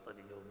الْقِسْطَ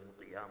لِيَوْمِ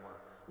الْقِيَامَةِ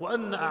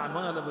وَأَنَّ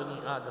أَعْمَالَ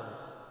بَنِي آدَمَ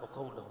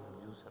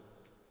وَقَوْلَهُمْ يُوزَنُ.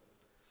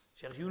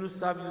 Sheikh Yunus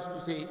Sahib used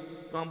to say,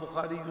 Imam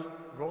Bukhari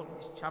brought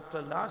this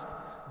chapter last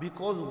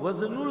because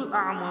Waznul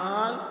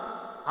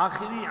A'mal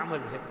Akhiri Amal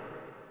hai.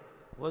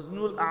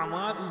 Waznul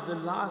A'mal is the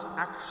last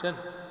action.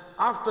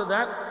 After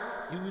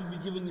that, you will be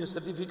given your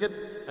certificate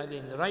either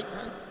in the right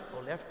hand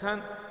or left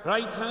hand.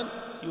 Right hand,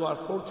 you are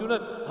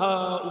fortunate.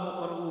 Ha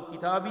umqara'u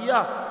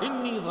kitabiya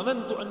inni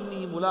dhanantu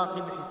anni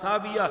mulaqin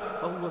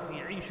hisabiya fahuwa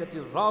fi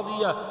 'ishatin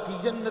radiya fi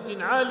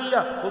jannatin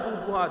 'aliya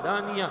qutufuha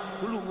daniya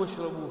kulu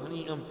washrabu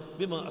hani'an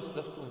bima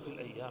aslaftum fil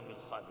ayyam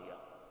al khaliya.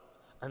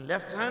 And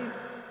left hand,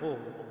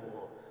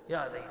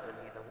 ya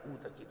laytani lam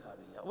uta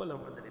kitabiya wa lam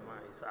adri ma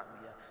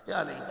hisabiya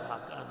ya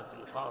laytaha kanat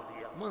al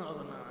qadiya ma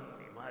aghna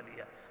anni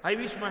maliya. I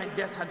wish my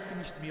death had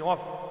finished me off.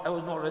 I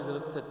was not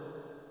resurrected.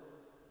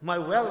 My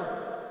wealth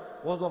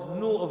was of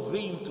no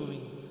avail to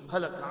me.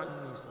 Halaka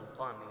anni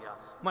sultaniya.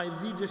 My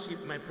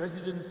leadership, my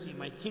presidency,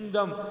 my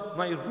kingdom,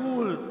 my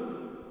rule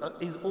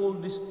is all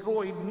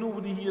destroyed,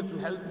 nobody here to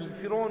help me.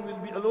 Firaun will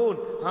be alone,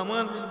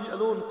 Haman will be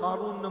alone,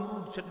 Qarun,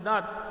 Namrud,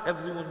 Shaddad,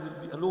 everyone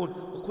will be alone.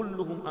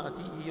 وَكُلُّهُمْ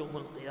آتِيهِ يَوْمَ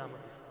الْقِيَامَةِ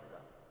فَرْدًا.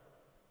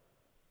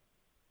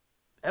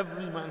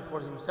 Every man for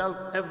himself,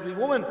 every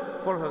woman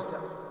for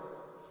herself.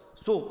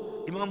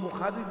 So, Imam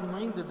Bukhari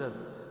reminded us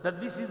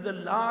that this is the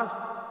last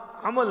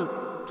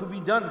amal to be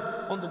done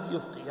on the day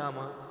of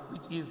Qiyamah,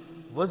 which is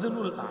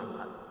Waznul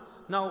A'mal.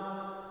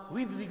 Now,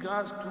 with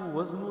regards to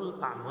Waznul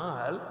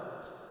A'mal,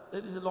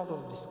 there is a lot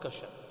of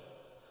discussion.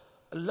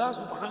 Allah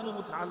subhanahu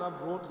wa ta'ala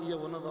brought here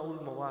one of the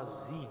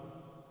mawazeen.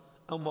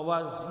 Now,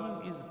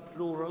 mawazeen is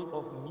plural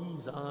of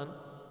mizan.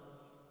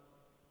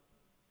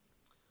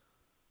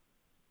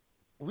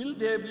 Will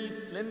there be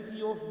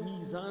plenty of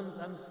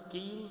mizans and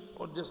scales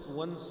or just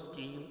one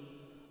scale?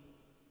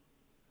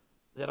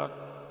 There are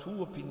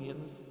two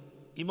opinions.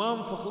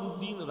 Imam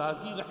Fakhruddin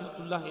Razi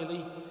rahmatullahi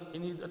alayhi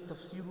in his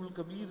At-Tafsirul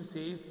Kabir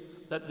says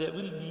that there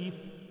will be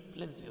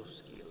plenty of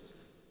scales.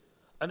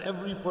 And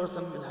every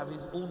person will have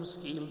his own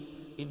scales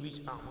in which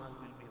a'mal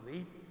will be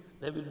weighed.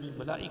 There will be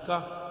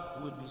malaika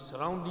who will be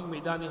surrounding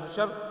Maidani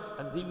Hashar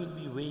and they will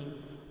be weighing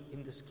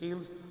in the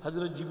scales.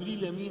 Hazrat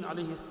Jibreel Amin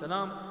alayhi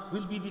salam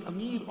will be the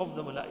Amir of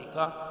the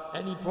malaika.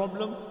 Any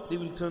problem, they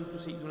will turn to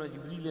Sayyidina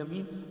Jibreel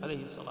Amin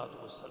alayhi salatu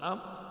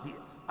wassalam. The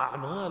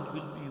a'mal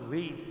will be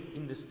weighed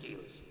in the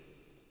scales.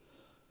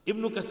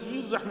 Ibn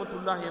Kathir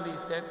rahmatullahi alayhi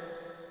said,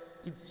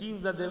 it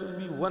seems that there will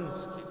be one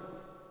scale.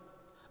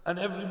 And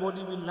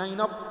everybody will line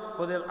up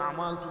for their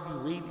a'mal to be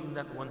weighed in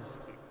that one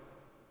scale.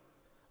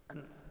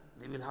 And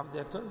they will have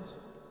their turns.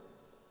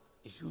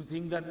 If you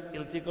think that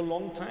it'll take a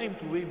long time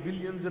to weigh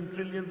billions and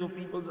trillions of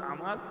people's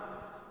a'mal,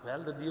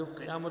 well, the day of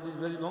Qiyamah is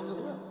very long as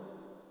well.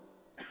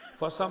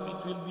 For some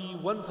it will be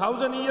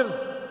 1,000 years.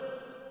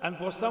 And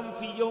for some,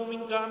 فِي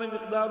يَوْمٍ كَانَ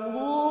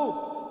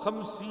مِقْدَارُهُ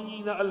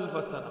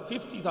 50,000 sana,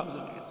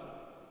 50,000 years.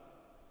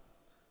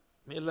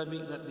 May Allah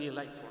make that day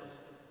light for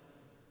us.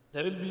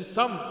 There will be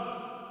some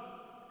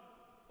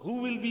who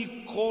will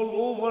be called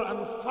over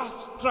and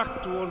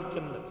fast-tracked towards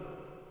Jannah.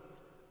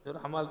 Your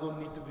amal don't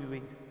need to be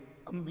weighed.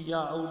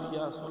 Anbiya,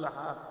 awliya,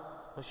 sulaha,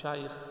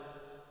 mashayikh,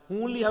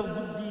 who only have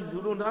good deeds,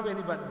 who don't have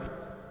any bad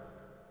deeds.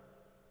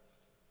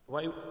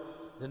 Why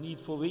the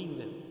need for weighing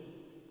them?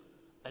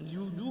 And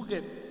you do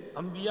get,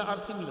 Anbiya are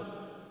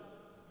sinless.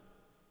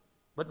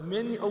 But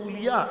many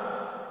awliya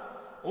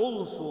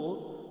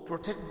also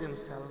protect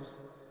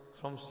themselves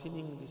from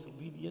sinning,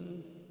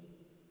 disobedience.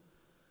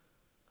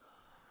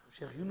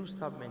 Shaykh Yunus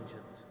Sahib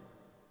mentioned,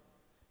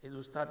 his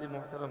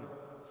Ustad-e-Muhtaram,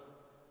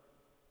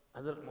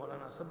 Hazrat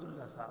Maulana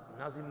Asadullah Sahib,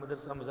 Nazim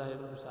Madrasa Mazahir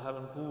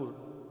Saharanpur,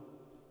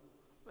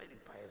 very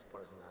pious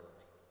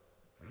personality.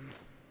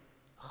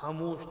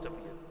 Khamosh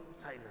tabiyat,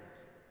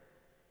 silent,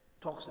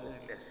 talks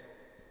very less,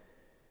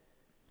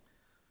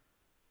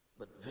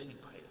 but very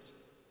pious.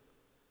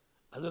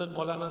 Hazrat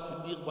Maulana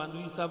Siddiq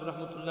Bandwi Sahib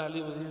Rahmatullah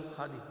alayhi was his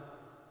khadim.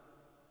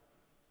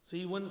 So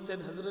he once said,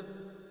 Hazrat,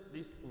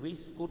 this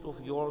waistcoat of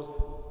yours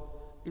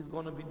is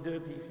going to be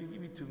dirty. If you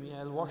give it to me,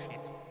 I'll wash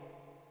it.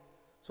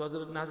 So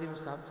Hazrat Nazim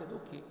Sahib said,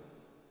 okay.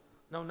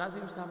 Now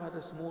Nazim Sahib had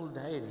a small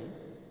diary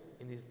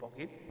in his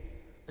pocket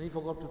and he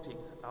forgot to take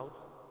that out.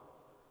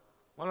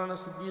 Maulana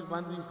Siddiq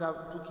Bandwi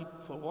Sahib took it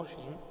for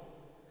washing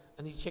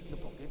and he checked the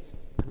pockets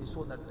and he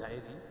saw that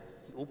diary.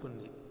 He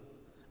opened it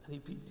and he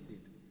peeped in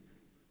it.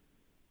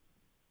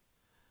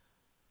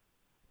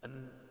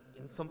 And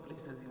in some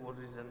places he was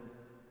written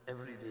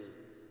every day,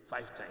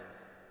 5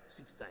 times,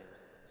 6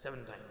 times, 7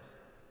 times.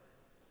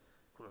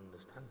 Couldn't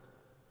understand.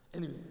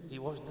 Anyway, he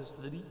washed the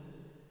slurry,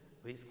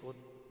 waistcoat,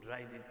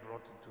 dried it,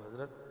 brought it to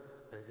Hazrat,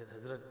 and he said,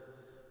 Hazrat,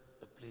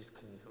 please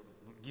can you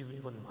give me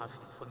one maafi,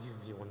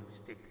 forgive me one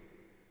mistake.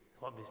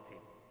 What mistake?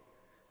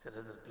 He said,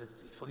 Hazrat,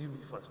 please forgive me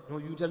first. No,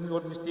 you tell me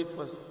what mistake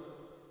first.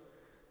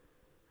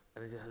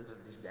 And he said,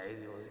 Hazrat, this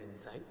diary was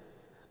inside,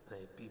 and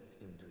I peeped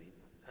into it.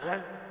 He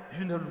said,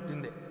 you never looked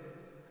in there.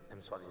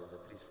 I'm sorry,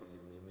 Hazrat, please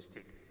forgive me, a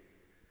mistake.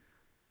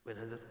 When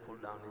Hazrat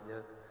cooled down, he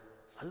said,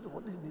 Hazrat,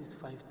 what is this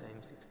 5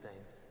 times, 6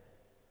 times?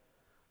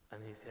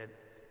 And he said,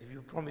 if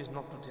you promise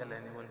not to tell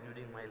anyone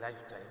during my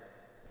lifetime,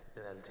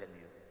 then I'll tell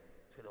you.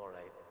 I said, all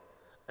right.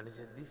 And he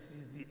said, this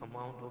is the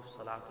amount of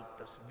Salatul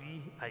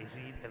Tasbih I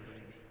read every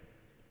day.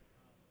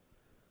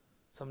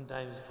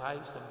 Sometimes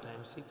 5,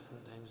 sometimes 6,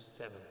 sometimes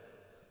 7.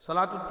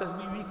 Salatul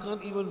Tasbih, we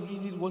can't even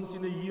read it once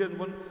in a year,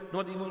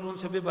 not even on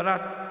Shab-e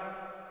Barat.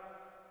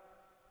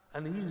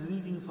 And he is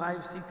reading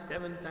 5, 6,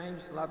 7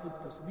 times Salatul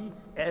Tasbih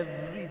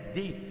every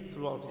day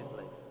throughout his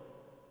life.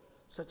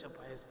 Such a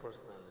pious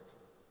personality.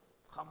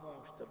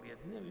 Khamosh tabiyat.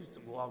 He never used to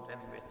go out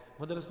anywhere.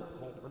 Madrasa,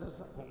 home,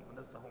 madrasa, home,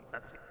 madrasa, home.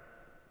 That's it.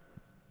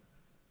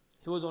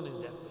 He was on his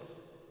deathbed.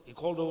 He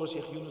called over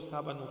Shaykh Yunus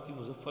Sahib and Mufti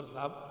Muzaffar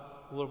Sahib,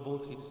 who were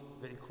both his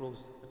very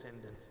close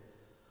attendants.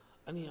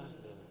 And he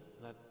asked them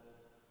that,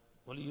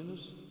 Mawli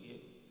Yunus,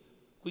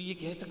 कोई ये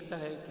कह सकता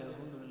है कि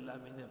अल्हम्दुलिल्लाह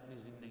मैंने अपनी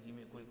जिंदगी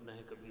में कोई गुनाह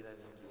कबीरा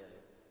नहीं किया है?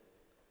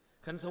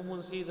 Can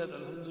someone say that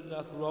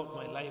alhamdulillah throughout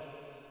my life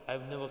I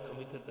have never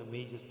committed a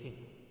major sin?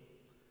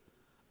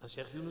 And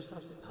Shaykh Yunus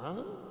Sahib said,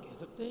 हाँ, कह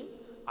सकते हैं.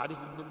 आरिफ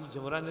इब्न अबी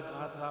जमरा ने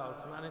कहा था और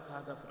फलां ने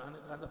कहा था, फलां ने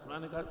कहा था, फलां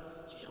ने कहा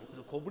था, शेख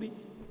तो खोपड़ी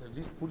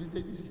पूरी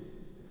तेजी से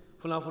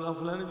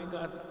फलां ने भी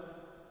कहा था.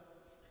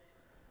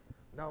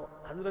 Now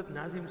Hazrat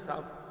Nazim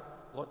Saab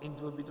got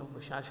into a bit of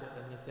bashasha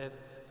and he said,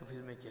 तो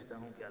फिर मैं कहता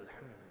हूँ कि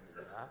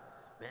अल्हम्दुलिल्लाह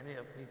मैंने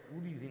अपनी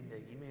पूरी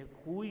जिंदगी में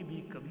कोई भी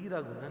कबीरा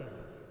गुनाह नहीं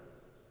किया.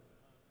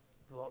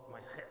 Throughout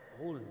my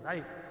whole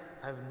life,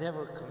 I have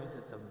never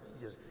committed a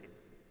major sin.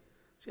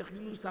 Sheikh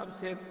Yunus Saab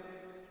said,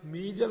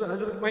 major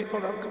Hazrat might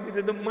not have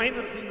committed a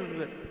minor sin as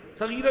well.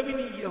 Sagira bhi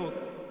nahi kiya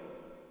hoga.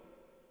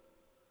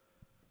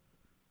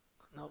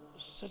 Now,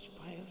 such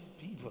pious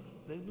people,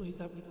 there is no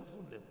hisab kitab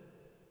for them.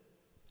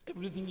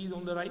 Everything is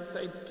on the right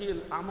side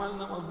scale. Amal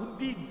nama, good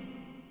deeds.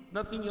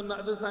 Nothing on the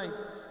other side.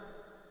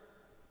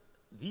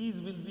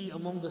 These will be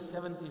among the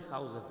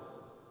 70,000.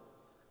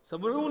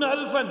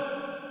 70,000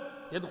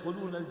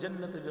 يدخلون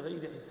الجنة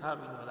بغير حساب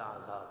ولا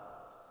عذاب.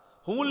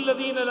 هم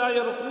الذين لا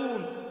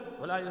يرقون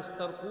ولا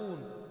يسترقون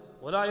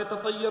ولا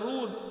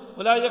يتطيرون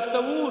ولا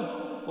يكتوون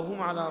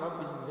وهم على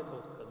ربهم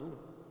يتوكلون.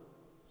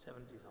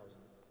 70,000.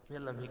 May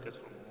Allah make us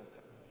from among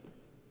them.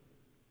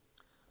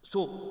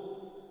 So,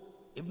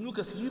 Ibn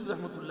Kathir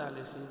rahmatullah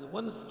alayhi says,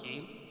 one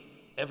scale,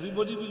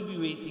 everybody will be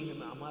waiting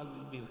and Amal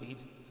will be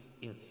weighed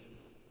in there.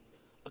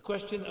 A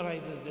question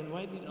arises then,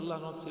 why did Allah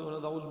not say,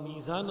 وَنَضَعُ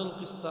الْمِيزَانَ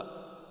الْقِسْطَ?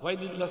 Why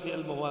did Allah say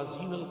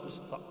al-mawazin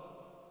al-qista?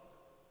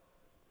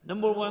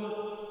 Number one,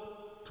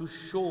 to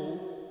show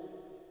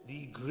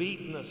the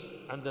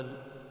greatness and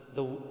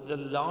the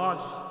large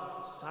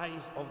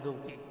size of the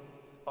weight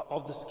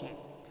of the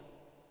scale.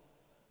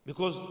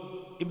 Because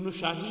Ibn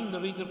Shaheen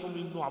narrated from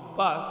Ibn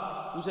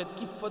Abbas, who said,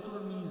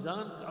 Kiffatul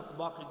mizan ka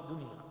atbaq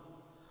ad-dunya.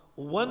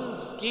 One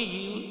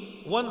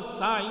scale, one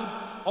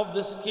side of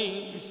the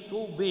scale is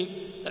so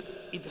big that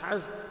it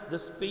has the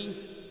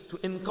space to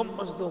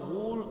encompass the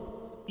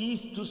whole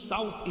east to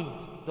south in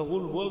it, the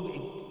whole world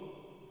in it.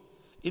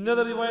 In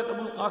another riwayat,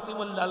 Abu Qasim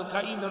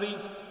al-Lalkai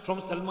narrates from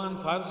Salman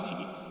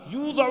Farsi,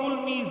 يوضع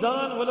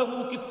الميزان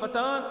وله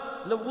كفتان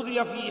لو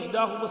وضع في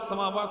إحداهما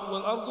السماوات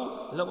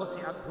والأرض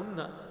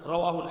لوسعتهن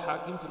رواه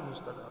الحاكم في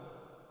المستدرك.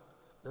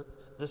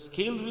 The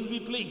scales will be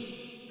placed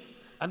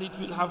and it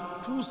will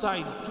have two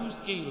sides, two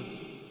scales,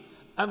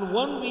 and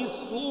one is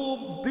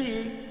so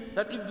big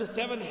that if the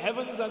seven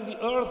heavens and the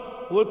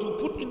earth were to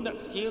put in that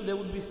scale, there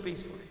would be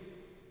space for it,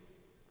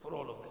 for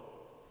all of them.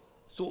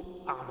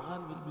 So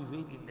A'mal will be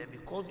weighed in there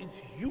because it's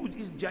huge,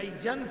 it's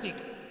gigantic.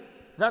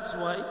 That's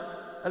why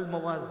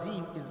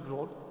Al-Mawazin is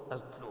brought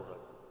as plural.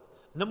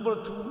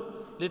 Number two,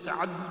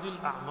 لِتَعَدُّدِ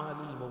الْأَعْمَالِ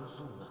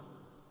الْمَوْسُونَةِ.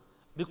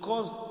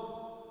 Because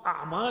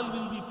A'mal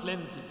will be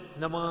plenty.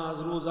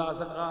 Namaz, Roza,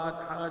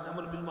 Zakat, Hajj,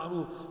 Amr bil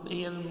Ma'ruf,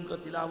 Nahi anil Munkar,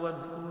 Tilawat,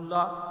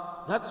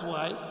 Zikrullah. That's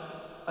why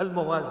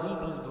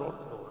Al-Mawazin is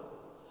brought plural.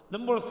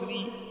 Number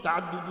three,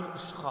 ta'addud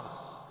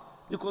al-ashkhas.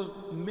 Because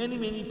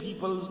many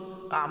people's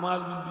A'mal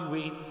will be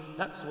weighed.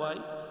 That's why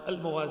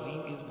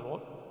Al-Mawazin is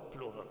brought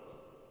plural.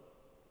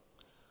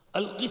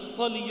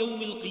 Al-Qista li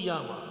yawm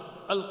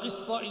al-Qiyamah.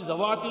 Al-Qista is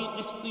ذوات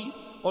القسط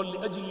or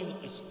لأجل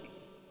القسط.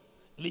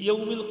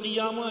 ليوم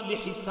القيامة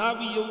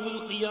لحساب يوم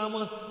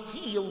القيامة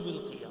في يوم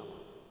القيامة.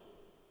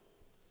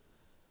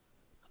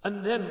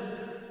 And then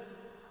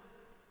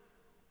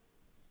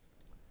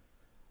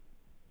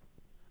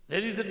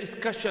there is the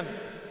discussion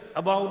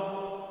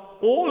about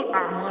all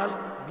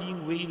A'mal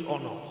being weighed or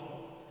not.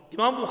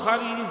 Imam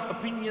Bukhari's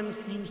opinion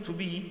seems to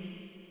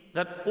be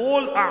that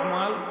all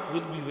A'mal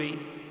will be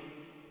weighed.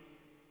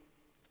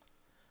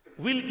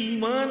 Will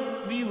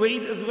Iman be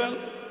weighed as well?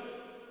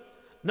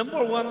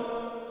 Number one,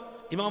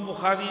 Imam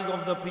Bukhari is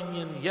of the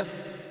opinion,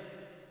 yes,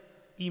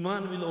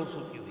 Iman will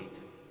also be weighed.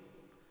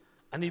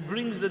 And he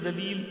brings the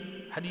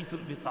dalil, Hadith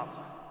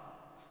al-Bitaqa.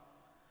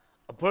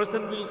 A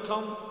person will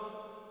come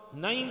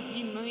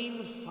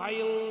 99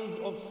 files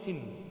of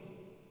sins.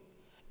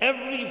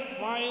 Every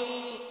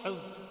file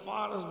as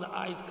far as the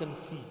eyes can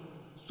see.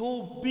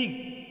 So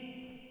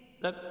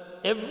big that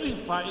every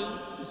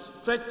file is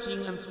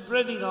stretching and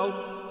spreading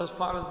out as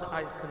far as the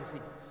eyes can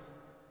see.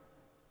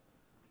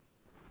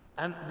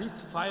 And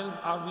these files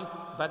are with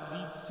bad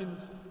deeds,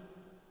 sins.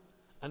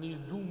 And he is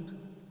doomed.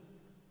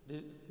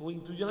 He's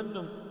going to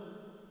Jahannam.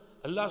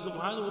 Allah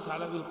subhanahu wa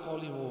ta'ala will call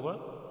him over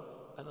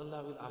and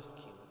Allah will ask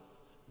him,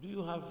 do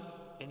you have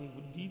any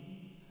good deed?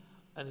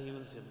 And he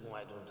will say, no,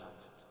 I don't have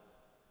it.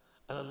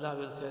 And Allah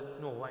will say,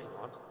 no, why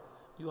not?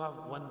 You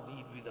have one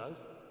deed with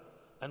us.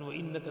 And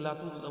وَإِنَّكَ لَا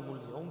تُظْلَمُ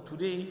الْيَوْمِ.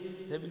 Today,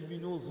 there will be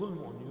no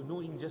zulm on you,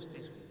 no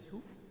injustice with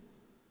you.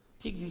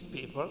 Take this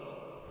paper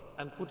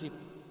and put it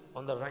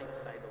on the right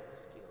side of the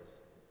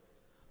scales.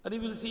 And he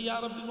will say, Ya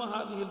Rabbi, ma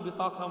hadhihi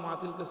al-bitaqa ma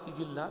tilka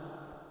sijillat.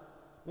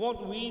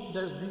 What weight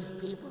does this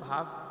paper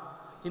have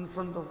in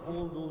front of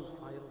all those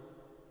files?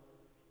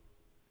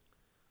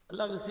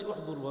 Allah will say,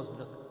 Uhdur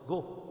wazdak.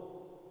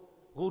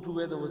 Go to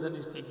where the wazn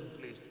is taking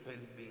place, where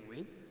it is being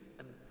weighed,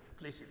 and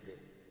place it there.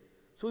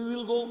 So he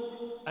will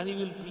go and he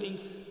will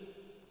place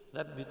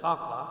that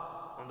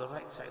bitaqa on the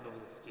right side of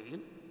the scale.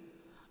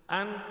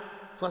 And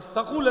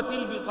فَاسْتَقُولَتِ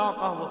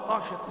الْبِطَاقَةِ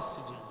وَطَاشَتِ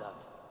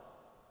السِّجِلَّاتِ.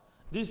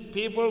 This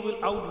paper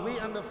will outweigh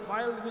and the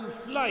files will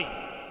fly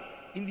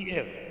in the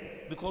air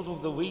because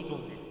of the weight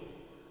of this.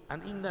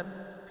 And in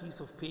that piece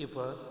of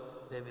paper,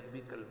 there will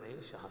be kalma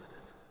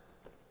shahadat.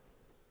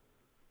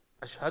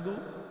 Ashhadu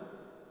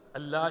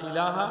an la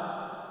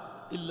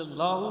ilaha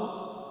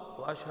illallah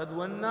wa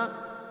ashhadu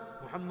anna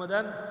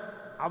Muhammadan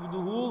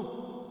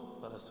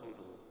abduhu wa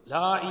rasuluhu.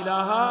 La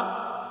ilaha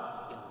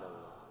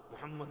illallah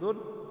Muhammadun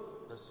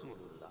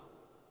Rasulullah.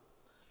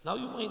 Now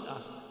you might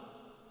ask,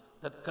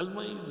 that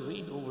kalma is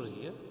read over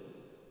here,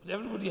 but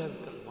everybody has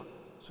kalma.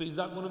 So is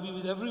that going to be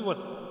with everyone?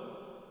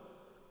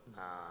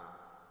 Nah.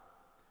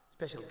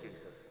 Special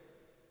cases.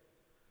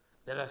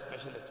 There are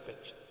special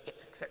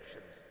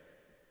exceptions.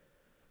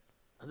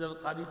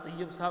 Hazrat Qadi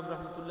Tayyib Sahib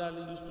Rahmatullah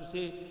Alayhi used to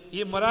say,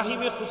 ye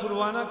marahim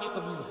khusrwana ke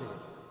qabil se.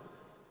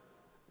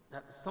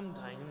 That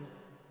sometimes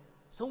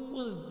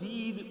someone's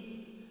deed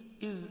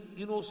is,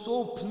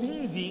 so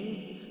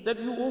pleasing that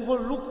you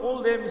overlook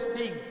all their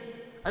mistakes.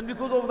 And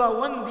because of that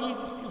one deed,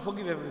 you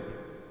forgive everything.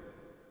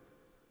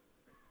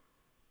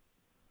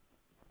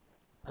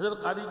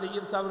 Hazrat Qadi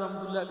Tayyib Sahib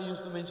Rahmatullah Alayhi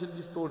used to mention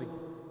this story.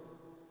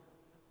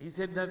 He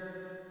said that,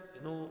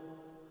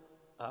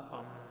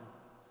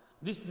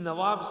 this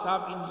Nawab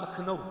Sahib in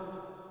Lucknow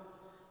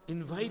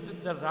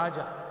invited the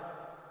Raja,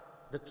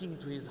 the king,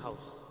 to his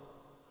house.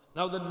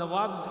 Now the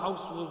Nawab's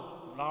house was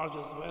large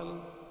as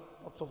well,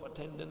 lots of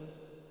attendants.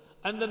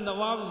 And the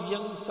Nawab's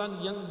young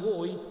son, young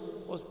boy,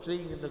 was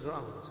playing in the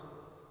grounds.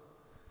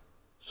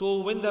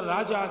 So when the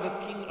Raja,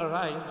 the king,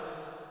 arrived,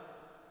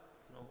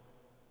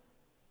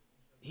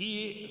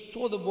 he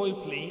saw the boy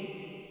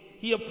playing.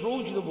 He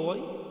approached the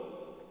boy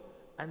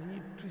and he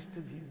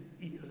twisted his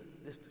ear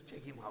just to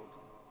check him out.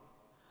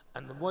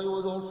 And the boy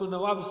was also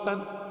Nawab's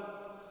son,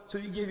 so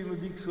he gave him a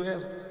big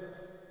swear.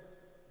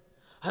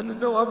 And the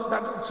Nawab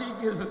started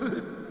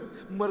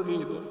shaking. Mar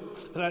gaye to.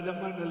 Raja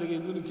marne lage,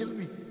 he's going to kill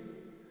me.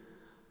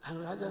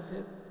 And Raja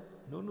said,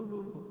 no.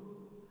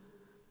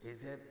 He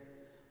said,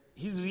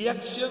 his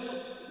reaction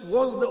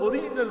was the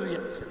original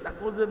reaction.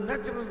 That was the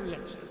natural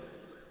reaction.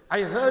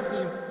 I heard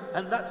him,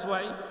 and that's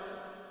why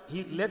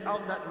he let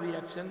out that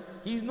reaction.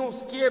 He's not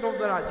scared of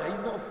the Raja. He's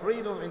not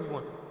afraid of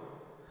anyone.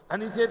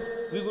 And he said,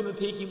 we're going to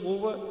take him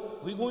over.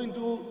 We're going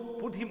to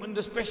put him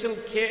under special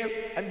care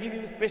and give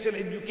him special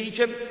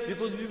education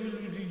because we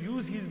will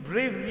use his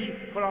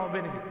bravery for our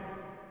benefit.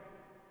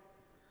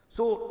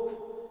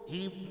 So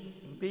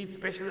he made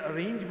special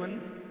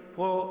arrangements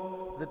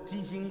for the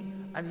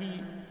teaching, and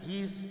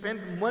he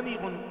spent money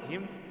on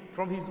him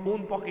from his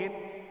own pocket,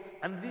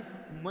 and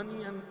this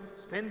money and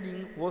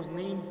spending was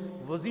named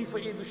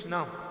Wazifa-e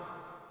Dushnam.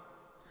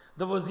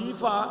 The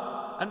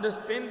wazifa and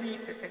the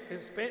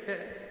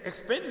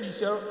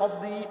expenditure of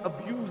the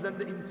abuse and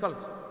the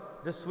insult,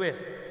 the swear.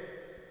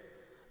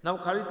 Now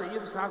Qadi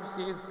Tayyib Sahib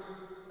says,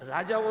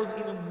 Raja was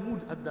in a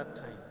mood at that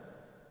time.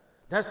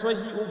 That's why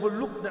he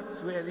overlooked that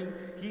swearing.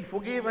 He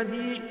forgave and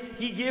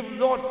he gave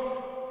lots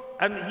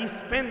and he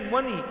spent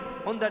money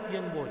on that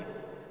young boy.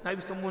 Now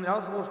if someone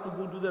else was to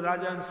go to the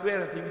Raja and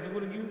swear at him, is he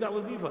going to give him that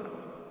wazifa?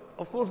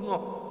 Of course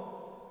not.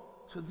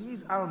 So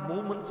these are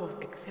moments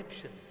of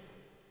exceptions.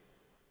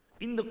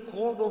 In the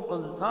court of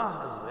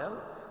Allah as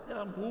well, there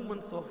are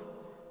moments of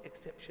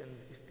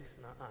exceptions,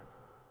 istisna'at.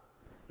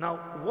 Now,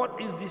 what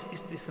is this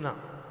istisna?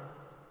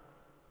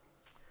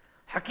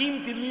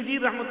 Hakim Tirmizi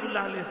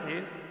Rahmatullah Alayhi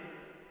says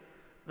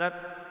that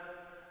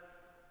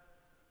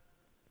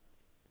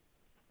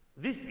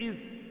this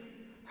is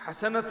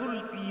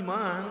Hasanatul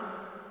Iman,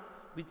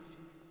 which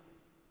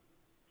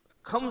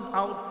comes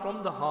out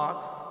from the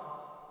heart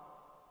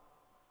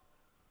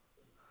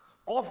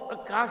of a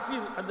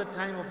kafir at the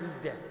time of his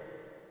death.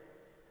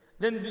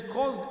 Then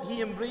because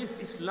he embraced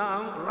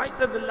Islam right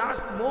at the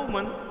last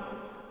moment,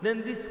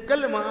 then this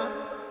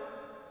kalma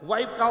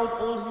wiped out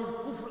all his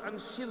kufr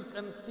and shirk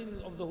and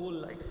sins of the whole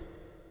life.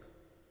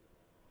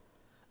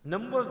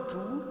 Number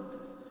two,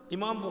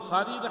 Imam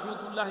Bukhari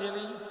Rahmatullahi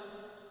Alayhi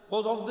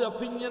was of the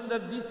opinion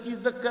that this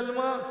is the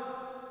kalma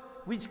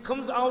which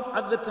comes out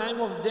at the time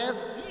of death,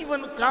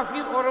 even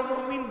kafir or a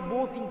mu'min,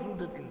 both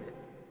included in there.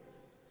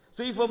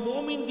 So if a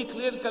mu'min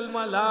declared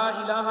kalma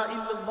la ilaha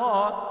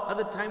illallah at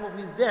the time of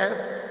his death,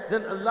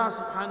 then Allah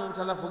subhanahu wa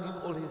ta'ala forgive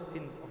all his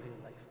sins of his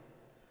life.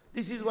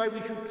 This is why we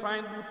should try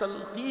and do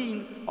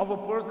talqeen of a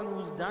person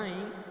who's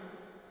dying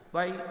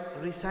by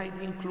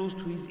reciting close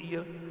to his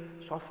ear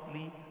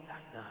softly, la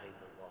ilaha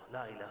illallah,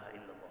 la ilaha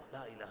illallah,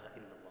 la ilaha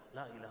illallah,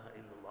 la ilaha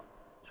illallah.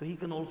 So he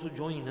can also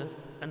join us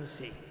and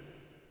say it.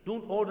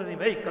 Don't order him,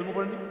 hey, kalma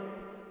parni.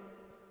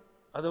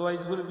 Otherwise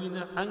he's going to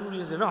be angry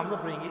and say, no, I'm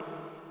not praying it.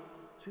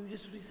 So you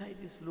just recite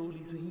it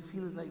slowly, so he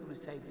feels like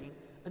reciting,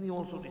 and he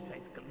also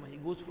recites kalma. He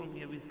goes from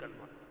here with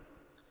kalma.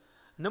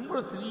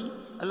 Number three,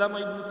 Allama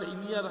Ibn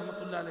Taymiyyah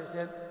Rahmatullah Alayhi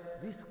said,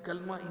 this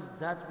kalma is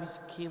that which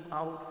came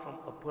out from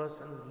a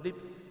person's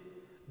lips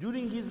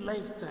during his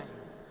lifetime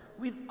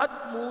with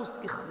utmost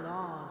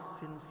ikhlas,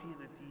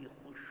 sincerity,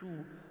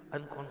 khushu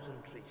and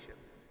concentration.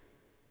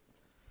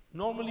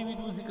 Normally we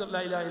do zikr, la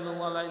ilaha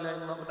illallah, la ilaha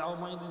illallah, but our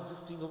mind is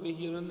drifting away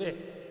here and there.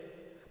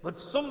 But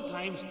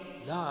sometimes,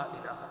 la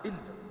ilaha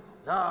illallah,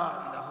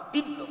 La ilaha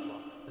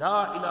illallah,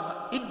 La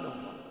ilaha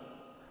illallah.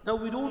 Now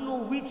we don't know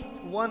which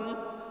one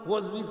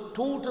was with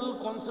total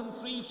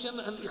concentration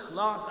and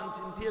ikhlas and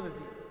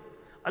sincerity.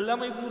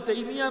 Allama ibn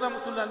Taymiyyah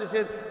rahmatullah alayhi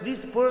said,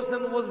 this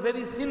person was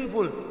very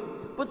sinful.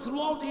 But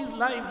throughout his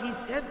life, he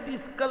said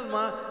this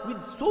kalma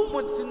with so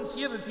much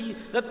sincerity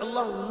that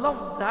Allah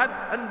loved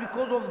that, and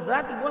because of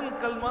that one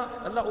kalma,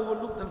 Allah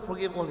overlooked and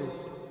forgave all his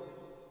sins.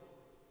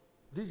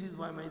 This is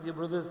why, my dear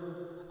brothers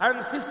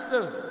and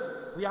sisters,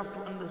 we have to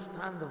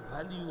understand the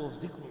value of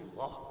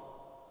zikrullah.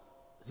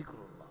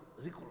 Zikrullah,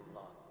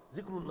 zikrullah.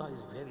 Zikrullah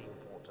is very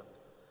important.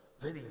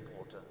 Very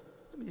important.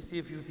 Let me say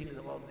a few things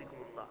about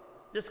zikrullah.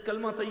 Just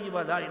kalma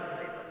tayyiba, la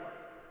ilaha illallah.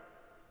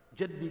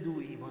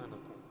 Jaddidu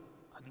imanakum.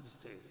 Hadith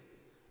says,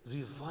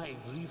 revive,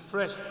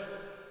 refresh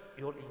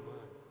your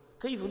iman.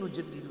 Kayfa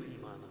nujaddidu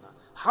imanana?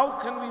 How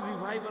can we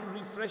revive and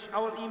refresh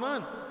our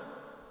iman?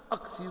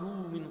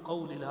 Akthiru min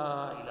qawli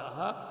la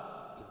ilaha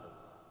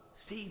illallah.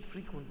 Say it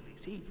frequently,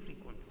 say it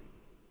frequently.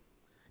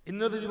 In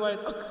another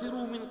riwayat,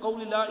 akthiru min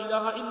qawli la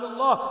ilaha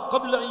illallah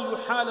qabla an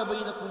yuhala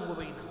baynakum wa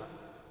baynaha.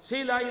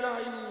 Say la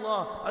ilaha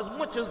illallah as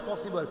much as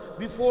possible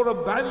before a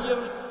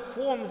barrier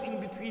forms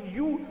in between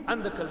you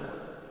and the kalma.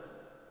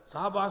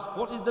 Sahaba asked,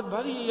 what is the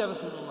barrier, Ya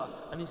Rasulullah?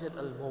 And he said,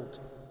 al-maut,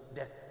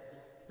 death.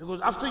 Because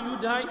after you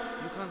die,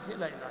 you can't say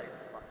la ilaha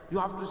illallah. You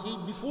have to say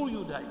it before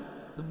you die.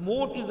 The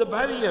maut is the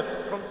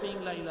barrier from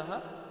saying la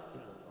ilaha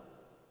illallah.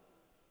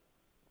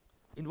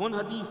 In one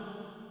hadith,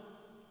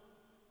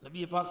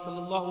 Nabi Pak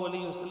sallallahu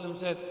alayhi wa sallam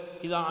said,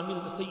 إِذَا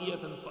عَمِلْتَ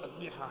سَيِّئَةً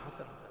فَأَتْبِعْهَا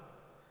حَسَنَةً.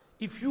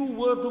 If you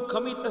were to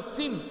commit a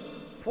sin,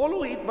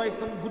 follow it by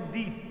some good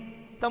deed.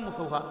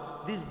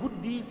 تَمْحُهَا. This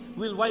good deed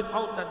will wipe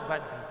out that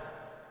bad deed.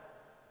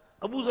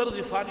 Abu Zar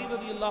Ghifari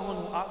radiyallahu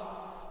anhu asked,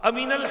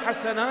 Amin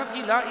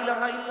al-hasanati la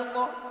ilaha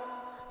illallah?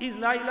 Is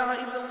la ilaha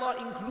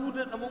illallah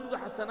included among the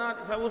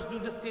hasanat if I was to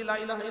just say la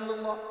ilaha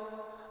illallah?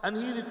 And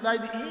he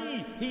replied,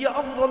 hiya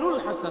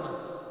afdalul hasanat.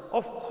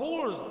 Of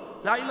course,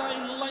 la ilaha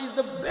illallah is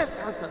the best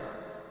hasanat.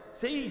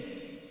 Say it.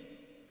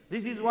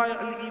 This is why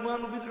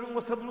al-imanu bid'un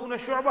wa sabluna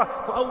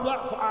shu'bah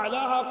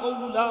fa'a'laha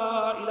qawlu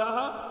la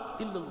ilaha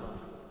illallah.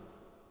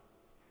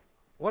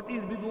 What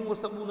is bid'un wa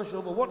sabluna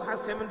shu'bah? What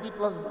has 70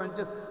 plus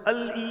branches?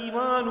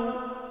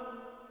 Al-imanu.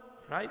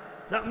 Right?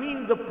 That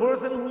means the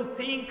person who is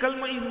saying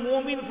kalma is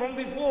mu'min from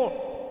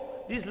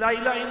before. This la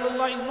ilaha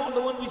illallah is not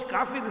the one which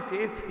kafir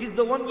says, it's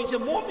the one which a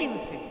mu'min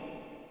says.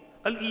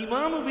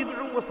 Al-imanu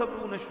bid'un wa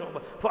sabluna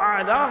shu'bah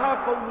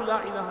fa'a'laha qawlu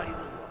la ilaha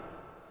illallah.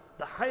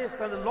 The highest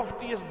and the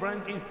loftiest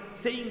branch is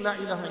saying la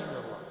ilaha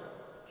illallah.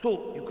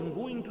 So you can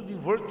go into the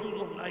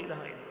virtues of la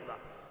ilaha illallah.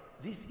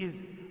 This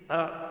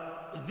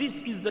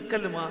is the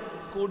kalima,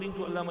 according to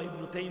Allama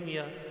ibn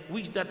Taymiyyah,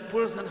 which that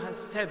person has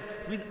said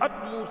with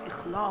utmost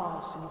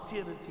ikhlas,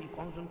 sincerity,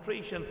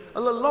 concentration.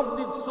 Allah loved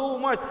it so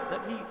much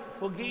that He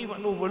forgave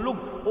and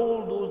overlooked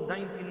all those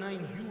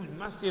 99 huge,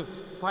 massive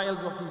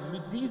files of his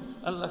mid-deeds.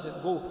 Allah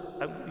said, go,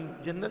 I'm giving you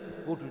Jannah,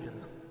 go to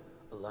Jannah.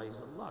 Allah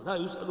is Allah. La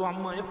yus'alu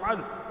amma yaf'al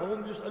wa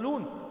hum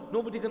yus'alun.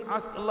 Nobody can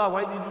ask Allah,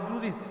 why did you do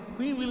this?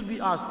 We will be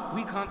asked.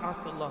 We can't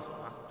ask Allah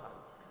subhanahu wa ta'ala.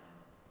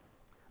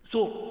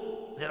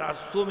 So, there are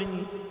so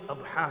many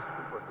abhas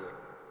over there.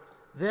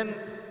 Then,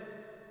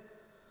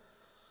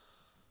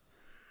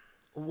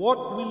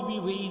 what will be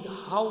weighed?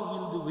 How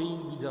will the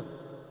weighing be done?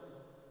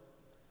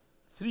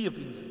 3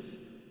 opinions.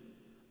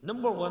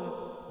 Number 1,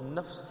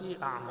 nafsi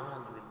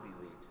a'mal will be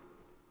weighed.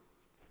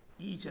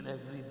 Each and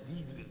every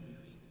deed will be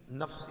weighed.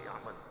 Nafsi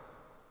a'mal.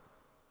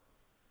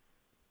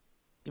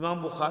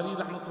 Imam Bukhari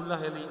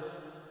rahmatullahi alayhi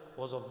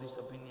was of this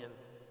opinion.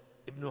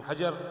 Ibn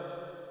Hajar,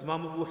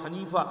 Imam Abu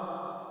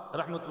Hanifa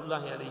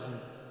rahmatullahi alayhim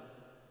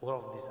were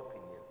of this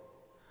opinion.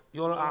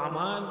 Your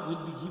a'mal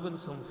will be given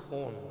some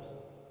forms,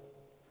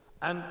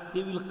 and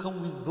they will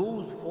come with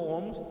those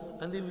forms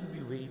and they will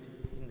be weighed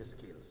in the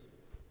scales.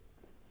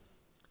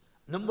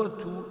 Number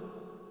 2,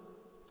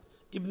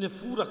 Ibn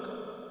Furak,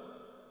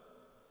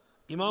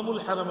 Imam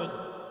al-Haramayn,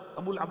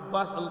 Abu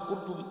al-Abbas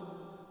al-Qurtubi,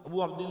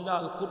 Abu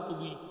Abdullah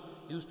al-Qurtubi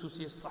used to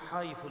say,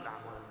 Sahaif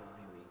al-A'mal will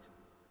be weighed.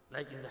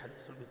 Like in the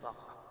Hadith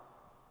al-Bitaqa.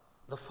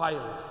 The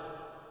files,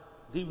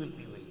 they will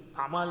be weighed.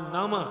 A'mal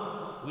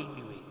Nama will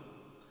be weighed.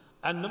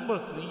 And number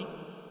 3,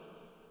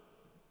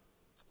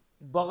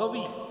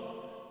 Baghawi,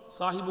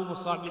 Sahibu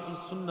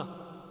Masabi' Sunnah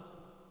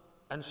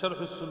and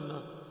Sharh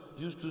Sunnah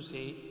used to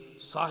say,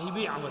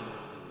 Sahibi Amal will be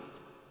weighed.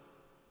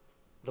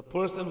 The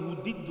person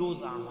who did those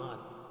A'mal,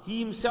 he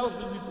himself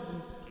will be put in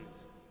the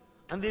scales.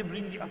 And they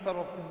bring the athar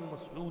of Ibn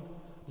Mas'ud,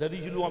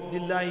 لَرِجْلُ عَبْدِ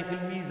اللَّهِ فِي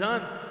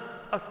الْمِيزَانِ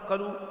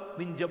أَثْقَلُ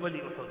مِنْ جَبَلِ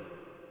أُحُدٍ.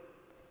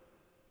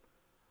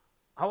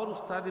 Our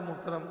Ustad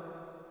Muhtaram,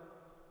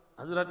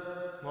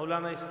 Hazrat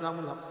Maulana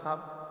Islamul Haq Sahab,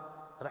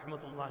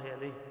 Rahmatullahi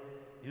alayhi,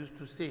 used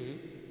to say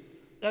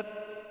that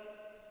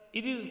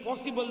it is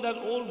possible that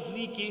all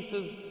 3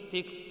 cases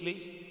takes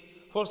place.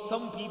 For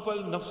some people,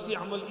 nafsi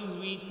amal is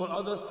weighed, for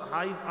others,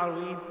 sahaif are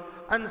weighed,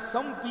 and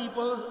some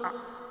people's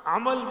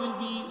amal will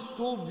be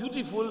so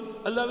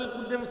beautiful, Allah will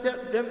put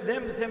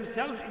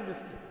themselves in the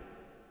scale.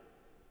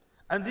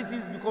 And this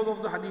is because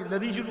of the hadith,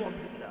 لَرِجُلُ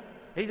عَبْدِ اللَّهِ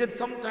He said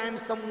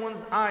sometimes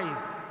someone's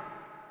eyes,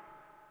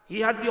 he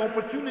had the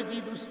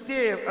opportunity to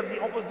stare at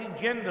the opposite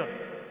gender,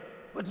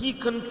 but he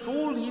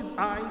controlled his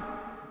eyes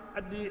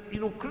at the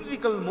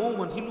critical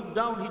moment. He looked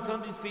down, he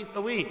turned his face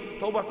away.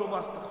 Tawbah,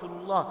 tawbah,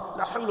 astaghfirullah,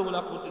 la hawla wa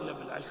la quwwata illa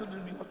billah. I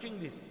shouldn't be watching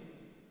this.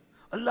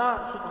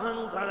 Allah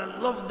subhanahu wa ta'ala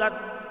loved that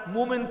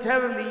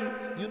momentarily,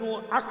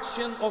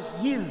 action of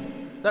his,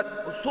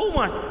 that so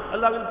much,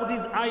 Allah will put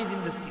his eyes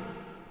in the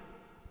scales.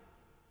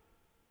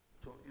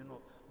 So,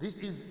 this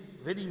is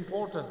very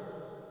important.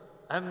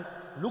 And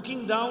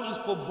looking down is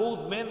for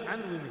both men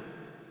and women.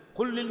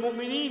 قُلْ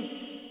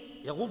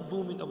لِلْمُؤْمِنِينَ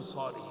يَغُضُّوا مِنْ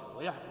أَبْصَارِهِمْ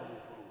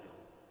وَيَحْفَظُوا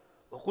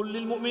فُرُوجَهُمْ وَقُلْ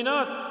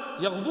لِلْمُؤْمِنَاتِ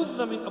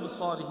يَغْضُضْنَ مِنْ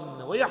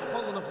أَبْصَارِهِنَّ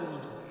وَيَحْفَظْنَ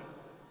فُرُوجَهُمْ.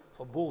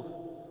 For both,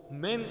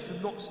 men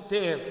should not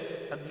stare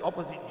at the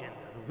opposite gender.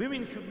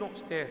 Women should not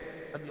stare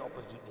at the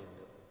opposite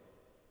gender.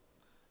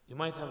 You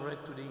might have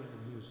read today in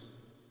the news,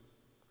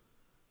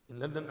 in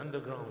London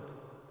Underground,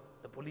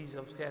 the police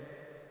have said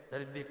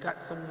that if they catch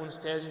someone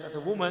staring at a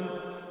woman,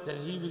 then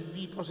he will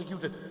be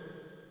prosecuted.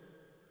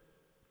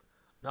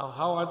 Now,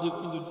 how are they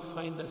going to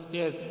define the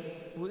stare?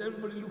 Because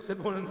everybody looks at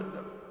one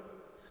another.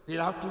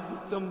 They'll have to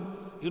put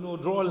some,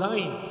 draw a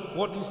line.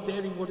 What is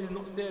staring, what is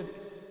not staring.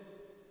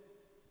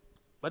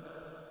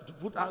 But to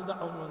put all that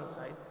on one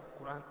side,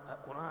 Quran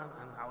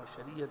and our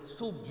Sharia is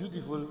so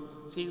beautiful,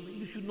 say that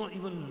you should not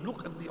even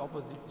look at the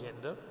opposite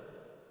gender,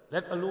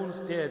 let alone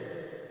stare.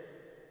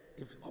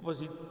 If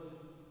opposite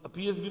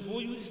appears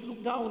before you, just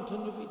look down,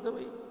 turn your face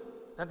away.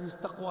 That is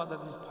taqwa,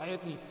 that is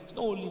piety. It's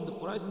not only in the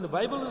Quran, it's in the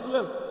Bible as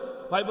well.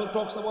 Bible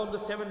talks about the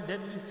 7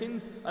 deadly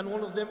sins, and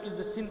one of them is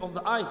the sin of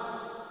the eye.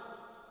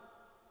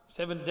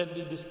 7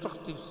 deadly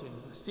destructive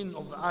sins, the sin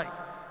of the eye.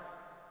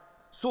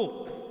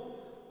 So,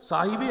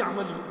 sahibi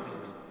amal will be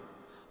made.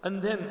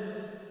 And then,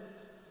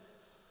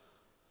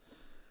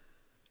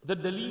 the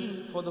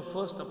dalil for the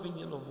first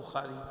opinion of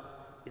Bukhari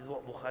is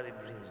what Bukhari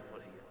brings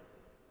over here.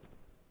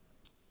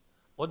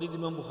 What did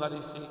Imam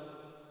Bukhari say?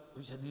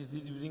 Which hadith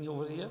did he bring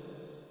over here?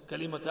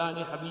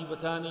 Kalimatani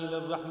habibatani ila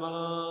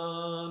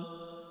rahman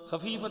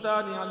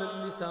khafifatani ala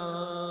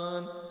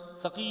al-lisan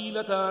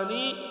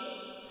thaqilatani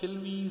fil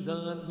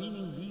mizan.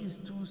 Meaning these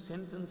 2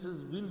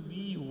 sentences will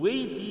be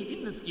weighty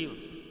in the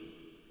scales.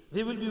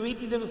 They will be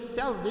weighty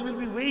themselves. They will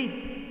be weighed.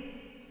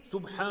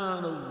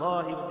 Subhanallah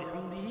wa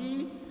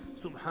bihamdihi,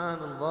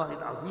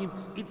 Subhanallah al-Azim.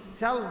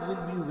 Itself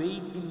will be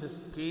weighed in the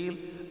scale.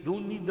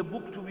 Don't need the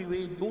book to be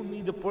weighed. Don't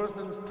need the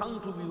person's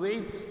tongue to be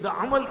weighed. The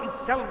amal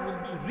itself will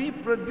be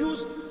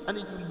reproduced and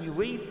it will be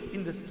weighed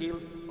in the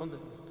scales on the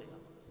day of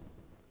Qiyamah.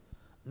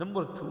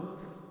 Number 2,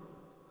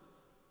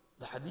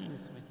 the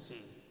hadith which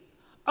says,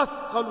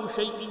 أثقل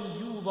شيء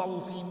يوضع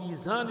في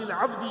ميزان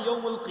العبد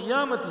يوم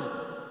القيامة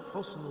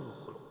حسن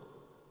الخلق.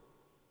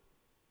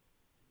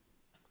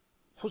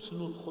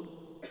 حسن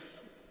الخلق,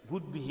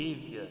 good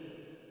behavior,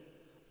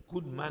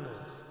 good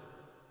manners,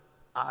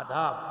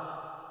 adab,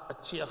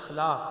 अच्छे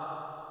akhlaq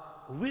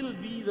will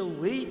be the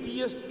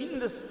weightiest in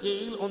the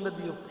scale on the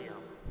day of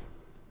Qiyamah.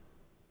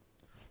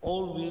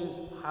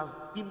 Always have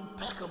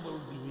impeccable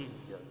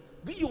behavior.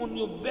 Be on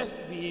your best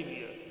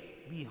behavior.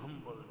 Be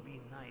humble, be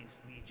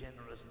nice, be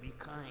generous, be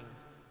kind.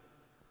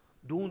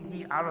 Don't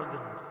be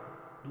arrogant.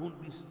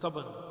 Don't be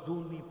stubborn.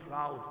 Don't be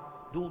proud.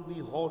 Don't be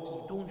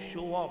haughty. Don't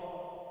show off.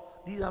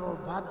 These are all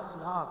bad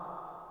akhlaq,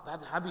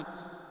 bad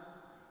habits.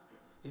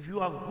 If you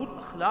have good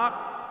akhlaq,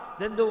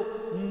 then the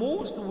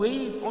most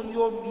weight on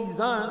your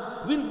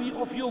mizan will be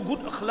of your good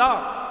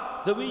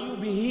akhlaq, the way you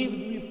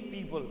behaved with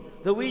people,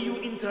 the way you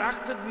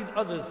interacted with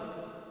others,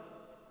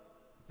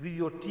 with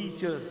your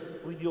teachers,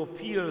 with your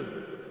peers,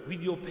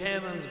 with your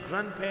parents,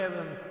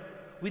 grandparents,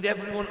 with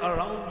everyone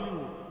around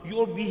you.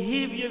 Your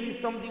behavior is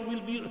something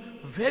will be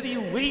very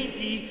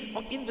weighty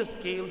in the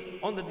scales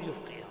on the day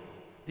of Qiyamah.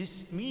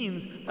 This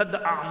means that the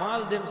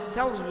a'mal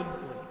themselves will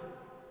be weighed.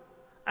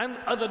 And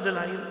other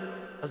dalail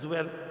as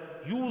well.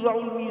 يوضع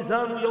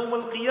الميزان يوم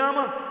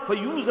القيامة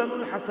fusion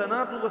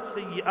ul Hasnat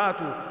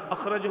والسيئات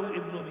أخرجه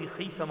ابن أبي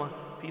خيثمة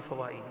في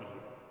فوائده.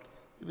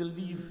 We will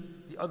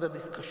leave the other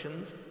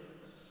discussions.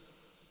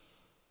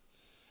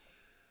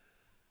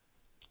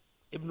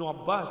 Ibn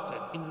Abbas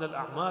said, إن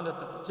الأعمال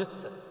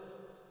تتجسد.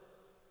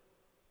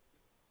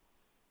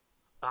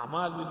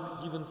 A'mal will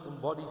be given some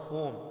body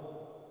form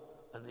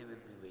and they will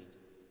be weighed.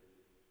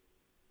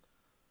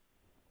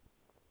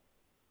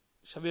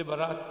 Shab-e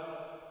Barat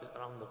is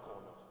around the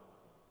corner.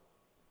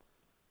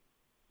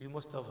 You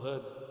must have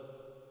heard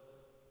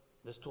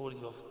the story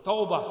of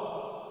Tawbah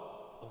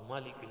of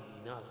Malik bin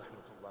Dinar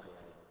rahmatullahi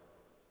alayhi.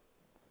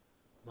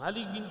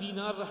 Malik bin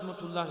Dinar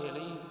rahmatullahi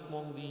alayhi is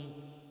among the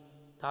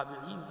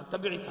tabi'i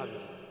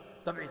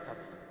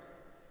tabi'ins.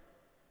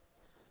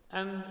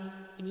 And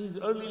in his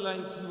early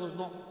life he was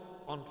not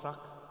on track.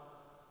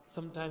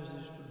 Sometimes he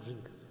used to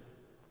drink as well.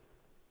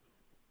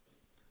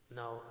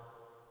 Now,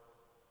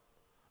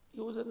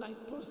 he was a nice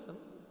person,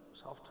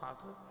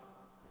 soft-hearted.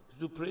 Used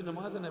to pray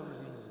namaz and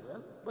everything as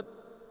well. But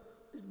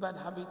this bad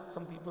habit,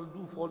 some people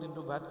do fall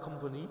into bad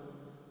company,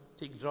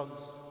 take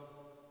drugs,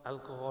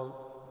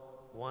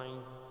 alcohol,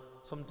 wine.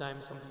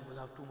 Sometimes some people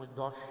have too much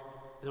dosh,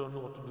 They don't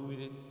know what to do with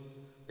it.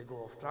 They go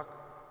off track.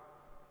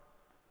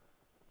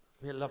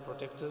 May Allah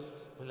protect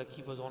us. May Allah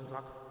keep us on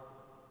track.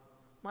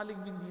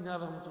 Malik bin Dinar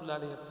rahmatullah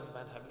alayhi had some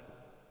bad habit.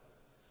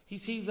 He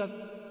says that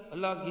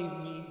Allah gave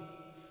me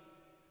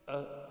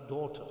a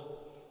daughter.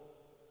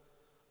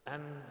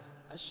 And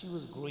as she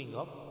was growing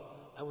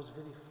up, I was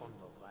very fond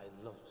of her.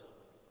 I loved her.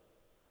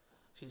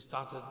 She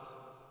started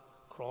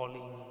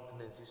crawling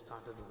and then she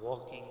started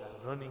walking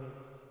and running.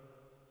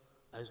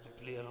 I used to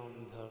play around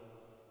with her.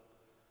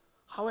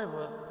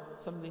 However,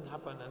 something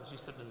happened and she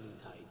suddenly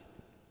died.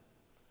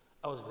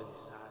 I was very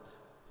sad,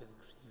 very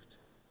grieved.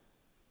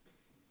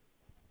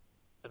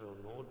 I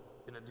don't know,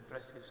 in a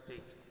depressive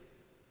state.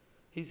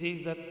 He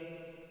says that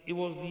it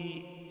was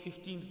the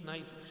 15th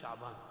night of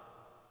Shaban.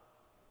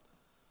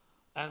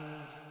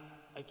 And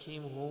I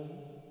came home.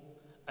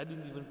 I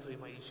didn't even pray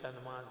my Isha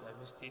namaz, I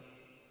missed it.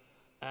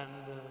 And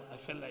I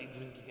felt like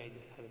drinking. I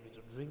just had a bit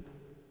of drink.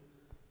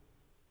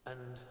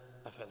 And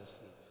I fell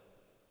asleep.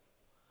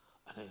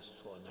 And I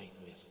saw a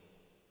nightmare.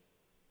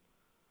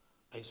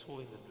 I saw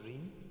in the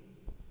dream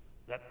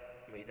that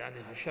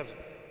Maidan-e-Hashar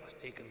has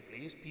taken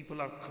place.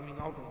 People are coming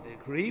out of their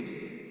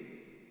graves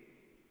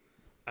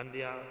and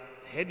they are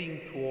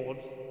heading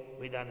towards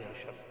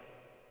Maidan-e-Hashar,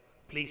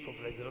 place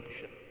of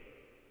resurrection.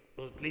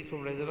 Those place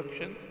of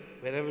resurrection,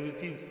 wherever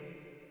it is,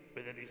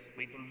 whether it's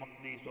Baitul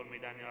Maqdis or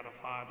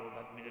Maidan-e-Arafat or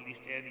that Middle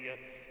East area,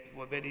 if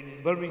we're buried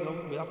in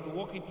Birmingham, we have to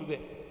walk into there.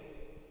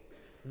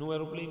 No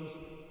aeroplanes,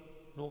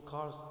 no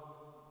cars.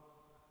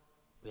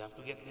 We have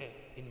to get there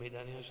in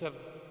Maidan-e-Hashar.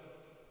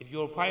 If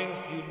you're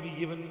pious, you will be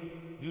given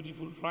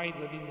beautiful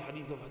rides, as in the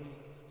hadith of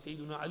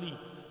Sayyidina Ali.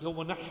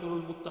 يَوْمَ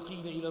نَحْشُرُ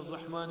الْمُتَّقِينَ إِلَى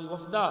الرَّحْمَنِ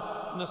وَفْدًا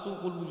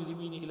وَنَسُوقُ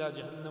الْمُجْرِمِينَ إِلَى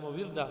جَهَنَّمَ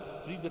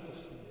وِرْدًا. Read the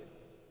tafsir there.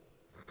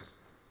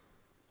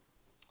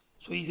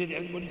 So he said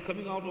everybody's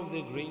coming out of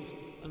their graves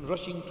and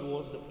rushing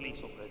towards the place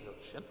of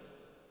resurrection.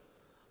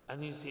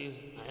 And he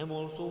says, I am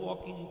also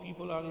walking,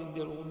 people are in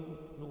their own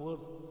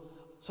words.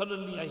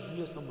 Suddenly I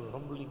hear some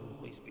rumbling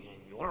voice behind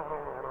me.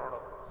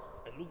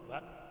 I look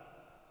back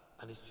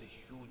and it's a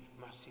huge,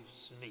 massive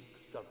snake,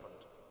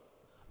 serpent,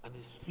 and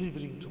it's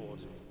slithering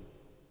towards me.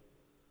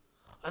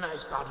 And I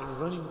started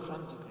running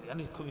frantically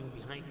and it's coming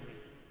behind me.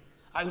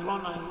 I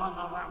run,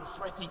 I'm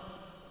sweating.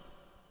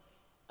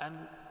 And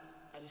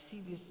I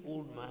see this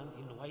old man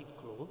in white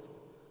clothes.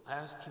 I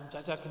ask him,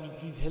 Chacha, can you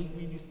please help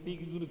me? This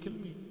snake is going to kill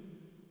me.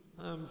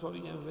 I'm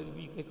sorry, I'm very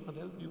weak, I can't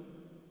help you.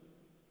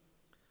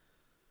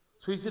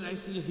 So he said, I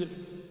see a hill.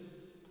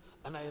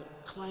 And I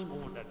climb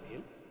over that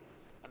hill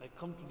and I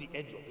come to the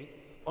edge of it.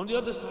 On the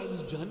other side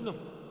is Jahannam.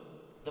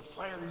 The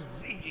fire is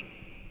raging.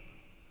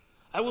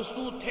 I was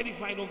so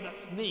terrified of that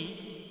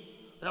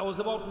snake that I was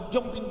about to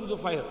jump into the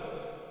fire.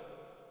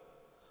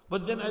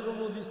 But then I don't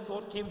know, this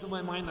thought came to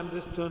my mind and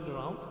just turned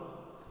around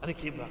and I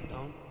came back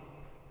down.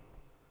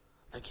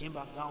 I came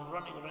back down,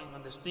 running,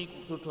 and the snake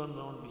also turned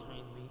around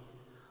behind me.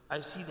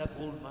 I see that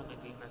old man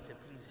again. I said,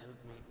 please help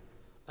me.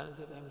 And I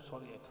said, I'm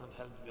sorry, I can't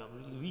help you, I'm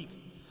really weak.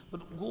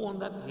 But go on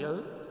that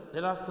hill,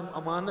 there are some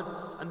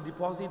amanats and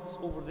deposits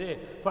over there.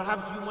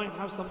 Perhaps you might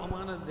have some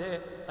amanat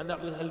there and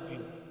that will help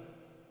you.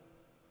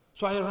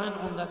 So I ran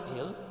on that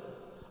hill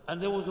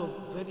and there was a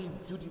very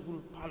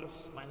beautiful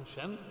palace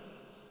mansion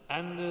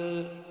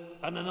and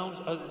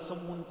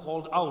someone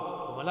called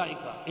out, the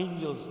malaika,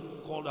 angels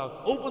called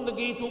out, open the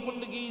gates,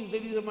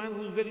 there is a man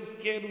who is very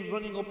scared, who is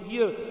running up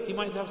here, he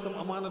might have some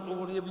amanat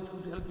over here which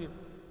could help him.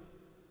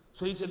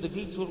 So he said the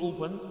gates were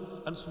opened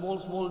and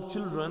small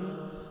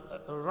children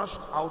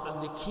rushed out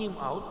and they came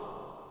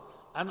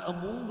out, and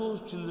among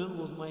those children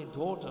was my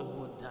daughter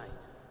who had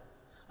died.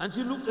 And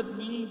she looked at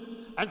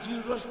me and she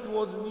rushed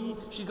towards me,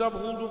 she grabbed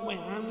hold of my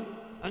hand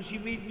and she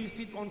made me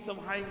sit on some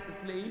high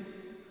place,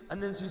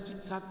 and then she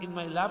sat in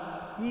my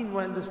lap.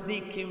 Meanwhile the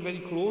snake came very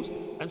close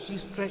and she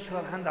stretched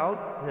her hand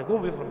out and said, go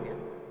away from here.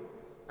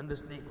 And the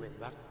snake went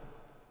back.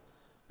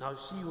 Now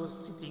she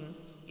was sitting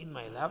in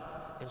my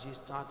lap and she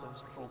started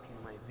stroking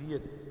my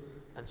beard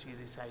and she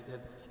recited,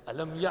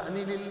 أَلَمْ يَعْنِ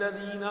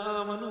لِلَّذِينَ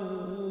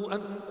آمَنُوا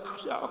أَن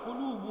تَخْشَعَ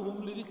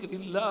قُلُوبُهُمْ لِذِكْرِ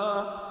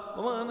اللَّهِ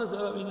وَمَا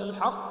نَزَلَ مِنَ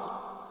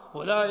الْحَقِّ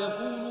وَلَا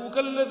يَكُونُوا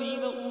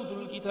كَالَّذِينَ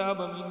أُوتُوا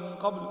الْكِتَابَ مِنْ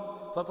قَبْلُ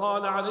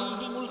فطال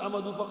عليهم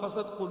الأمد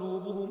فقست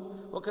قلوبهم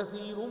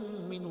وكثير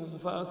منهم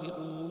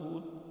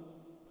فاسقون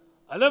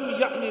ألم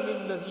يعن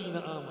للذين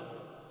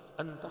آمنوا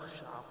أن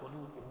تخشع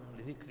قلوبهم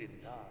لذكر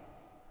الله.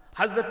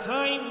 Has the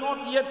time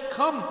not yet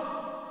come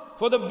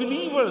for the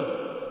believers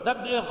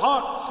that their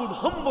hearts should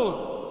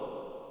humble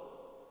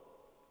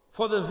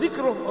for the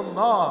dhikr of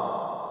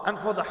Allah and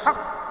for the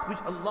haqq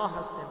which Allah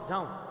has sent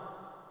down?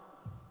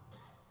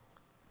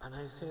 And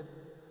I said,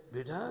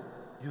 Beta,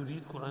 do you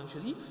read Quran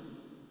Sharif?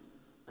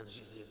 And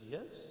she said,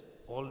 yes.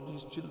 All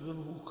these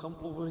children who come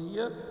over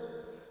here,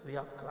 we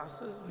have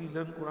classes, we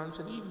learn Quran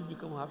Sharif, we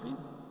become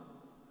Hafiz.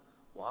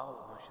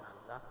 Wow,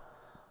 mashallah.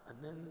 And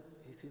then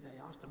he says,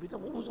 I asked her, Beta,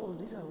 what was all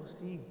this I was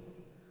seeing?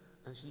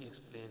 And she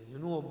explained, you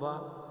know,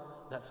 Abba,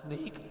 that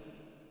snake,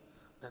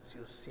 that's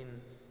your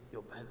sins,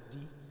 your bad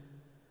deeds.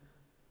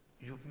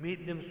 You've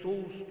made them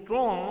so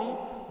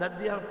strong that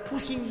they are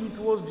pushing you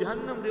towards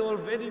Jahannam. They were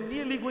very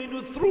nearly going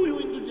to throw you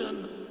into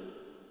Jahannam.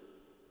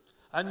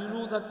 And you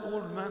know that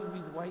old man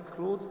with white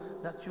clothes,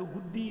 that's your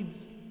good deeds.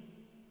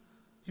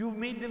 You've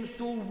made them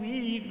so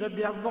weak that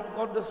they have not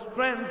got the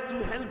strength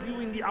to help you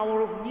in the hour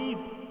of need.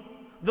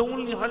 The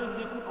only help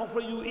they could offer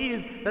you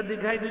is that they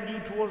guided you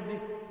towards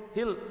this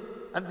hill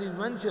and this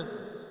mansion.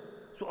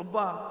 So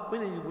Abba,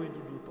 when are you going to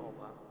do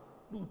tawbah?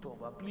 Do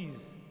tawbah,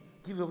 please.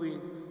 Give away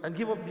and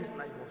give up this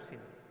life of sin.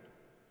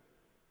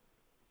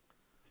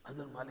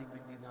 Hazrat Malik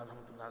bin Dinar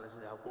rahmatullah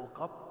says, I woke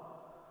up,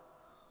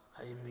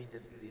 I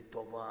immediately did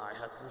tawbah, I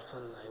had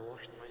ghusl, I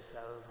washed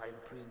myself, I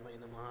prayed my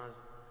namaz,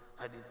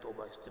 I did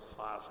tawbah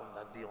istighfar. From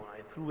that day on,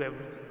 I threw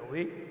everything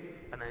away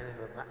and I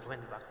never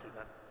went back to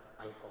that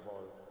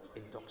alcohol,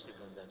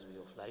 intoxicant, that way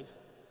of life.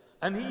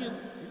 And he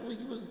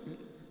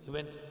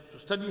went to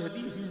study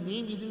hadith. His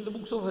name is in the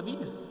books of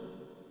hadith.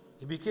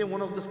 He became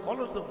one of the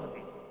scholars of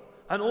hadith.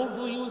 And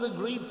also he was a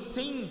great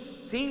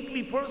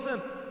saintly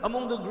person,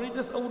 among the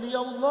greatest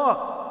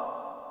awliyaullah.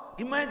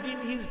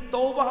 Imagine his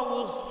tawbah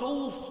was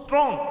so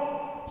strong,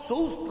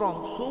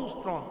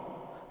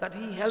 that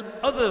he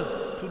helped others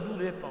to do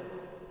their tawbah.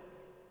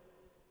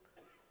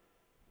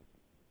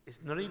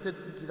 It's narrated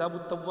in Kitab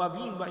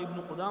al-Tawwabin by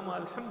Ibn Qudama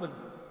al-Hanbali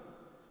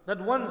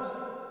that once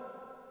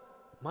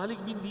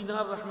Malik bin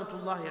Dinar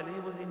rahmatullahi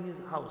alayhi was in his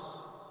house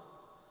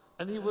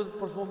and he was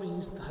performing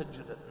his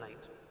tahajjud at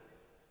night.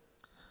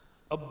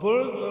 A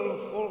burglar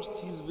forced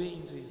his way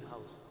into his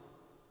house.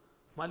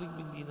 Malik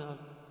bin Dinar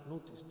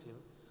noticed him.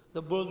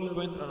 The burglar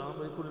went around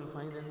but he couldn't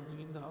find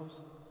anything in the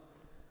house.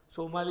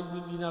 So Malik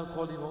bin Dinar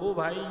called him, oh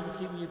bhai, you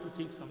came here to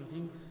take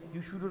something.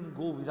 You shouldn't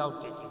go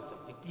without taking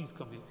something. Please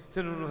come here. He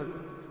said, no,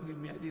 Hazrat, please forgive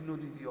me. I didn't know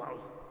this is your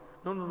house.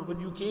 No, but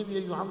you came here,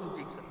 you have to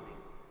take something.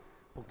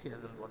 Okay,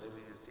 Hazrat, whatever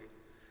you say.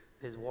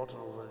 There's water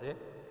over there.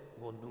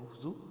 Go and do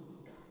wuzu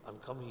and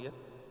come here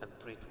and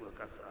pray 2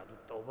 rakats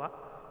Salat Tawbah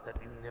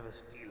that you never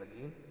steal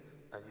again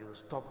and you will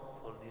stop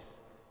all this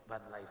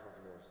bad life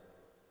of yours.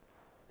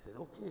 He said,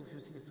 okay, if you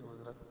say so,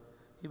 Hazrat.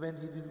 He went,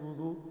 he did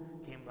wudu,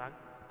 came back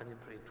and he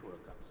prayed 2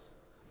 rakats.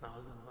 Now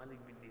Hazrat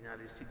Malik bin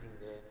Dinar is sitting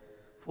there,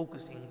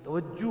 focusing,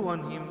 tawajjuh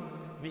on him,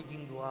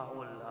 making dua, oh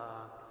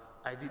Allah,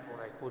 I did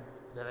what I could,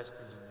 the rest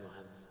is in your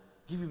hands.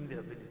 Give him the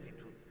ability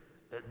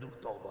to do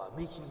tawbah,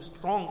 make him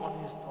strong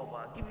on his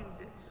tawbah, give him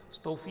the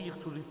tawfiq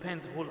to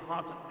repent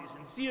wholeheartedly,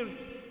 sincerely.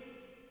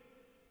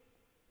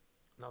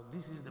 Now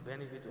this is the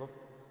benefit of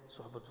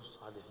Suhbatul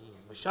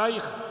Salihin.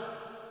 Mashayikh,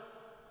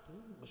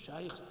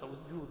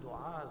 tawajjuh,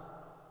 du'as.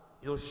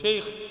 Your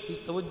shaykh, his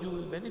tawajjuh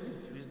will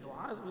benefit you, his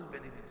du'as will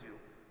benefit you.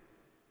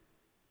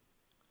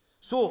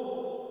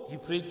 So, he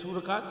prayed 2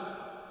 rakats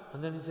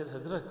and then he said,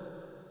 Hazrat,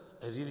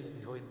 I really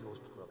enjoyed those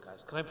 2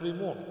 rakats. Can I pray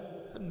more?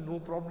 No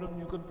problem,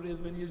 you can pray as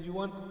many as you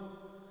want.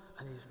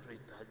 And he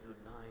prayed tahajjud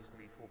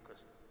nicely,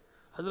 focused.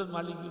 Hazrat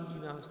Malik bin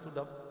Dinar stood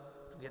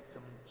up to get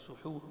some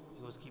suhoor.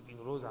 He was keeping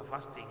roza,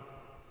 fasting.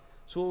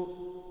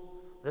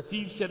 So, the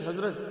thief said,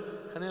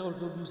 Hazrat, can I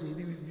also do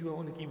sehri with you? I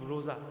want to keep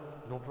roza.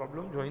 No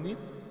problem, join in.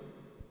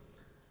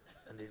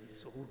 And they did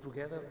suhoor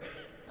together.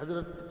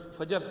 Hazrat,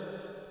 Fajr.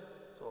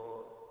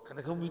 So, can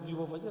I come with you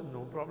for Fajr?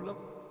 No problem.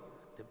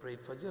 They prayed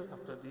Fajr.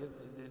 After the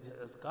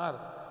azkar,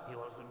 he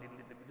also did a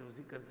little bit of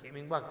zikr,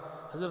 coming back.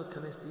 Hazrat,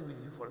 can I stay with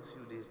you for a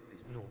few days,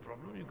 please? No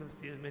problem. You can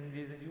stay as many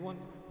days as you want.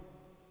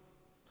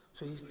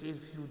 So he stayed a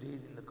few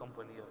days in the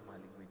company of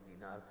Malik bin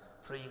Dinar,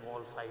 praying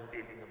all 5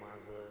 daily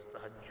namazes,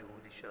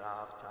 tahajjud,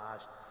 ishraq,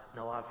 chash,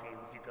 nawafil,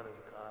 zikr,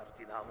 azkar,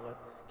 tilawat,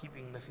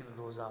 keeping nafil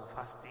roza,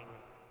 fasting.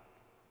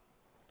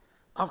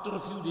 After a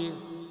few days,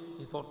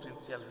 he thought to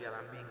himself, yeah,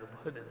 I'm being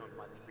a burden on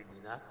Malik bin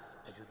Dinar.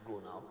 I should go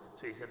now.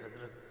 So he said,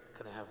 Hazrat,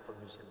 can I have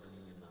permission to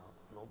leave now?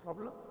 No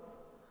problem.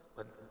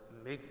 But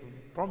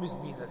promise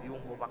me that you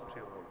won't go back to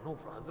your role. No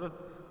problem. Hazrat,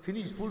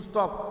 finish, full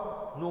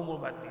stop. No more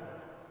bad deeds.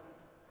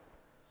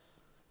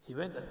 He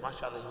went and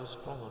mashallah, he was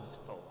strong on his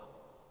tawbah.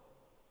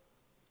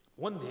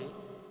 One day,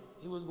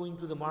 he was going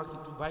to the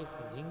market to buy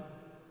something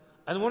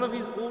and one of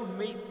his old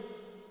mates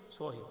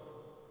saw him.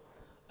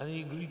 And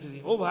he greeted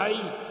him, oh bhai,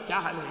 kya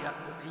hal hai yaar,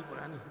 nahi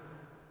purani.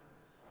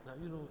 Now,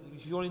 you know,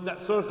 if you're in that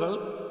circle,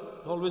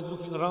 you're always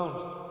looking around,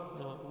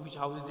 you know, which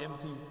house is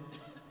empty,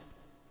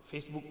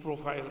 Facebook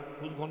profile,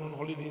 who's gone on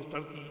holidays,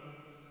 Turkey,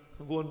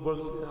 so go and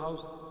burgle their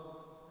house.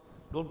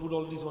 Don't put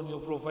all this on your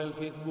profile,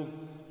 Facebook.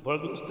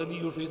 Burgle, study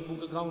your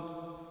Facebook account.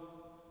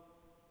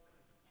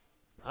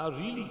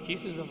 Really,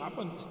 cases have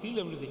happened, steal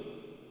everything.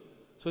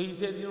 So he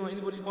said, you know,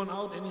 anybody gone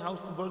out, any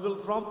house to burgle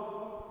from?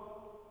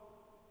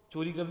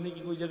 Chori karne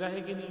ki koi jagah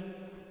hai ki nahi?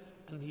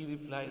 And he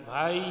replied,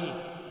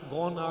 bhai,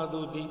 gone are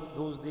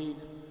those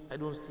days. I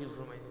don't steal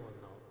from anyone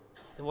now.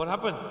 Then what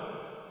happened?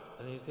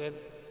 And he said,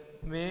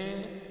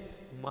 मैं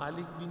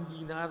मालिक बिन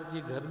दीनार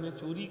के घर में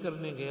चोरी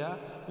करने गया,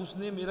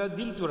 उसने मेरा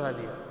दिल चुरा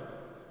लिया.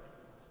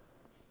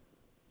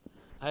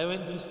 I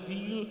went to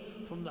steal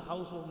from the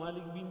house of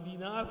Malik bin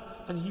Dinar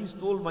and he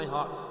stole my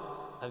heart.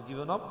 I've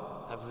given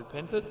up, I've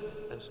repented,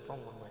 I'm strong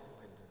on my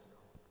repentance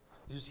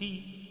now. You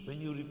see, when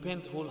you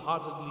repent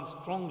wholeheartedly,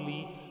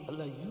 strongly,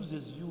 Allah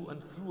uses you,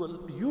 and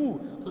through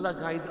you, Allah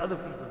guides other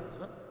people as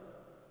well.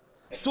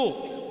 So,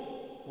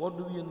 what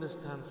do we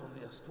understand from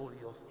the story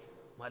of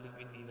Malik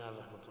bin Dinar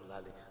rahmatullah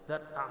alayh?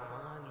 That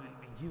a'mal will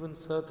be given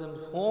certain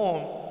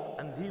form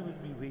and they will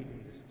be weighed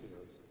in the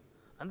scales.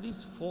 And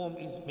this form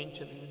is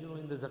mentioned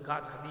in the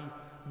zakat hadith.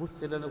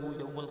 مثل له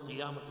يوم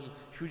القيامة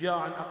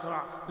شجاعا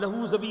أقرع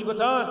له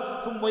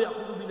زبيبتان ثم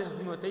يأخذ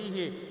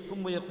بلهزمتيه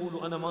ثم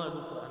يقول أنا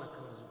مالك أنا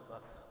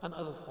كنزك, and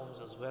other forms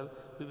as well.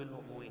 We will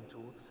not go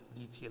into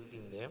detail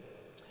in there.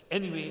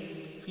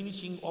 Anyway,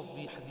 finishing off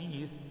the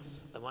hadith,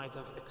 I might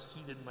have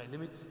exceeded my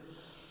limits.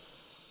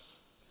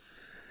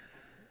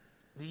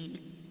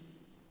 The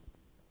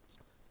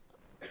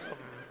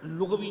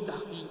Lughawi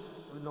tahqiq,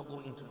 we will not go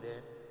into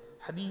there.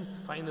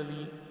 Hadith,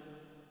 finally,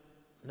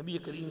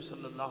 Nabi Kareem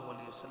sallallahu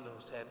alayhi wasallam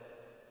said,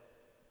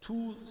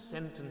 two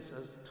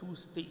sentences, two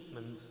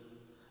statements,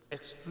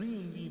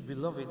 extremely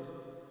beloved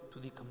to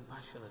the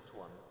compassionate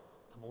one,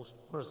 the most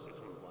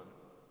merciful one,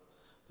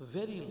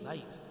 very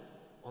light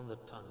on the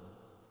tongue,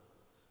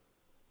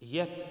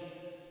 yet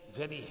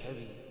very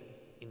heavy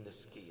in the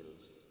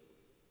scales.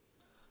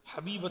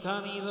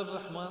 Habibatani ila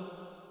Rahman,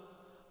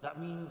 that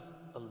means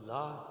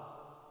Allah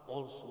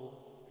also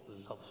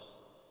loves.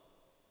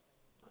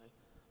 Right?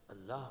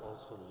 Allah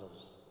also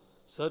loves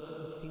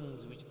certain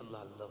things which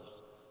Allah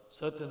loves,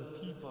 certain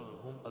people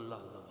whom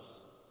Allah loves.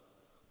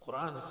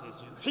 Quran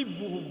says,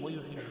 يُحِبُّهُمْ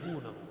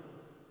وَيُحِبُّونَهُ.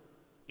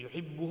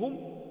 يُحِبُّهُمْ,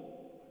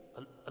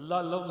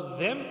 Allah loves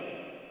them,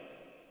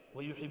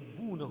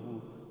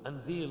 وَيُحِبُّونَهُ,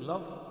 and they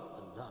love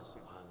Allah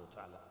subhanahu wa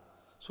ta'ala.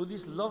 So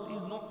this love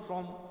is not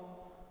from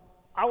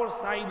our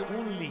side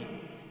only,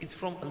 it's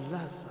from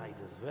Allah's side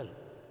as well.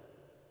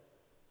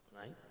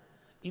 Right?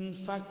 In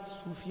fact,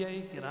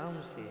 Sufia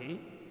Kiram say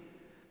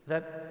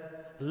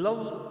that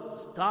love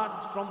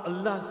starts from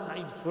Allah's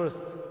side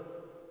first.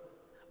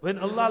 When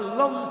Allah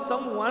loves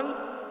someone,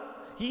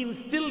 He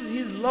instills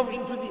His love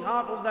into the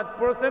heart of that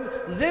person,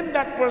 then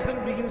that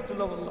person begins to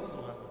love Allah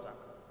subhanahu wa ta'ala.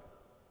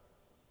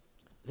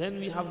 Then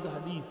we have the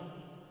hadith.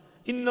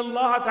 إِنَّ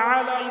اللَّهَ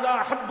تَعَالَى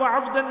إِذَا أَحَبَّ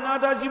عَبْدًا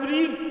نَادَى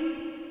جِبْرِيلٌ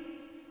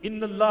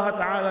إِنَّ اللَّهَ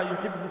تَعَالَى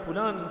يُحِبُّ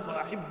فُلَانًا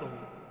فَأَحِبَّهُ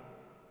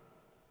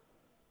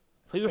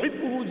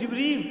فيحبه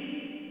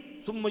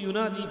جبريل ثم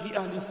ينادي في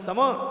أهل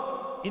السماء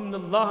إن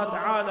الله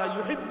تعالى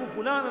يحب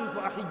فلانا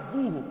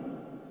فأحبوه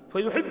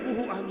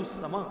فيحبه أهل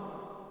السماء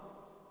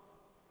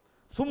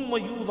ثم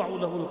يوضع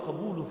له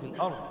القبول في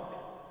الأرض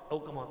أو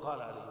كما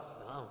قال عليه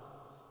السلام.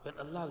 When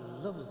Allah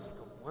loves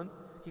someone,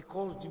 He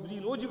calls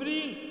Jibreel, oh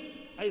Jibreel,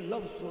 I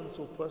love so and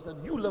so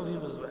person, you love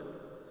him as well.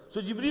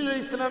 So Jibreel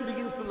alayhi salam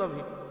begins to love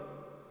him.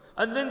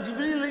 And then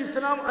Jibreel alayhi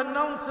salam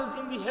announces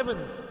in the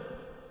heavens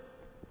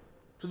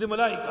to the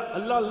malaika,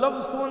 Allah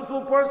loves so and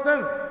so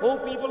person, oh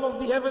people of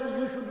the heavens,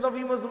 you should love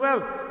him as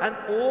well. And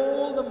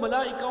all the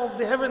malaika of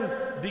the heavens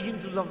begin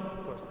to love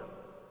that person.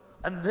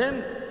 And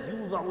then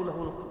يُوضَعُ لَهُ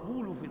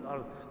الْقَبُولُ فِي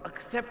الْأَرْضِ,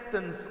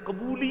 acceptance,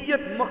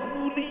 qabuliyat,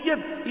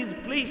 maqbuliyat is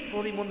placed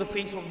for him on the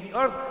face of the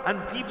earth,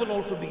 and people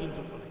also begin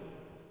to love him.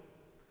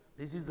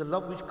 This is the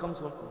love which comes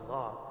from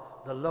Allah,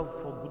 the love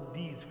for good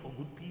deeds, for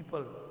good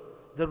people,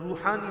 the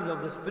ruhani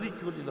love, the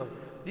spiritual love.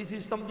 This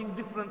is something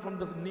different from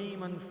the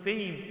name and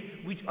fame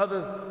which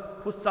others,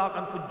 fusaq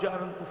and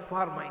fujjar and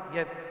kuffar, might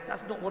get.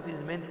 That's not what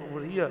is meant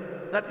over here.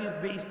 That is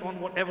based on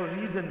whatever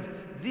reasons.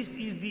 This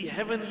is the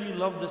heavenly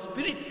love, the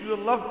spiritual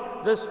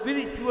love, the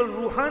spiritual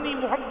ruhani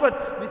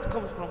muhabbat which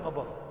comes from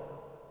above.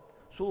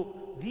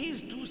 So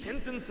these two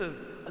sentences,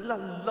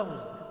 Allah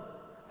loves them.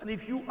 And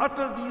if you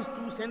utter these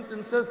two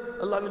sentences,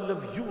 Allah will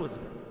love you as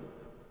well.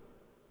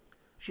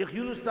 Shaykh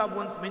Yunus Sahib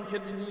once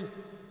mentioned in his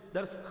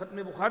Dars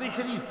Khatm Bukhari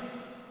Sharif,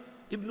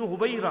 Ibn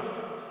Hubayra,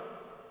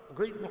 a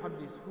great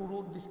muhaddis who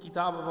wrote this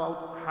kitab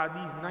about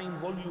hadith, 9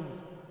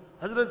 volumes.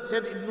 Hazrat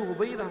said, Ibn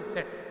Hubayra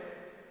said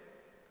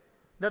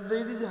that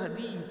there is a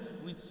hadith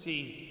which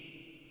says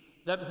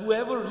that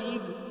whoever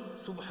reads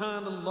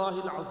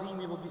Subhanallah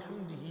al-Azim wa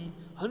bihamdihi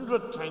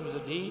 100 times a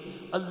day,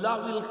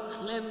 Allah will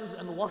cleanse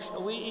and wash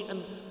away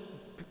and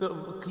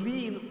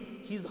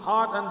clean his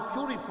heart and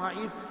purify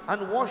it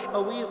and wash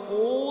away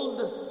all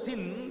the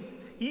sins,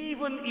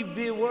 even if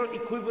they were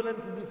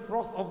equivalent to the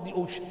froth of the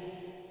ocean.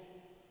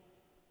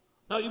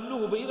 Now Ibn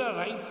Hubayra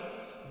writes,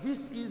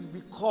 this is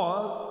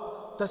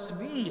because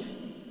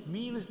tasbih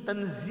means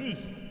tanzih.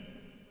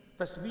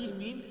 Tasbih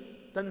means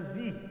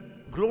tanzih,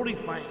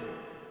 glorifying,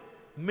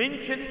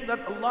 mentioning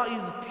that Allah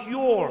is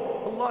pure,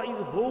 Allah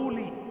is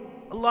holy,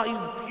 Allah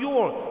is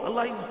pure,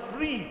 Allah is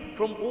free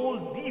from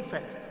all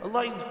defects,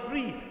 Allah is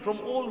free from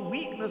all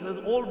weaknesses,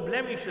 all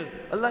blemishes,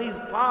 Allah is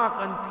pak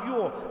and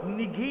pure,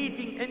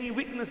 negating any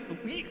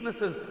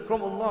weaknesses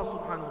from Allah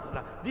subhanahu wa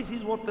ta'ala. This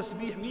is what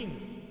tasbih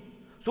means.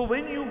 So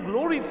when you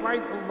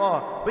glorified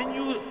Allah, when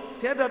you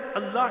said that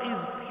Allah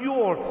is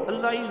pure,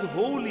 Allah is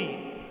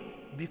holy,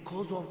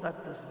 because of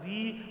that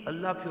tasbih,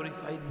 Allah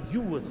purified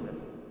you as well.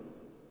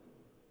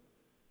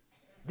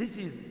 This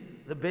is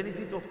the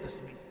benefit of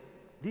tasbih.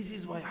 This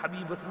is why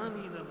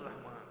Habibatani ila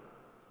Rahman.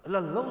 Allah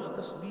loves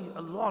tasbih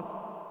a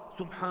lot.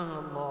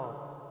 Subhanallah,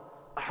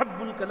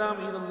 أحب الكلام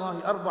إلى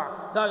الله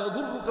أربع لا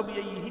يضرك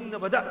بأيهن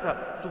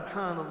بدأت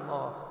سبحان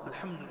الله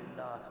والحمد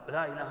لله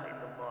ولا إله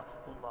إلا الله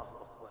والله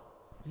أكبر.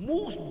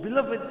 Most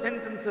beloved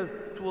sentences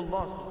to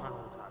Allah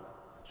subhanahu wa ta'ala.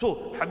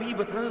 So,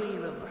 حبيبتان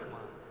إلى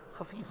الرحمن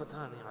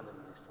خفيفتان على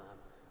اللسان,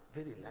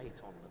 very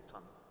light on the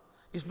tongue.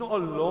 It's not a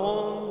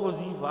long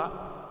wazifa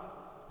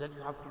that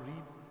you have to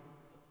read.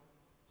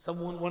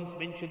 Someone once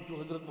mentioned to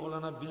Hazrat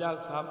Maulana Bilal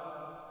Sahab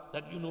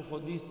that, for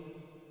this,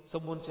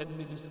 someone sent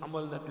me this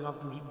amal that you have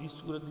to read this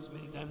surah this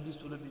many times, this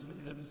surah this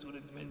many times, this surah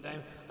this many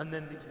times, and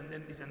then this, and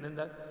then this, and then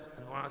that.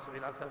 And Maulana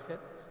Bilal Sahab said,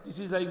 this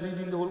is like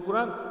reading the whole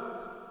Quran.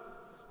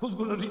 Who's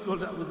going to read all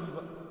that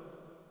wazifa?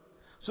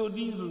 So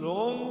these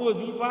long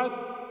wazifas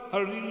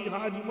are really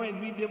hard. You might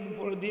read them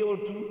for a day or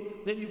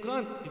two, then you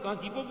can't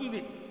keep up with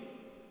it.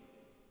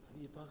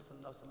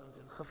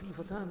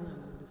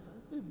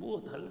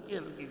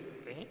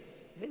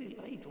 Very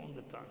light on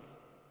the tongue.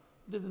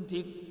 It doesn't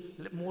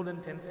take more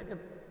than 10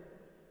 seconds.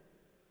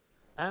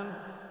 And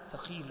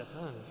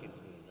ثَقِيلَتَانِ فِي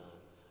الْمِيزَانِ.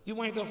 You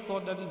might have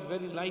thought that is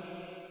very light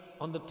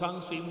on the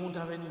tongue, so it won't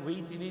have any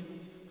weight in it.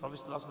 Prophet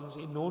ﷺ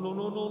said, no.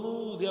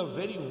 They are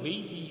very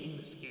weighty in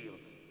the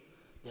scales.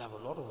 They have a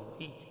lot of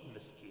weight in the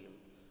scales.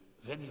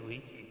 Very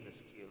weighty in the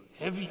scales.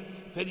 Heavy,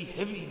 very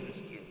heavy in the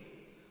scales.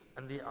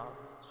 And they are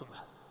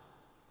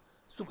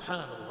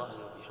Subhanallah wa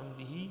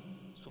bihamdihi,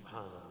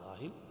 Subhanallah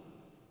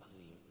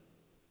al-Azim.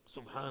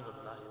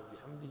 Subhanallah wa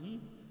bihamdihi,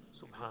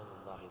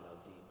 Subhanallah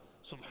al-Azim.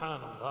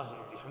 Subhanallah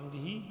wa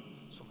bihamdihi,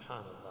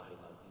 Subhanallah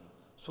al-Azim.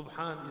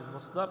 Subhan is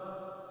masdar,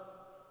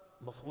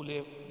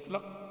 maf'ul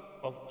mutlaq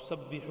of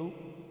usabbihu.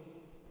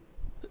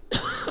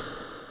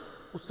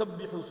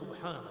 Usabbihu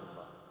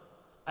Subhanallah.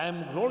 I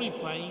am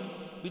glorifying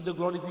with the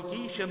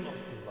glorification of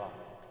Allah.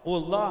 Oh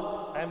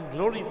Allah, I am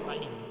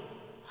glorifying you.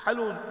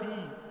 Hallowed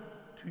be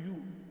to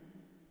you.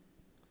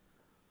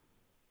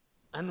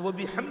 And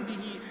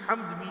وَبِحَمْدِهِ,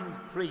 hamd means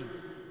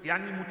praise.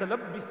 يعني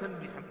مُتَلَبِّسًا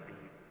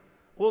بِحَمْدِهِ.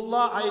 Oh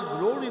Allah, I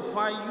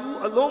glorify you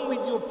along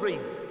with your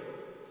praise.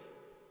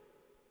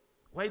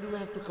 Why do we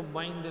have to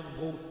combine them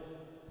both?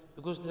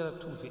 Because there are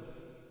two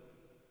things.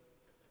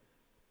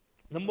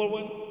 Number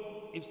one,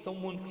 if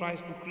someone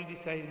tries to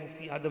criticize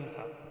Mufti Adam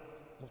Sahab,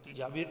 Mufti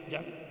Javed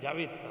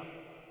Sahab,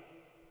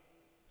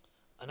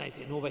 and I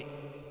say, no bhai,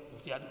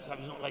 Mufti Adam Sahab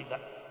is not like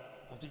that.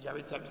 Mufti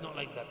Javed Sahab is not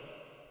like that.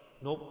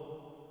 No,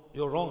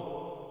 you're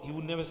wrong. He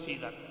would never say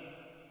that.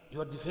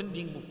 You are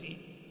defending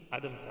Mufti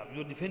Adam Sahab.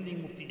 You are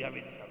defending Mufti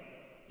Javed Sahab.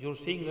 You are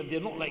saying that they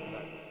are not like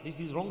that. This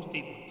is wrong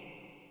statement.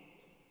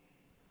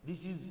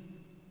 This is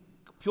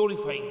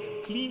purifying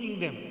them, cleaning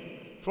them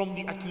from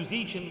the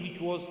accusation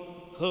which was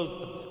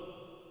hurled at them.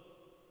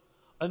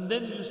 And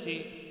then you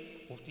say,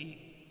 Mufti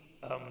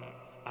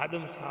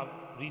Adam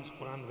Sahab reads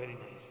Quran very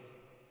nice.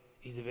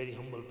 He's a very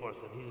humble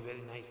person. He's a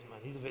very nice man.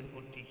 He's a very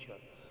good teacher.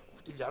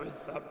 Mufti Javed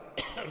Sahab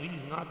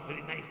reads not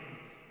very nicely.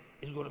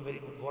 He's got a very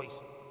good voice.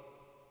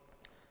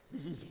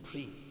 This is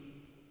praise.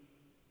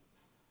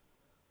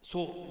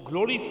 So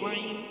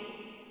glorifying,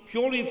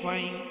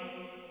 purifying,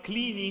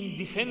 cleaning,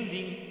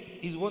 defending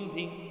is one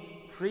thing.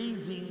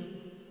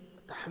 Praising,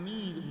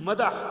 tahmeed,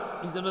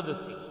 madah is another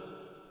thing.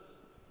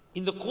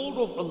 In the code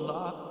of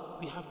Allah,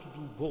 we have to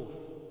do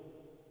both.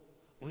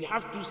 We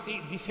have to say,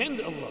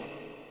 defend Allah.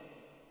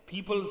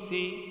 People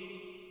say,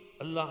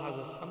 Allah has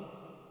a son.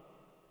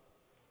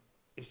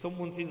 If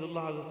someone says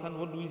Allah has a son,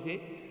 what do we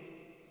say?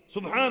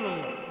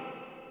 Subhanallah.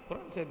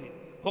 Quran said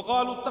it.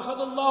 وَقَالُوا اتَّخَذَ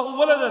اللَّهُ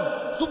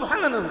وَلَدًا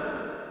سُبْحَانَهُ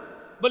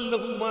بَلْ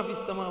لَهُ مَا فِي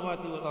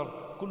السَّمَاوَاتِ وَالْأَرْضِ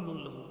كُلٌّ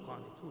لَهُ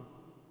قَانِتُونَ.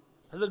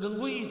 Hazrat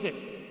Gangohi said,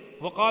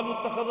 وَقَالُوا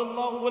اتَّخَذَ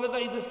اللَّهُ وَلَدًا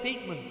is the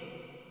statement.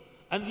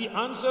 And the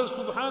answer,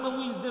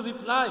 Subhanahu, is the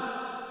reply.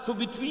 So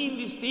between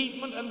the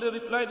statement and the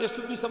reply, there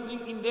should be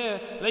something in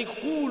there,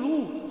 like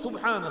قُولُوا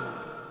Subhanahu.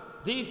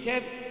 They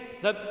said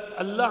that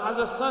Allah has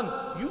a son.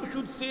 You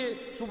should say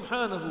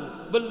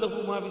Subhanahu. بَلْ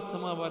لَهُ مَا فِي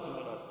السَّمَاوَاتِ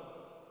وَالْأَرْضِ.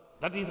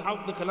 That is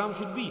how the kalam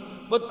should be.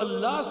 But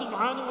Allah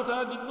subhanahu wa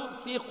ta'ala did not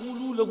say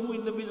قُولُوا lahu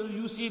in the middle.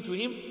 You say to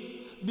him,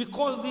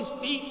 because this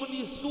statement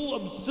is so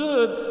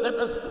absurd that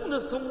as soon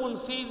as someone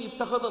says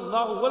اتَّخَذَ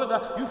اللَّهُ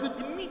وَلَدًا, you should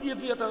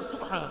immediately utter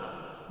Subhanahu.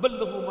 بَلْ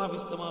لَهُ مَا فِي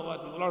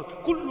السَّمَاوَاتِ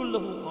وَالْأَرْضِ كُلٌّ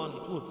لَهُ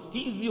قَانِتُونَ.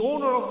 He is the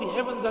owner of the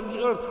heavens and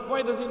the earth.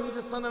 Why does he need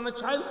a son and a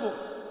child for?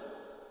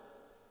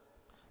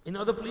 In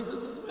other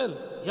places as well.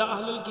 يَا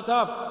أَهْلَ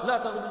الْكِتَابِ لَا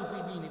تَغْلُوا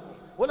فِي دِينِكُمْ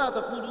ولا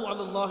تقولوا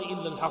على الله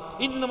إلا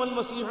الحق إنما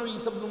المسيح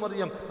عيسى ابن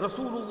مريم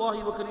رسول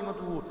الله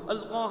وكلمته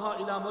ألقاها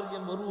إلى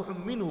مريم وروح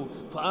منه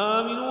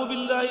فآمنوا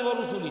بالله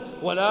ورسله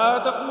ولا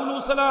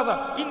تقولوا ثلاثة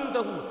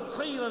انتهوا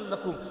خيرا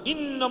لكم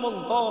إنما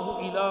الله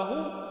إله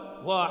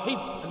واحد.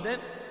 And then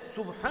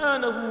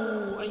سبحانه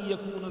أن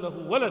يكون له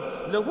ولد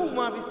له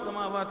ما في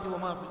السماوات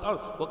وما في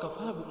الأرض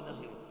وكفى بالله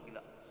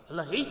وكيلا.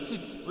 Allah hates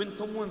it when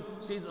someone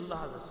says Allah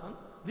has a son.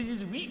 This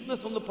is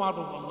weakness on the part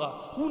of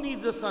Allah. Who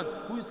needs a son?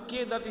 Who is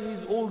scared that in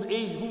his old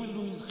age, who will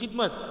do his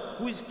khidmat?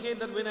 Who is scared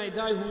that when I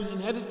die, who will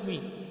inherit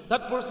me?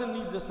 That person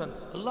needs a son.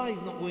 Allah is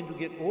not going to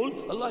get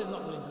old. Allah is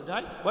not going to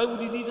die. Why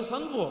would he need a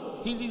son for?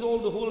 He sees all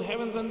the whole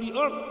heavens and the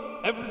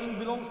earth. Everything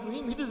belongs to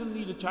him. He doesn't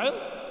need a child.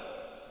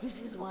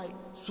 This is why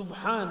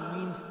Subhan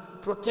means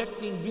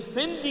protecting,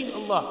 defending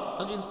Allah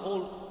against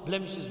all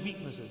blemishes,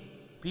 weaknesses.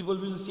 People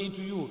will say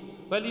to you,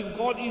 well, if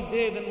God is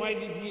there, then why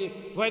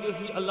does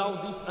He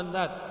allow this and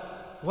that?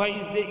 Why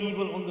is there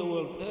evil on the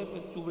world?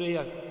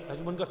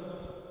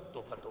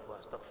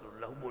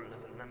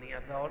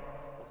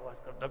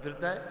 करता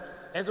फिरता है,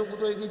 ऐसों को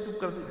तो ऐसे ही चुप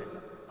कर देगा,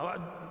 अब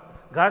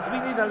घास भी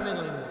नहीं डालने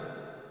का इनको,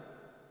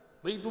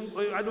 भाई तुम,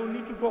 I don't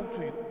need to talk to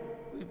you,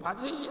 ये बात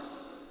सही है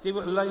कि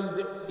अल्लाह is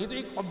there, ये तो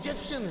एक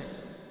objection है,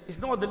 it's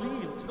not a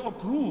dalil, it's not a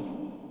proof.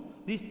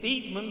 This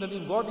statement that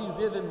if God is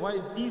there then why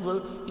is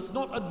evil, it's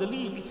not a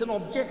dalil, it's an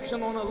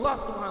objection on Allah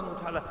subhanahu wa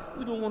ta'ala.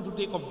 We don't want to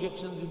take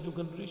objections into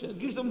consideration.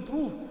 Give some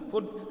proof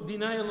for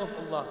denial of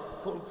Allah,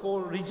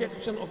 for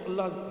rejection of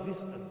Allah's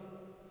existence.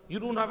 You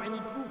don't have any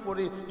proof for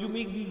it. You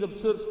make these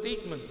absurd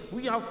statements.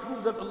 We have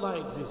proof that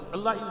Allah exists.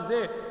 Allah is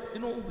there.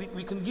 You know,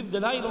 we can give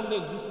dalail on the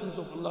existence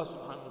of Allah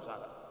subhanahu wa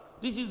ta'ala.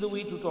 This is the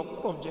way to talk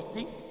about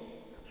objecting.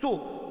 So,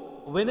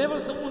 whenever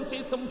someone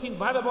says something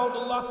bad about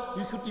Allah,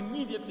 you should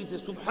immediately say,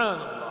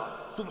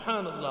 Subhanallah,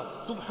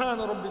 Subhanallah,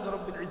 Subhana Rabbika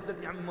Rabbil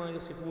Izzati Amma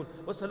Yasifun,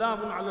 wa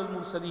Salamun ala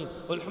al-Mursaleen,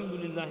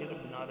 walhamdulillahi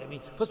Rabbil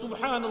Alameen.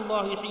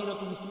 فسبحانallah حين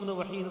تمسون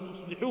وحين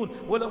تصبحون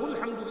وله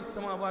الحمد في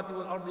السماوات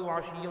والأرض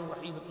وعشيا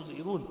وحين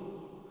تظهرون.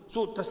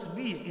 So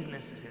tasbih is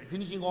necessary.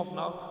 Finishing off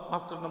now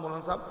after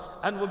Namulan Sahib.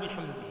 And wa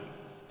bihamdihi.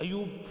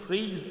 Ayub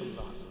praised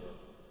Allah as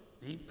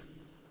well.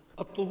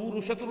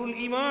 At-tuhuru shatrul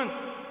iman.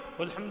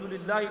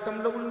 Walhamdulillahi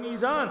tamla'ul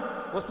mizan.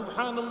 Wa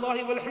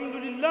subhanallah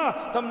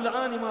walhamdulillah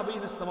tamla'ani ma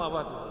bayna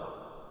as-samawati wal ard.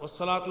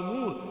 والصلاة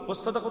نور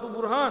والصدقة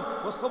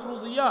برهان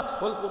والصبر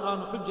ضياء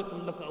والقرآن حجة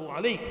لك أو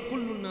عليك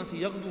كل الناس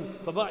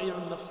يغدو فبائع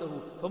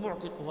نفسه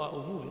فمعتقها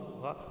أو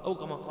موبقها أو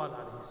كما قال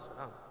عليه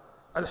السلام.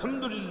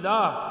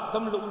 Alhamdulillah,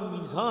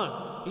 tamla'ul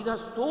mizan. It has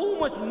so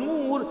much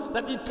nur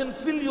that it can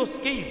fill your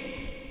scale.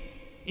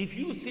 If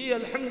you say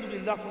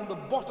Alhamdulillah from the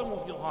bottom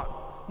of your heart,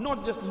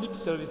 not just lip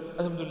service,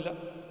 Alhamdulillah.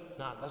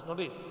 Nah, that's not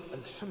it.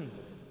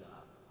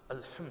 Alhamdulillah,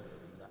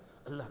 Alhamdulillah.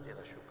 Allah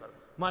tera shukar,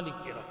 Malik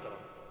tera karam,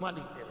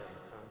 Malik tera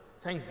ihsan.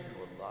 Thank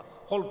you, Allah.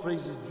 All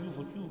praise is due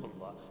for you,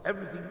 Allah.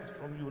 Everything is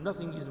from you,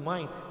 nothing is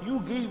mine. You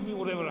gave me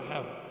whatever I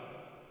have.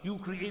 You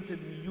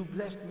created me, you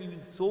blessed me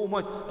with so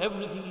much.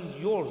 Everything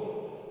is yours.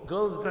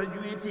 Girls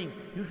graduating,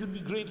 you should be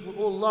grateful.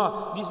 Oh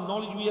Allah, this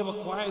knowledge we have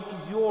acquired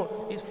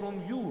is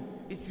from you.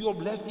 It's your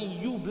blessing.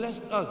 You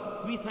blessed us.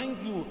 We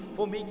thank you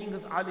for making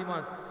us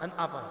alimas and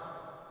abas.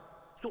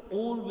 So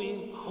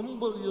always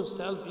humble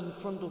yourself in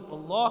front of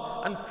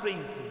Allah and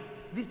praise Him.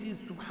 This is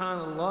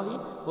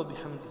Subhanallah wa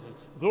bihamdihi.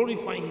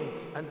 Glorify Him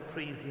and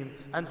praise Him.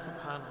 And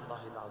Subhanallah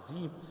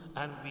al-Azim.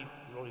 And we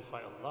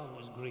glorify Allah who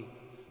is great.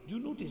 Do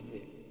you notice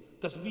there?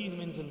 Tasbih is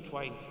mentioned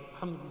twice.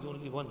 Hamd is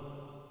only one.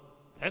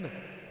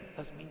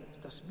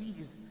 Tasbih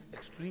is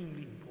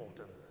extremely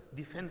important.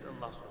 Defend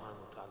Allah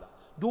subhanahu wa ta'ala.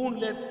 Don't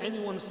let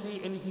anyone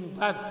say anything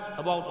bad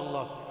about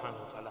Allah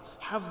subhanahu wa ta'ala.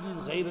 Have this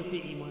ghairat-e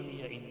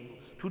imaniyya in you.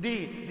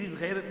 Today, this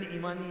ghairat-e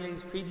imaniyya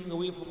is fading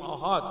away from our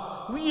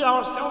hearts. We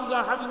ourselves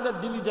are having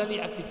that dilly-dally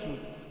attitude.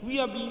 We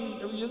are being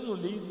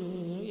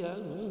lazy.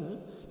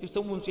 If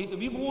someone says,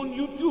 we go on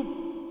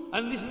YouTube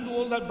and listen to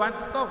all that bad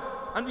stuff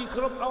and we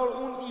corrupt our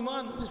own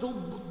iman. We so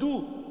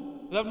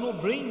do. We have no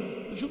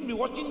brain. We shouldn't be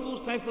watching those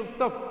types of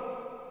stuff.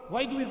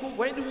 Why do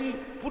we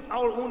put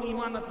our own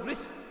iman at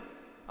risk?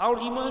 Our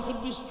iman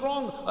should be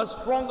strong as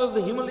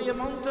the Himalaya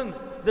mountains.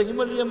 The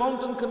Himalaya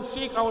mountain can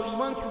shake, our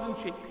iman shouldn't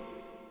shake.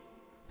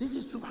 This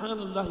is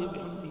Subhanallah wa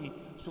bihamdihi,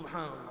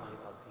 Subhanallah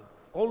al-Azim.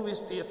 Always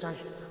stay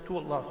attached to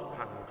Allah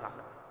subhanahu wa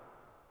ta'ala.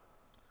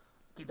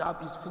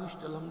 Kitab is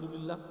finished,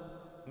 alhamdulillah.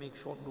 Make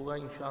short dua,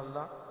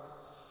 inshallah.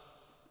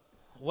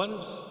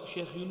 Once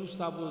Sheikh Yunus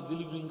Sahib was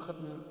delivering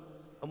khatm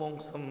among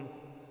some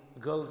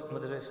girls'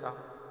 madrasa,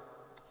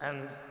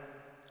 and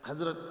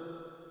Hazrat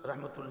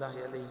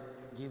Rahmatullahi alayhi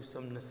gave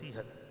some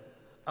nasihat.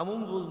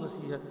 Among those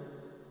nasihat,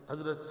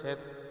 Hazrat said,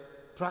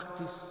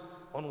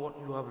 practice on what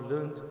you have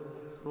learned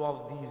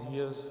throughout these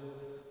years.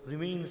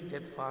 Remain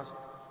steadfast.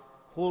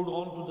 Hold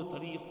on to the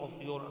tariq of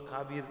your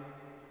akabir.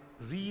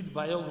 Read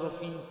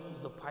biographies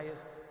of the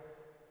pious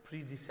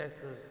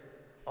predecessors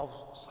of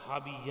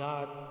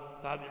sahabiyat,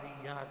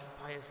 tabi'iyat,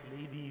 pious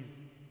ladies,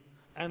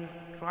 and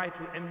try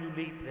to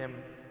emulate them.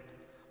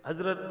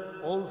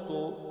 Hazrat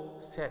also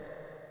said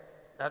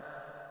that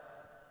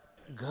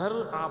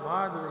घर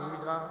आबाद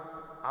रहेगा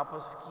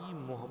आपस की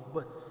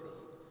मोहब्बत से,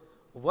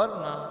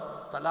 वरना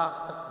तलाक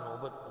तक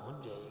नौबत पहुंच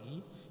जाएगी.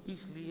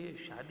 इसलिए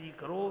शादी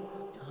करो,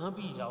 जहाँ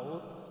भी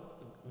जाओ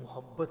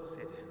मोहब्बत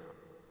से रहना.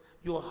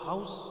 Your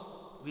house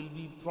will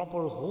be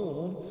proper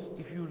home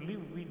if you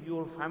live with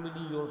your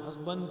family, your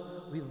husband,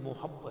 with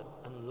muhabbat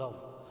and love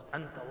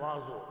and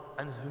tawazu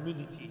and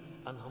humility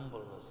and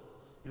humbleness.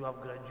 You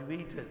have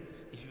graduated.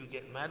 If you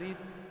get married,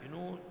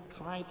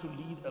 try to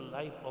lead a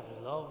life of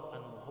love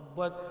and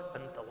muhabbat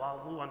and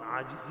tawadhu and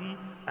ajizi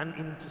and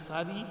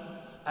inkisari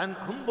and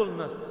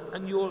humbleness,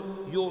 and your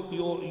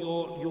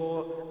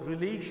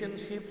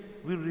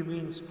relationship will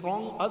remain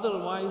strong.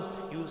 Otherwise,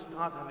 you will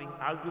start having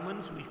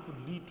arguments which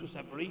could lead to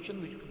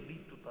separation, which could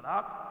lead to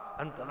talaq,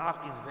 and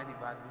talaq is very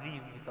bad.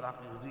 Believe me, talaq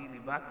is really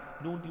bad.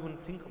 Don't even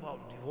think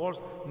about divorce.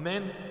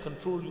 Men,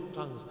 control your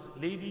tongues.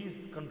 Ladies,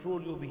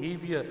 control your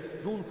behavior.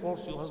 Don't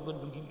force your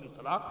husband to give you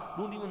talaq.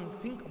 Don't even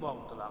think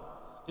about talaq.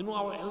 You know,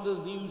 our elders,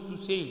 they used to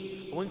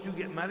say, once you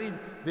get married,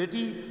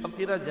 beti, ab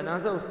tera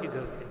janaza uske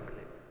ghar se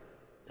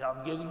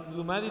nikle.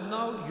 You married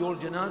now, your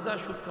janaza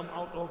should come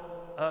out of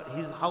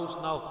his house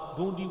now.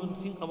 Don't even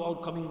think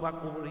about coming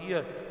back over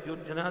here. Your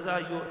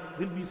janaza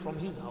will be from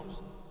his house.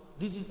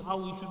 This is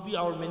how it should be.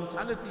 Our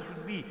mentality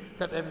should be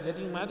that I'm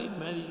getting married.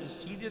 Marriage is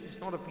serious. It's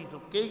not a piece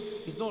of cake.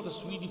 It's not a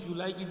sweet. If you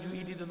like it, you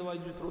eat it. Otherwise,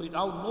 you throw it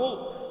out.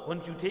 No.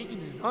 Once you take it,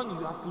 it's done.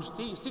 You have to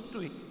stick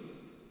to it.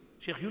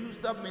 Sheikh Yunus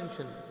Sahib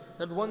mentioned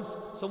that once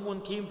someone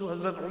came to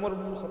Hazrat Umar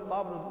ibn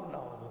Khattab radiallahu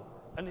anhu,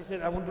 and he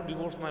said, I want to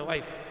divorce my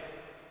wife.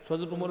 So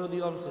Hazrat Umar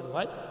radiallahu anhu said,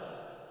 why?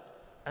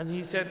 And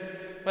he said,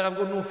 well, I've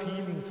got no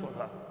feelings for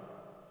her.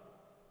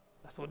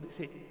 That's what they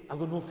say. I've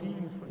got no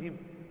feelings for him.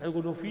 I've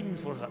got no feelings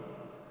for her.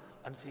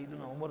 And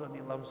Sayyidina Umar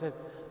radiallahu anhu said,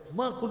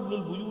 Ma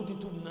kullul buyuti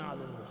tubna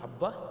ala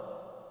al-muhabba.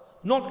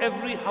 Not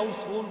every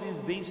household is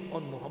based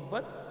on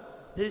muhabbat.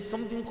 There is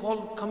something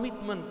called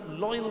commitment,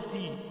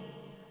 loyalty,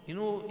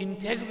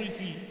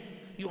 integrity.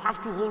 You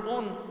have to hold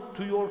on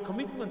to your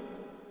commitment.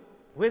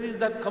 Where is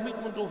that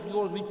commitment of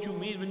yours which you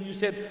made when you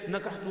said,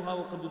 Nakahtuha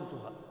wa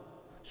qabiltuha?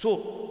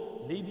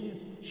 So, ladies,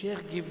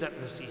 Shaykh gave that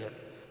nasihat,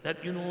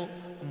 that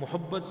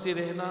muhabbat se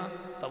rehna,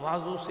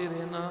 tawazu se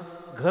rehna,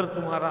 ghar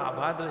tumhara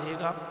abad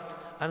rahega.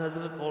 And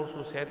Hazrat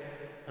also said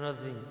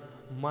another thing,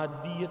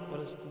 maddiyat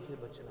parasti se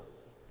bachna.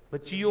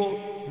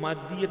 Bachiyo,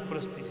 maddiyat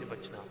parasti se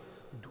bachna.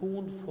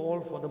 Don't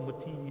fall for the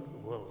material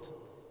world.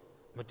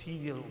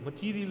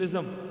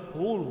 Materialism.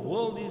 Whole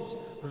world is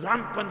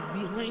rampant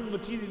behind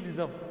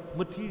materialism.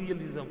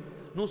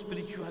 No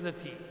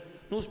spirituality.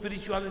 No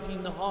spirituality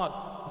in the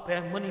heart.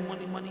 Money,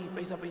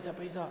 paisa.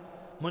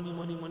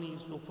 Money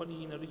is so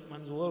funny in a rich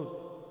man's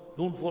world.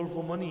 Don't fall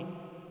for money.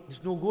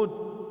 It's no good.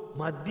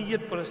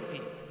 Maddiyat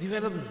parasti.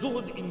 Develop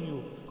zuhd in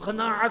you,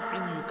 qana'at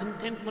in you,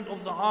 contentment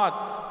of the heart,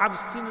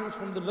 abstinence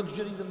from the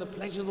luxuries and the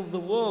pleasures of the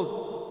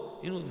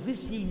world.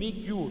 This will make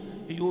you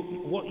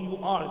what you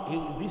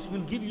are. This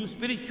will give you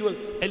spiritual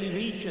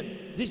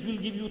elevation. This will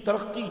give you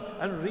taraqqi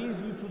and raise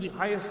you to the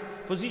highest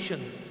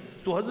positions.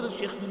 So Hazrat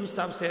Shaykh Yunus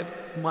Sahib said,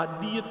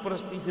 maddiyat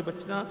parasti se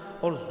bachna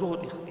aur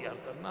zuhd ikhtiyar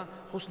karna,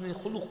 husn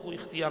khuluq ko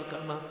ikhtiyar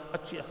karna,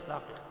 अच्छे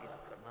akhlaq ikhtiyar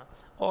karna,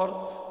 और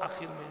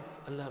आखिर में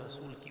अल्लाह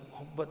रसूल की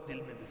मोहब्बत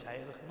दिल में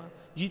बिठाए रखना.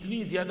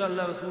 जितनी ज़्यादा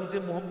अल्लाह रसूल से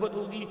मोहब्बत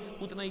होगी,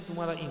 उतना ही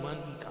तुम्हारा ईमान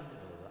भी कामिल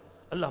होगा.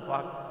 अल्लाह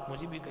पाक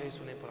मुझे भी कहे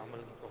सुने पर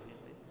अमल की तौफीक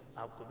दे,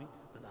 आपको भी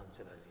अल्लाह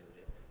हमसे राज़ी हो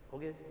जाए. हो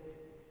गया?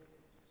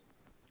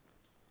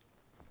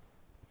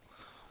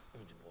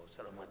 मुझे बहुत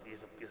शर्म आती है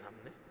सबके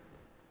सामने.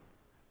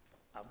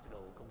 आप जगह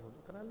हुक्म हो तो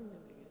करा लेंगे,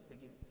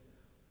 लेकिन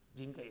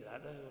जिनका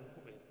इरादा है उनको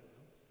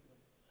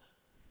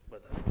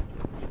बता.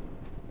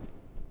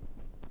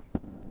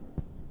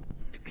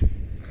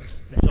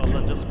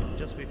 Inshallah,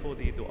 just before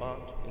the dua,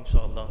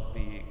 inshallah,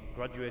 the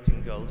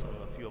graduating girls and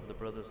a few of the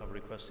brothers have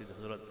requested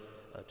Hazrat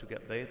to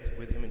get bayt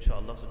with him,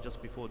 inshallah. So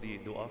just before the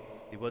dua,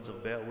 the words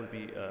of bayt will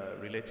be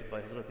related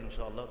by Hazrat,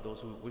 inshallah.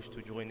 Those who wish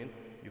to join in,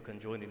 you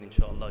can join in,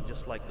 inshallah.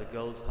 Just like the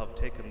girls have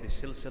taken the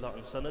silsila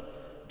and sanad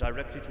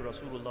directly to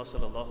Rasulullah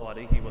sallallahu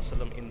alaihi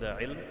wasallam in the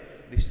ilm.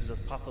 This is a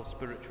path of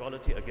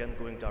spirituality, again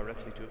going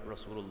directly to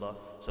Rasulullah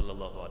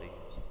sallallahu alaihi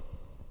wasallam.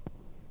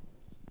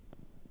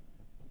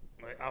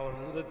 Our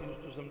Hazrat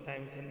used to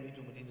sometimes send me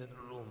to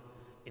Madinatul Room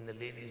in the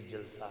ladies'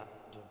 jalsa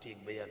to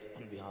take bayat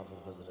on behalf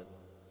of Hazrat.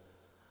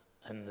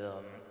 And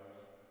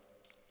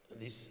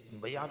this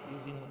bayat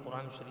is in the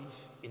Quran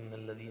Sharif, إِنَّ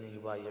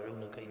الَّذِينَ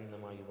يُبَايِعُونَكَ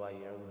إِنَّمَا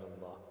يُبَايِعُونَ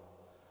اللَّهِ.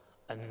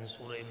 And in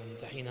Surah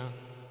Mumtahina,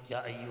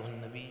 يَا أَيُّهَا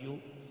النَّبِيُّ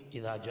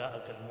إِذَا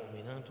جَاءَكَ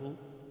الْمُؤْمِنَاتُ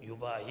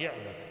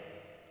يُبَايِعْنَكَ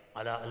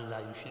عَلَىٰ أَنْ لَا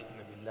يُشْرِكْنَ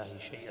بِاللَّهِ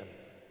شَيْئًا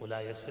وَلَا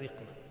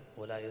يَسْرِقْنَ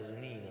وَلَا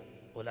يَزْنِينَ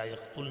وَلَا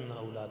يَقْتُلْنَ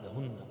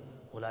أَوْلَادَهُنَّ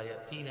ولا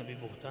يأتين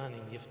ببهتان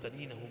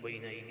يفترينه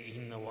بين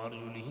أيديهن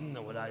وأرجلهن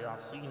ولا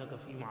يعصينك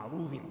في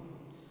معروف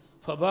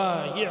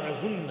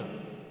فبايعهن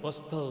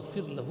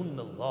واستغفر لهن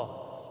الله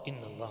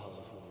إن الله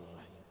غفور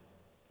رحيم.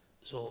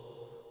 So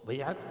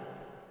bayat,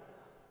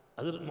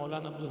 Hazrat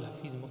Maulana Abdul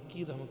Hafiz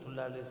Makki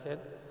rahmatullah alayhi said,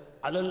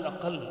 Alal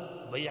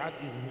aqal bayat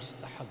is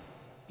mustahab,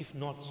 if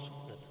not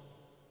sunnat.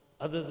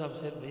 Others have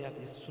said bayat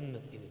is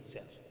sunnat in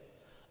itself.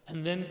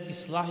 And then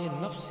Islah-e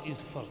Nafs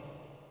is fard.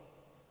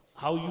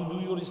 How you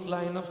do your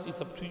Islah-e Nafs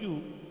is up to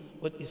you,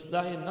 but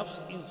Islah-e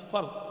Nafs is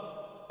fard.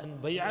 And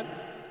bayat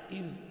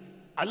is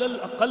alal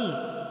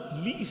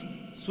aqal, least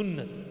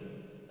sunnat.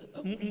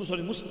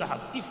 Mustahab,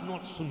 if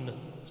not sunnat.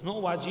 It's not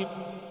wajib,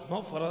 it's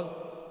not faraz,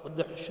 but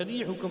the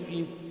Sharia hukam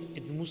is,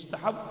 it's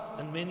mustahab,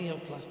 and many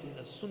have classed it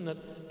as sunnat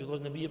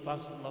because Nabi Pak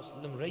sallallahu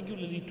alaihi wasallam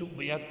regularly took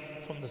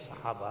bayat from the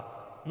Sahaba,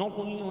 not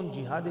only on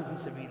jihad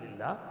fi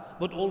sabilillah,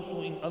 but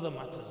also in other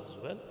matters as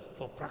well,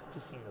 for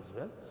practicing as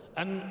well.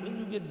 And when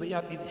you get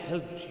bayat, it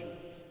helps you.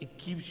 It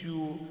keeps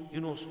you,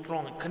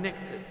 strong,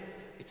 connected.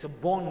 It's a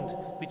bond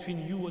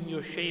between you and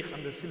your shaykh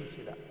and the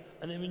silsila.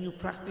 And then when you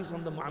practice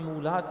on the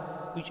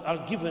ma'mulat which are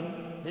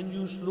given, then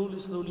you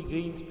slowly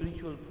gain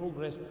spiritual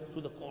progress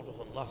to the court of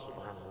Allah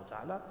subhanahu wa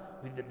ta'ala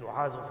with the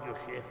du'as of your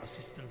shaykh,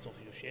 assistance of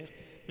your shaykh.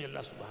 May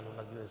Allah subhanahu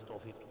wa ta'ala give us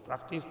tawfiq to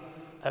practice.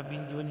 I've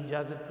been given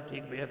ijazat to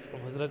take bayat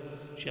from Hazrat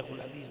Shaykh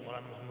al-Hadith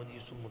Maulana Muhammad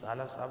Yusuf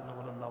Mutala Sahab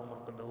Nawallahu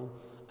Marqadahu,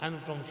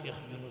 and from Shaykh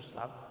Yunus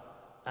Sahab,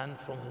 and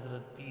from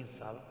Hazrat Peer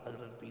Sahab,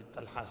 Hazrat Peer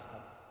Talha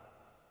Sahab,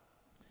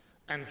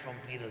 and from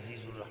Peer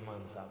Azizur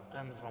Rahman Sahab,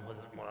 and from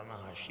Hazrat Maulana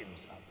Hashim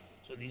Sahab.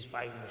 So these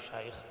 5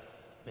 mashayikh,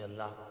 may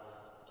Allah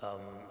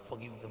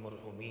forgive the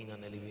marhumeen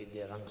and elevate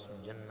their ranks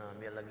in Jannah.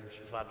 May Allah give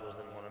shifa to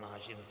Hazrat Maulana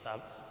Hashim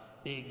Sahab.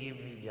 They gave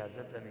me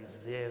ijazat and it's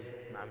theirs.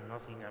 I'm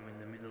nothing, I'm in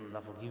the middle.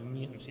 Allah forgive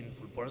me, I'm a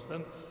sinful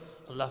person.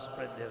 Allah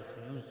spread their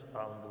views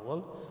around the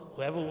world.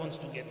 Whoever wants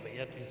to get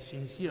bayat is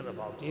sincere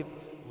about it,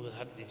 who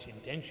had this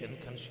intention,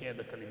 can share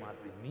the kalimat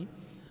with me.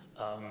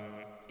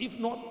 If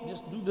not,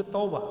 just do the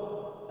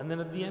tawbah and then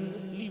at the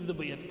end leave the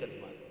bayat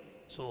kalimat.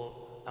 So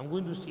I'm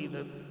going to say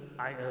that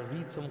I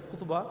read some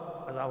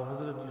khutbah as our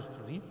Hazrat used to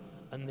read,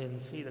 and then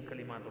say the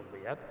kalimat of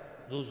bayat.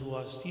 Those who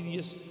are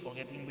serious for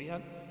getting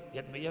bayat,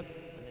 get bayat,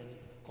 and then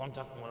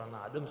contact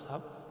Maulana Adam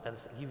Sahab. I'll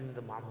give him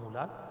the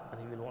ma'mulat and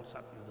he will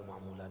WhatsApp you the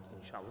ma'mulat,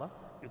 inshallah.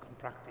 You can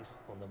practice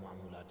on the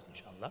ma'mulat,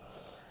 inshallah.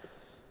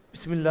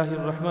 بسم الله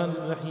الرحمن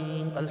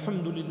الرحيم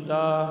الحمد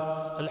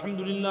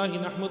لله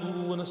نحمده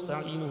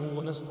ونستعينه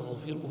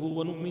ونستغفره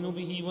ونؤمن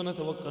به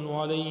ونتوكل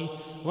عليه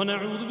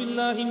ونعوذ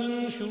بالله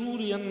من شرور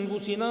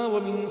أنفسنا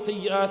ومن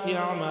سيئات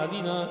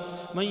أعمالنا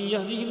من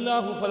يهده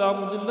الله فلا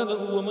مضل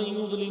له ومن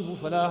يضلله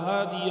فلا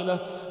هادي له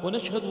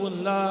ونشهد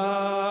أن لا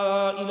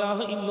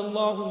إله إلا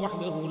الله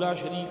وحده لا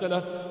شريك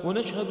له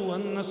ونشهد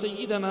أن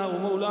سيدنا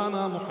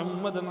ومولانا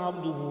محمدا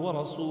عبده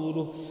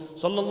ورسوله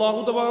صلى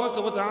الله تبارك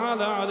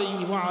وتعالى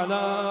عليه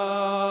وعلى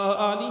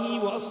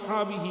آله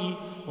وأصحابه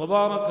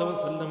وبارك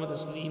وسلم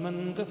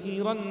تسليما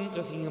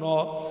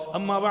كثيرا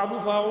أما بعد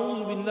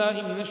فأعوذ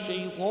بالله من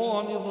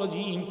الشيطان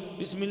الرجيم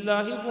بسم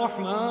الله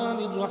الرحمن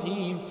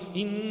الرحيم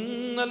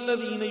إن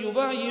الذين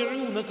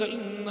يبايعونك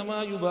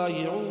إنما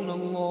يبايعون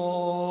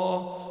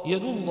الله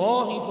يد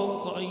الله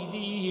فوق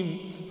أيديهم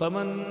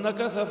فمن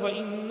نكث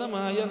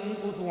فإنما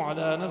ينكث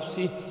على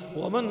نفسه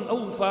ومن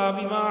أوفى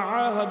بما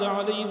عاهد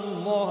عليه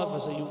الله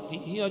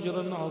فسيؤتيه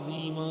أجرا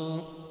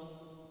عظيما.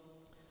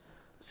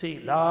 Say,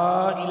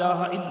 La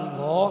ilaha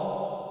illallah,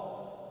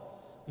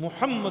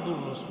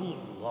 Muhammadur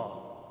Rasulullah.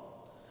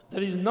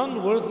 There is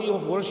none worthy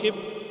of worship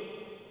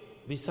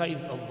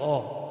besides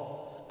Allah.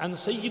 And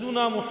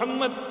Sayyiduna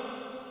Muhammad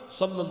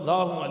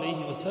sallallahu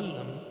alayhi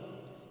wasallam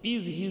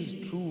is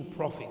his true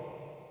prophet.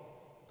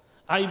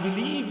 I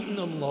believe in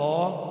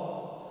Allah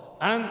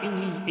and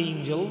in his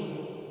angels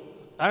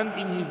and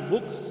in his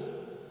books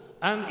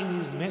and in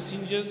his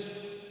messengers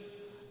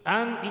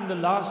and in the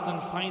last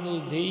and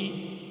final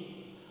day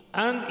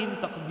and in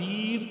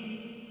taqdeer,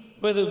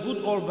 whether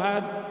good or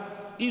bad,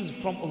 is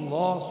from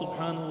Allah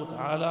subhanahu wa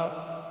ta'ala.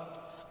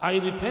 I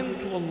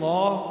repent to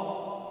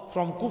Allah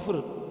from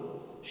kufr,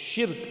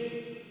 shirk,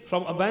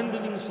 from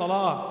abandoning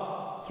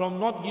salah, from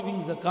not giving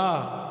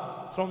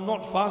zakah, from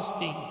not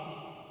fasting,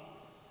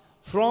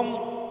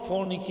 from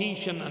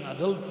fornication and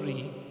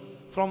adultery,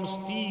 from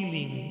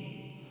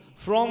stealing,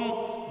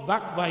 from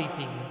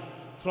backbiting,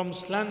 from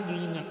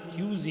slandering and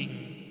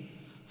accusing,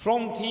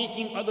 from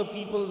taking other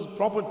people's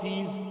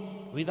properties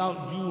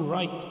without due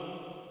right,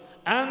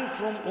 and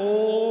from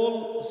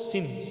all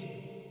sins.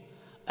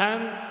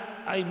 And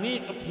I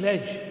make a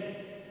pledge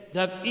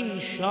that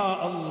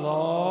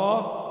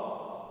insha'Allah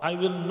I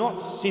will not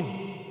sin,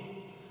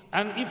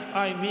 and if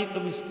I make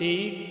a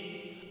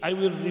mistake I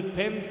will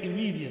repent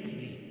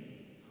immediately.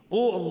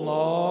 O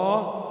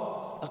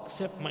Allah,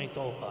 accept my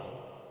tawbah.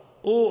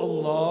 O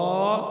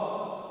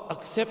Allah,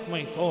 accept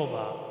my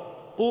tawbah.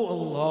 O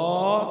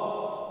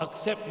Allah,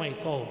 accept my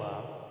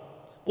tawbah.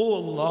 O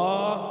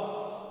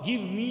Allah,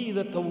 give me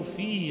the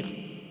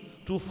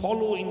tawfiq to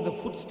follow in the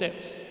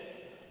footsteps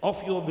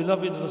of your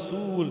beloved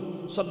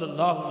Rasul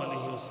sallallahu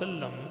alayhi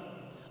wasallam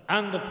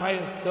and the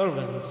pious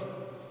servants.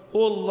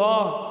 O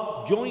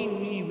Allah, join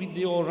me with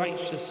your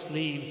righteous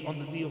slaves on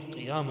the day of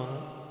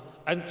Qiyamah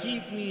and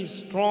keep me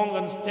strong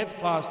and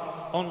steadfast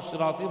on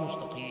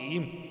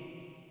Sirat-e-Mustaqim.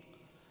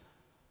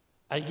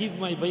 I give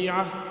my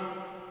bay'ah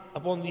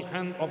upon the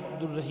hand of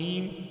Abdul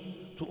Rahim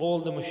to all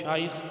the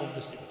mashayikh of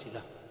the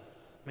silsila.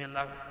 May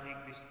Allah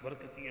make this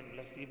barakati and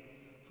blessed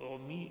for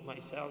me,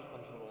 myself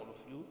and for all of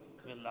you.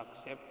 May Allah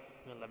accept,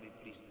 may Allah be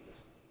pleased with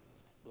us.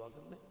 Dua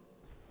kar le.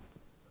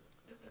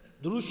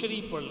 Durood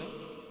Sharif pad le.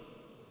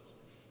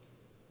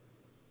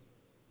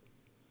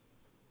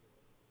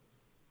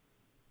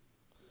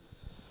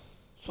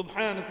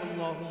 سبحانك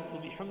اللهم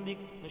وبحمدك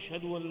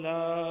نشهد أن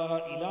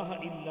لا إله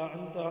إلا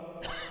أنت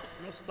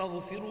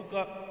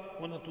نستغفرك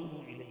ونتوب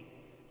إليك.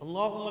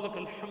 اللهم لك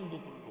الحمد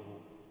كله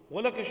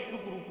ولك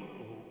الشكر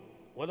كله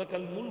ولك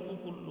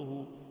الملك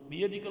كله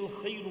بيدك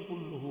الخير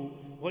كله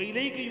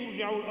وإليك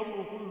يرجع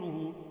الأمر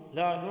كله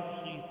لا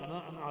نحصي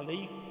ثناء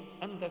عليك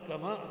أنت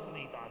كما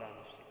أثنيت على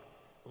نفسك.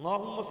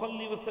 اللهم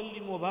صل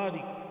وسلم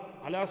وبارك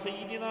على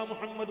سيدنا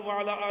محمد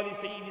وعلى آل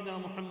سيدنا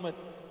محمد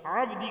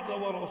عبدك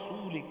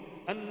ورسولك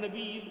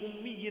النبي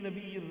الأمي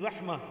نبي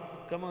الرحمة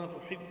كما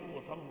تحب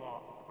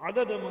وترضى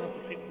عدد ما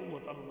تحب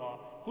وترضى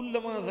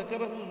كلما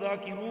ذكره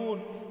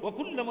الذاكرون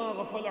وكلما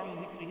غفل عن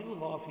ذكره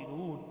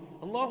الغافلون.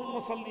 اللهم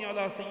صل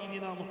على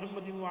سيدنا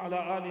محمد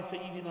وعلى آل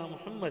سيدنا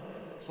محمد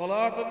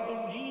صلاة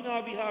تنجينا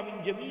بها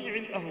من جميع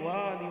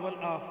الأهوال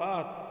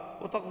والآفات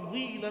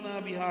وتقضي لنا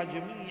بها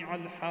جميع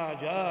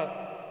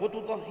الحاجات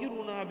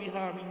وتطهرنا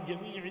بها من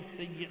جميع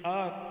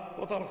السيئات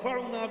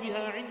وترفعنا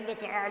بها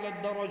عندك أعلى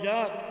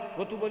الدرجات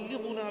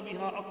وتبلغنا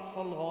بها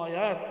أقصى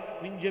الغايات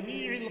من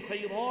جميع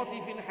الخيرات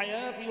في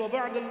الحياة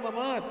وبعد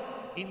الممات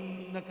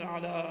إنك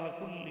على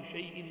كل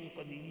شيء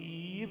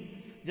قدير.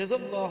 جزا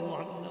الله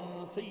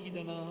عنا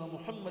سيدنا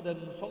محمدا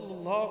صلى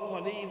الله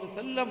عليه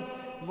وسلم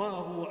ما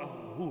هو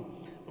أهله.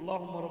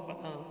 اللهم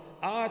ربنا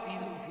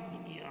آتنا في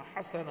الدنيا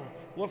حسنة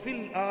وفي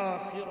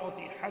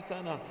الآخرة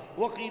حسنة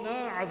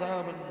وقنا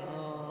عذاب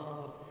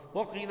النار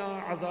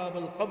وقنا عذاب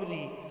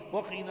القبر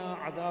وقنا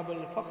عذاب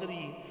الفقر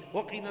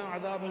وقنا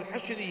عذاب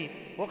الحشر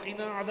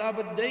وقنا عذاب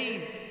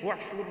الدين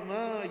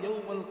واحشرنا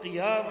يوم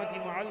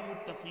القيامة مع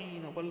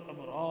المتقين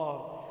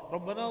والأبرار.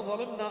 ربنا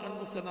ظلمنا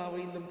أنفسنا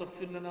وإن لم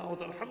تغفر لنا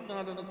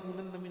وترحمنا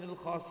لنكونن من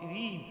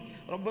الخاسرين.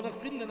 ربنا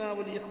اغفر لنا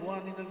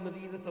ولإخواننا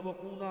الذين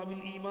سبقونا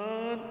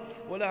بالإيمان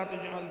ولا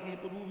تجعل في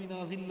قلوبنا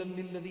غلا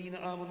للذين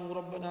آمنوا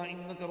ربنا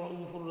إنك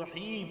رؤوف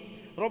رحيم.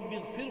 رب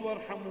اغفر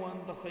وارحم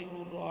وأنت خير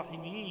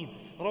الراحمين.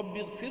 رب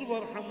اغفر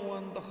وارحم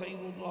وأنت خير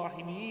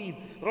الراحمين.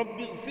 رب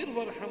اغفر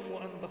وارحم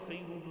وأنت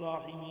خير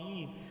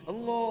الراحمين.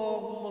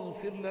 اللهم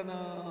اغفر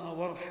لنا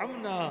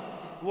وارحمنا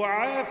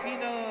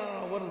وعافنا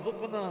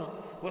وارزقنا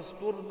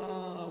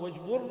واسترنا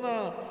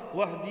واجبرنا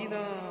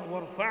واهدنا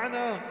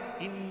وارفعنا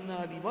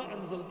إنا لما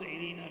أنزلت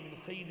إلينا من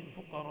خير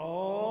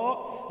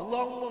فقراء.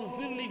 اللهم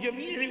اغفر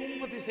لجميع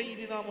أمة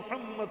سيدنا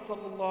محمد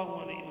صلى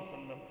الله عليه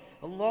وسلم.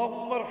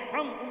 اللهم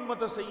ارحم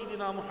أمة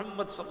سيدنا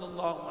محمد صلى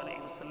الله عليه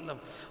وسلم.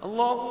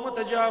 اللهم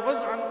تجاوز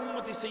عن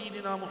أمة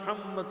سيدنا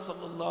محمد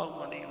صلى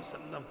الله عليه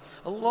وسلم.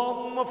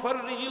 اللهم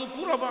فرج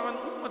الكرب عن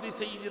أمة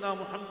سيدنا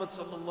محمد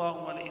صلى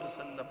الله عليه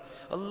وسلم.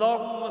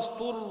 اللهم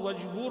استر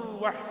واجبر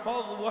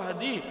واحفظ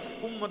واهدي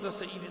أمة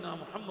سيدنا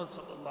محمد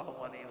صلى الله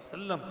عليه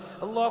وسلم.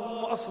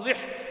 اللهم أصلح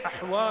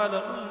أحوال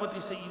أمة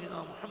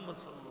سيدنا محمد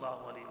صلى الله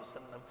عليه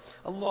وسلم.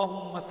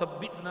 اللهم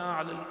ثبتنا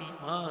على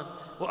الإيمان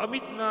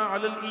وأمتنا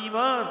على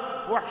الإيمان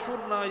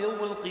واحشرنا يوم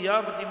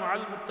القيامة مع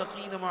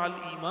المتقين مع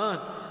الإيمان.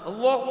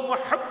 اللهم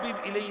حبب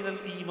إلينا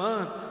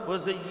الإيمان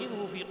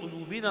وزينه في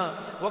قلوبنا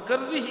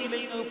وكره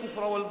إلينا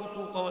الكفر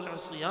والفسوق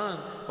والعصيان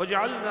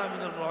واجعلنا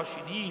من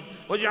الراشدين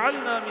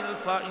واجعلنا من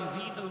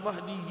الفائزين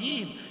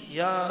المهديين.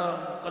 يا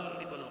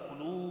مقلب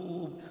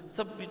القلوب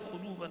ثبت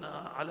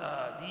قلوبنا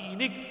على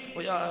دينك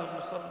ويا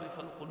مصرف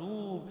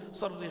القلوب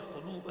صرف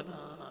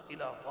قلوبنا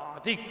إلى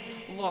طاعتك.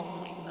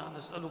 اللهم إنا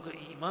نسألك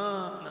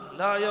إيمانا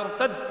لا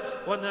يرتد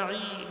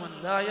ونعيما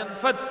لا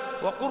ينفد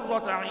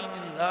وقرة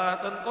عين لا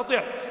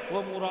تنقطع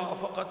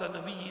ومرافقة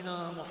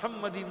نبينا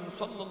محمد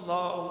صلى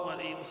الله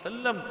عليه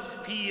وسلم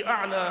في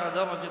أعلى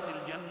درجة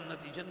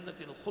الجنة جنة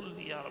الخلد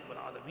يا رب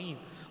العالمين.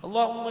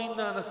 اللهم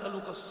إنا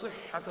نسألك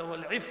الصحة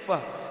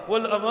والعفة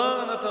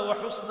والأمانة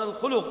وحسن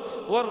الخلق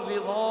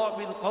والرضا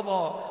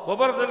بالقضاء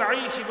وبرد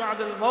العيش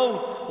بعد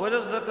الموت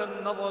ولذة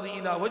النظر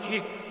إلى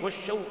وجهك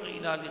والشوق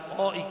إلى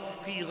لقائك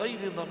في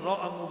غير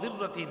ضراء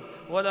مضرة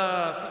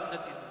ولا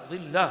فتنة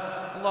مضلة.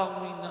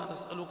 اللهم إنا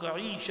نسألك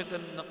عيشة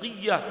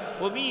نقية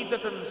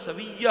وميتة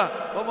سوية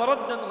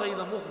ومردا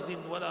غير مخز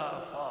ولا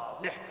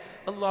فاضح.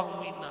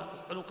 اللهم إنا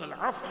نسألك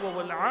العفو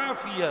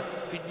والعافية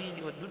في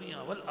الدين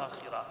والدنيا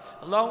والآخرة.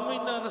 اللهم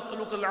إنا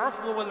نسألك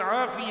العفو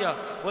والعافية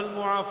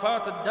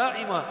والمعافاة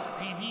الدائمة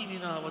في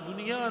ديننا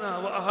ودنيانا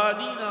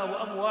وأهالينا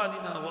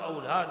وأموالنا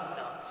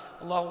وأولادنا.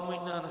 اللهم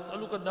إنا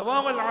نسألك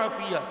دوام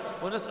العافية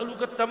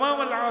ونسألك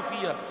التمام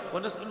العافية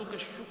ونسألك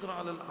الشكر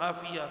على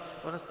العافية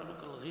ونسألك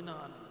الغنى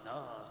عن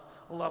الناس.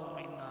 اللهم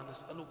إنا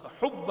نسألك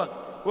حبك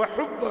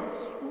وحب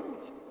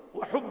رسولك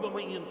وحب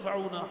من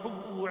ينفعنا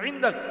حبه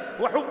عندك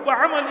وحب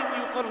عمل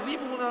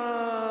يقربنا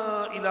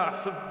إلى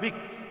حبك.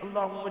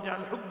 اللهم اجعل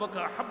حبك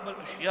أحب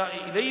الأشياء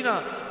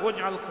إلينا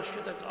واجعل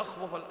خشيتك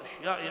أخوف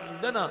الأشياء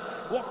عندنا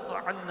واقطع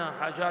عنا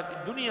حاجات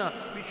الدنيا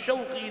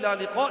بالشوق إلى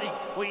لقائك.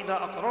 وإذا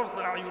أقررت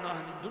أعين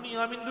أهل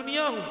الدنيا من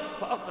دنياهم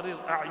فأقرر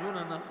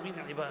أعيننا من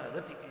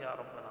عبادتك يا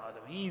رب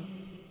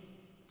العالمين.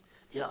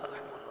 يا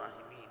أرحم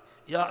الراحمين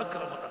يا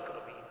أكرم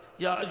الأكرمين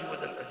يا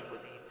أجود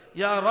الأجودين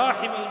يا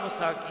راحم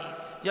المساكين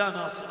يا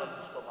ناصر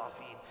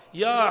المستضعفين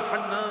يا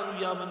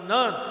حنان يا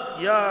منان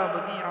يا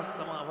بديع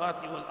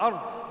السماوات والأرض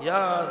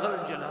يا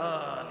ذا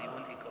الجلال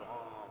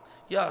والإكرام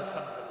يا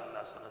سند من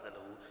لا سند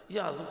له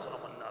يا ذخر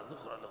من لا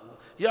ذخر له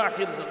يا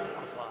حرز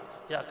الضعفاء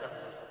يا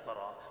كنز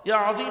الفقراء يا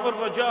عظيم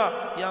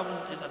الرجاء يا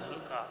منقذ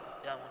الهلكى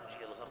يا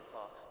منجي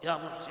الغرقى يا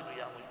محسن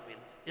يا مجمل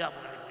یا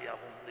منعم یا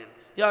مفضل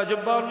یا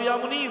جبار یا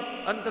منیر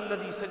انت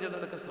الذي سجد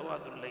لك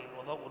سواد الليل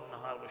وضوء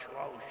النهار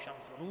وشعاع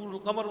الشمس ونور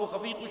القمر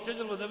وخفيق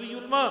الشجر ودبي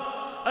الماء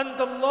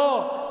انت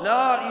الله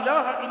لا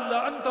اله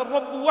الا انت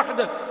الرب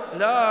وحدك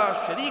لا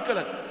شريك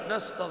لك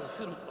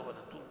نستغفرك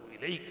ونتوب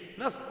اليك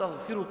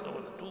نستغفرك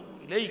ونتوب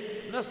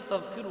اليك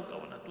نستغفرك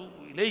ونتوب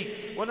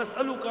اليك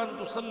ونسالك ان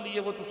تصلي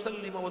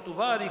وتسلم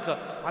وتبارك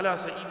على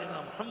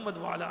سيدنا محمد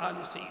وعلى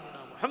ال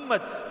سيدنا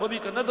محمد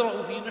وبك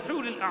ندرأ في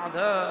نحور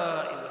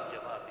الاعداء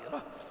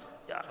والجبابرة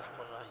يا ارحم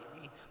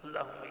الراحمين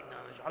اللهم انا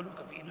نجعلك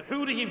في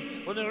نحورهم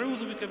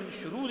ونعوذ بك من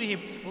شرورهم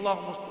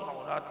اللهم استر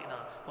عوراتنا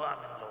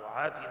وامن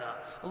روعاتنا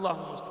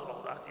اللهم استر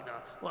عوراتنا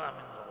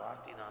وامن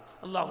روعاتنا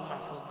اللهم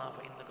احفظنا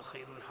فانك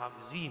خير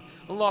الحافظين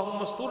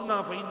اللهم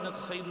استرنا فانك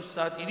خير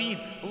الساترين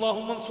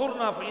اللهم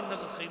انصرنا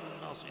فانك خير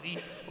الناصرين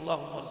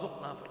اللهم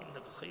ارزقنا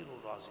فانك خير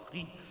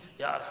الرازقين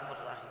یا ارحم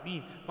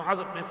الراحمین محض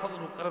اپنے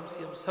فضل و کرم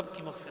سے ہم سب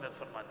کی مغفرت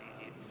فرما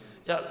دیجیے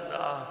یا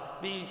اللہ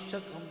بے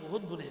شک ہم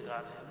بہت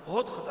گنہگار ہیں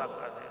بہت خطا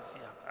کار ہیں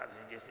سیاہ کار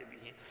ہیں جیسے بھی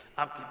ہیں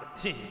آپ کے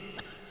بندے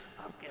ہیں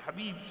آپ کے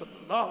حبیب صلی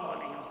اللہ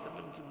علیہ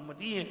وسلم کی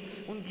امتی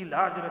ہیں ان کی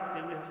لاج رکھتے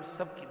ہوئے ہم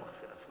سب کی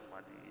مغفرت فرما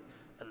دیجیے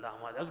اللہ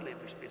ہمارے اگلے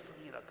پچھلے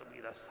صغیرہ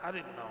کبیرہ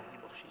سارے گناہوں کی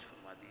بخشش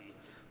فرما دیجیے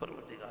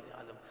پروردگار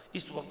عالم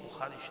اس وقت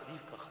بخاری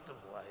شریف کا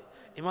ختم ہوا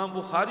ہے امام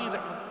بخاری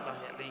رحمۃ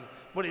اللہ علیہ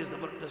بڑے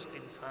زبردست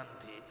انسان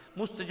تھے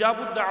مستجاب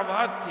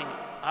الدعوات تھے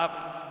آپ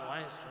ان کی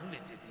دعائیں سن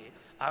لیتے تھے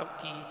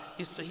آپ کی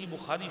اس صحیح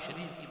بخاری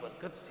شریف کی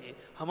برکت سے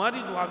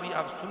ہماری دعا بھی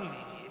آپ سن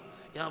لیجئے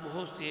یہاں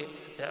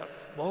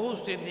بہت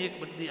سے نیک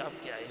بندے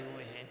آپ کے آئے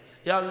ہوئے ہیں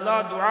یا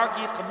اللہ دعا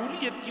کی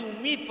قبولیت کی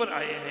امید پر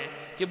آئے ہیں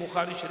کہ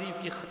بخاری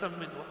شریف کی ختم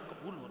میں دعا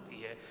قبول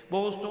ہوتی ہے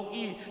بہت سو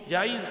کی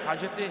جائز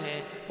حاجتیں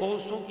ہیں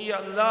بہت سو کی یا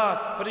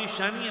اللہ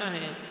پریشانیاں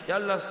ہیں یا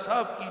اللہ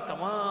سب کی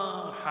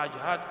تمام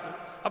حاجات کو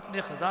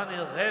اپنے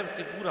خزانے غیب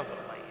سے پورا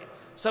فرمائیے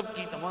سب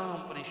کی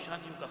تمام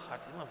پریشانیوں کا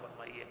خاتمہ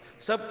فرمائیے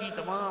سب کی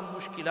تمام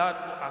مشکلات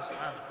کو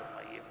آسان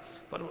فرمائیے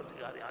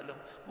پروردگار عالم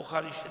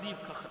بخاری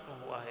شریف کا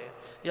ختم ہوا ہے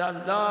یا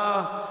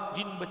اللہ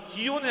جن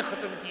بچیوں نے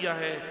ختم کیا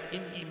ہے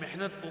ان کی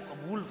محنت کو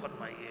قبول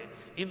فرمائیے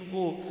ان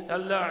کو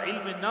اللہ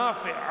علم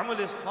نافع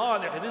عمل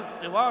صالح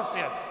رزق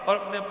واسع اور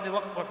اپنے اپنے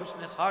وقت پر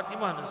حسن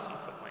خاتمہ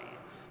نصیب فرمائیے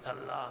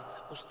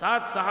اللہ استاد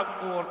صاحب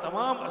کو اور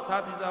تمام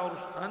اساتذہ اور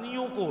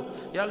استانیوں کو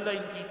یا اللہ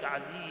ان کی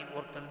تعلیم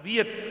اور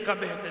تربیت کا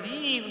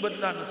بہترین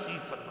بدلہ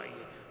نصیب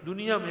فرمائیے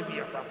دنیا میں بھی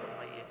عطا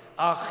فرمائیے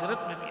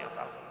آخرت میں بھی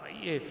عطا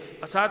فرمائیے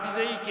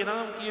اساتذہ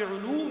کرام کے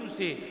علوم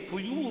سے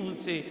فیوض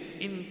سے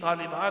ان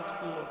طالبات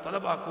کو اور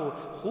طلباء کو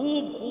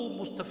خوب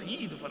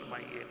مستفید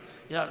فرمائیے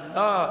یا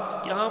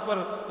اللہ یہاں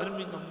پر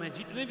برمنگھم میں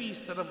جتنے بھی اس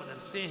طرح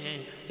مدرسے ہیں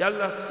یا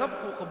اللہ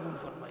سب کو قبول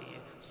فرمائیے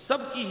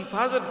سب کی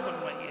حفاظت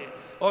فرمائیے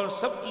اور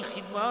سب کی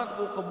خدمات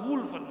کو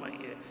قبول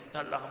فرمائیے یا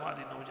اللہ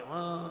ہمارے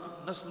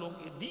نوجوان نسلوں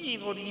کے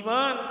دین اور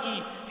ایمان کی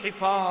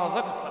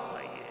حفاظت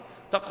فرمائیے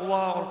تقوی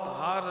اور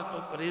طہارت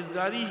اور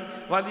پرہیزگاری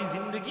والی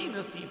زندگی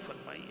نصیب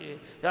فرمائیے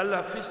یا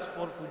اللہ فسق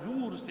اور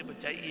فجور سے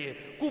بچائیے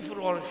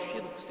کفر اور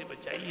شرک سے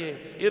بچائیے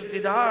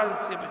ارتداد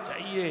سے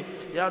بچائیے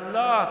یا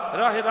اللہ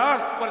راہ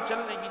راست پر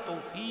چلنے کی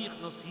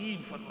توفیق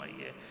نصیب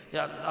فرمائیے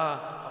یا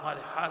اللہ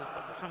ہمارے حال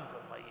پر رحم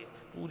فرمائیے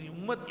پوری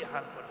امت کے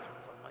حال پر رحم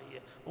فرمائیے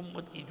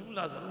امت کی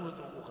جملہ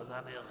ضرورتوں کو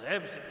خزانے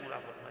غیب سے پورا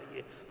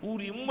فرمائیے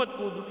پوری امت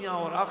کو دنیا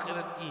اور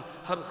آخرت کی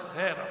ہر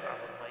خیر عطا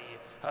فرمائیے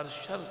ہر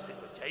شر سے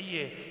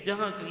بچائیے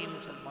جہاں کہیں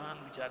مسلمان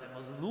بیچارے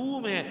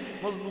مظلوم ہیں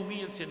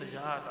مظلومیت سے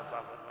نجات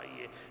عطا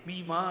فرمائیے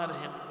بیمار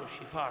ہیں ان کو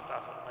شفا عطا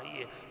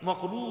فرمائیے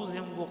مقروض ہیں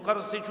ان کو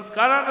قرض سے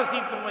چھٹکارا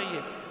نصیب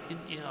فرمائیے جن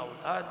کی یہاں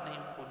اولاد نہیں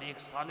ان کو نیک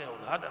صالح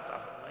اولاد عطا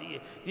فرمائیے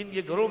جن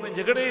کے گھروں میں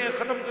جھگڑے ہیں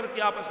ختم کر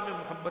کے آپس میں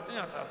محبتیں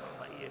عطا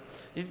فرمائیے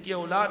جن کی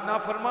اولاد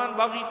نافرمان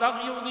باغی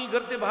طاغیوں کی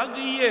گھر سے بھاگ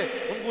گئی ہے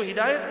ان کو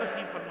ہدایت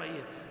نصیب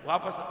فرمائیے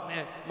واپس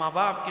اپنے ماں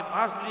باپ کے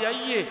پاس لے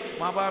آئیے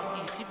ماں باپ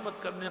کی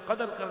خدمت کرنے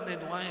قدر کرنے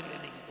دعائیں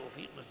لینے کی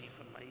توفیق نصیب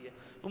فرمائیے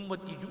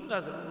امت کی جملہ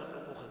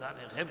ضرورتوں کو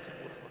خزانے غیب سے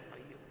پورا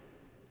فرمائیے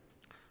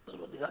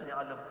پروردگار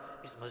عالم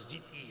اس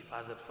مسجد کی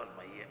حفاظت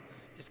فرمائیے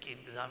اس کی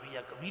انتظامیہ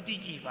کمیٹی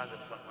کی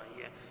حفاظت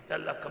فرمائیے یا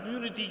اللہ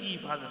کمیونٹی کی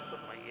حفاظت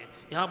فرمائیے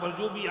یہاں پر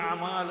جو بھی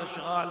اعمال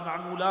اشغال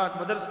معمولات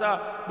مدرسہ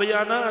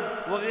بیانات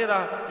وغیرہ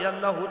یا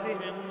اللہ ہوتے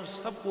ہیں ان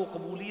سب کو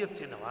قبولیت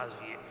سے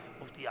نوازیے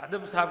مفتی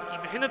آدم صاحب کی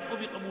محنت کو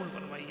بھی قبول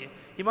فرمائیے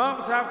امام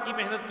صاحب کی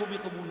محنت کو بھی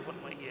قبول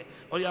فرمائیے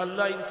اور یا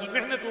اللہ ان کی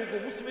محنتوں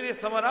کو مثمر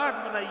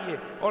ثمرات بنائیے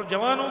اور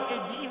جوانوں کے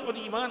دین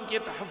اور ایمان کے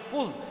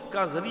تحفظ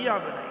کا ذریعہ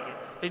بنائیے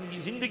ان کی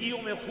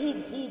زندگیوں میں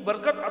خوب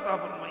برکت عطا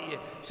فرمائیے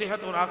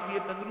صحت اور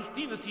عافیت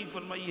تندرستی نصیب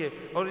فرمائیے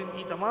اور ان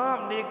کی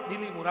تمام نیک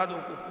دلی مرادوں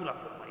کو پورا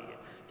فرمائیے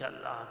یا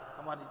اللہ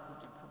ہماری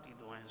ٹوٹی پھوٹی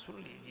دعائیں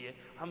سن لیجئے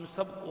ہم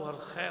سب کو ہر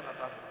خیر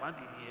عطا فرما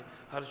دیجئے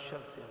ہر شر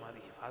سے ہماری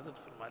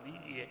حفاظت فرما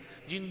لیجئے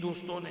جن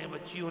دوستوں نے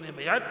بچیوں نے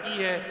بیعت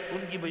کی ہے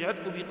ان کی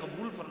بیعت کو بھی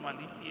قبول فرما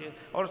لیجئے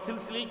اور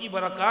سلسلے کی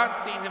برکات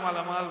سے انہیں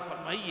مالا مال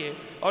فرمائیے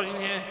اور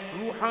انہیں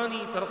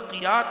روحانی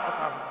ترقیات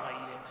عطا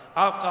فرمائیے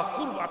آپ کا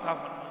قرب عطا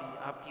فرمائیے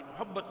आपकी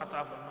मोहब्बत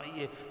अता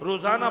फरमाइए,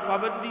 रोज़ाना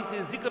पाबंदी से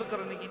ज़िक्र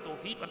करने की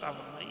तौफ़ीक़ अता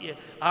फरमाइए,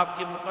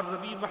 आपके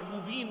मुक़र्रबीन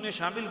महबूबीन में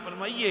शामिल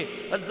फरमाइए,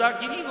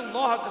 अज़्ज़ाकिरीन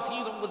अल्लाह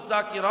कसीरन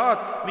वज़्ज़ाकिरात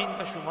में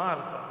इनका शुमार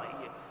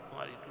फरमाइए।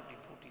 हमारी टूटी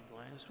फूटी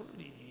दुआएं सुन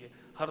लीजिए,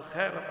 हर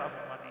खैर अता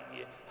फरमा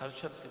दीजिए, हर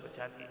शर से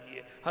बचा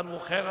लीजिए, हर वो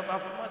खैर अता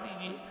फरमा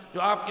दीजिए जो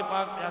आपके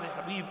पाक प्यारे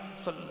हबीब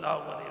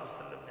सल्लल्लाहु अलैहि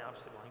वसल्लम ने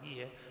आपसे मांगी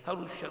है, हर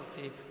उस शर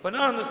से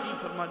पनाह नसीब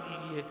फरमा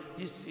दीजिए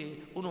जिससे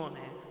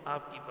उन्होंने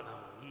आपकी पनाह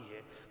मांगी है।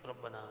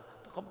 रब्बना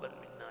तक़ब्बल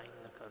मिन्ना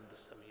इन्नका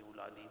अंतस समीउल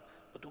अलीम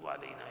व तुब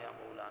अलैना या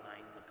मौलाना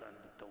इन्नका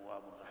अंतत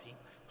तव्वाबुर रहीम।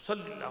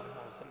 सल्लल्लाहु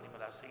अलैहि वसल्लम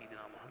अला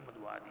सय्यिदिना मुहम्मद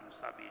व आलिहि व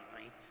सहबिहि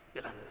अजमईन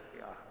बिरहमतिका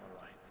या अरहमर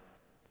राहिमीन।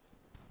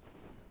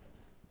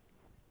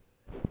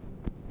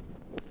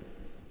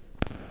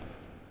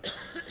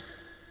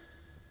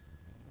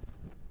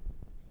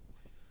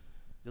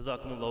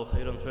 Jazakumullahu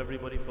khairan to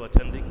everybody for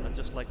attending. I'd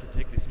just like to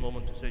take this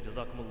moment to say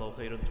Jazakumullahu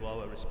khairan to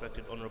our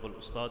respected Honorable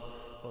Ustad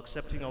for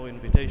accepting our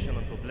invitation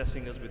and for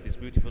blessing us with this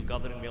beautiful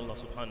gathering. May Allah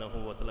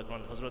subhanahu wa ta'ala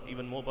grant Hazrat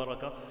even more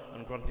barakah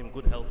and grant him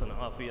good health and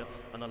afiyah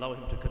and allow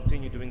him to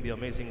continue doing the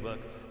amazing work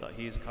that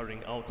he is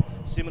carrying out.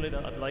 Similarly,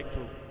 I'd like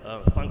to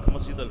thank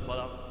Masjid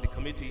Al-Falah, the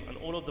committee and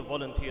all of the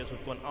volunteers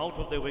who've gone out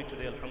of their way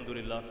today,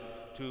 alhamdulillah,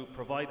 to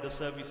provide the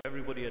service,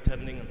 everybody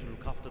attending and to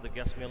look after the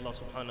guests. May Allah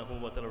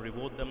subhanahu wa ta'ala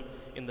reward them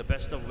in the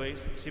best of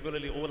ways.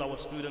 Similarly, all our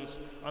students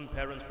and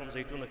parents from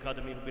Zaytun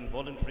Academy who've been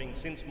volunteering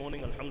since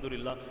morning,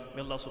 alhamdulillah,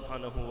 may Allah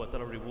subhanahu wa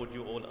ta'ala reward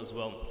you all as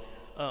well.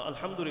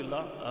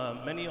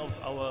 Alhamdulillah, many of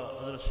our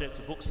Hazrat Sheikh's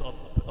books are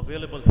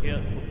available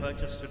here for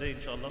purchase today,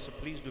 inshallah, so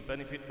please do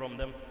benefit from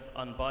them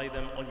and buy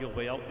them on your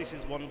way out. This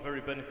is one very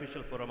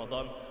beneficial for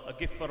Ramadan, a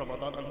gift for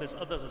Ramadan, and there's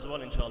others as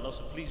well, inshallah,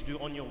 so please do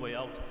on your way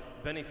out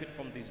benefit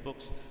from these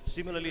books.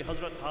 Similarly,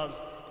 Hazrat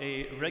has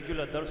a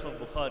regular Dars of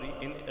Bukhari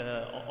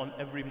on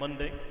every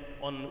Monday.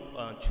 On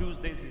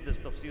Tuesdays is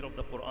the tafsir of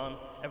the Quran.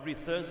 Every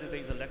Thursday there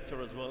is a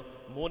lecture as well.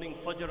 Morning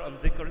Fajr and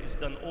Dhikr is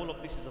done. All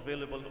of this is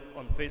available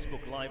on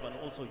Facebook Live and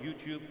also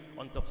YouTube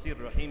on Tafsir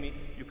Rahimi.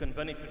 You can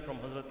benefit from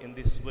Hazrat in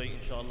this way,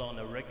 inshallah, on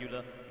a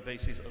regular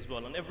basis as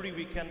well. And every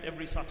weekend,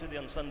 every Saturday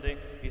and Sunday,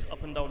 he's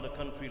up and down the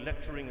country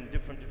lecturing in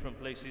different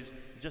places.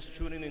 Just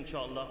tune in,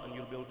 inshallah, and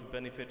you'll be able to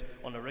benefit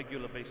on a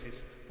regular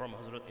basis from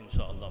Hazrat,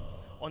 inshallah.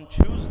 On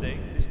Tuesday,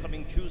 this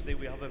coming Tuesday,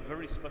 we have a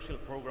very special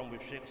program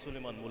with Sheikh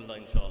Suleiman Mullah,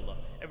 inshallah.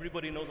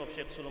 Everybody knows of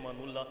Sheikh Suleiman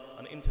Mullah,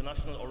 an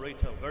international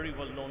orator, very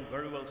well known,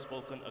 very well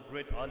spoken, a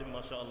great alim,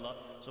 mashallah.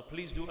 So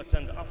please do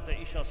attend. After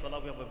Isha Salah,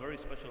 we have a very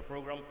special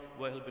program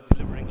where he'll be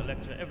delivering a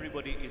lecture.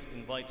 Everybody is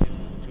invited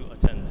to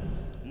attend.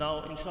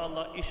 Now,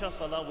 inshallah, Isha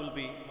Salah will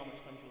be, how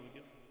much time shall we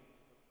give?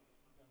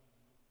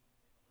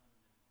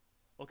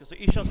 Okay, so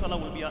Isha Salah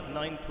will be at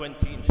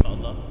 9:20,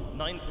 inshallah.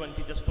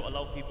 9:20, just to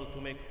allow people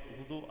to make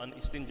wudu and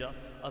istinja.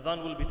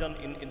 Adhan will be done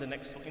in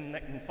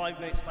 5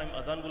 minutes time.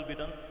 Adhan will be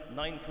done.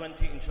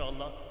 9:20,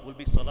 inshallah, will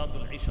be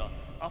Salatul Isha.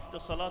 After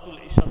Salatul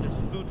Isha, there's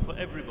food for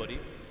everybody.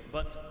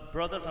 But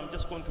brothers, I'm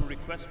just going to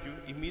request you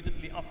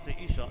immediately after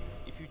Isha,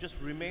 if you just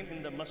remain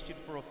in the masjid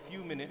for a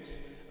few minutes.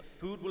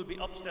 Food will be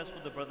upstairs for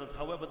the brothers.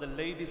 However, the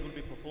ladies will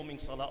be performing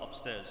salah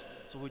upstairs.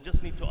 So we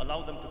just need to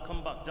allow them to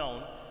come back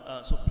down.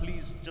 So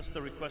please, just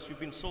a request. You've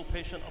been so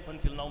patient up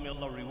until now. May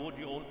Allah reward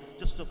you all.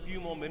 Just a few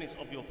more minutes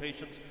of your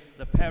patience.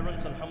 The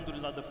parents,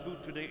 alhamdulillah, the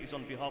food today is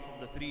on behalf of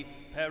the 3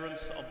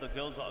 parents of the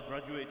girls that are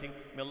graduating.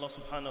 May Allah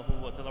subhanahu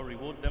wa ta'ala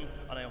reward them.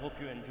 And I hope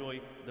you enjoy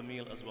the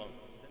meal as well.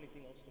 Is there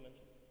anything else to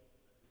mention?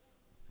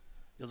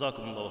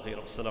 Jazakumullahu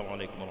khairan. Assalamu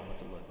alaikum wa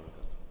rahmatullahi wa barakatuh.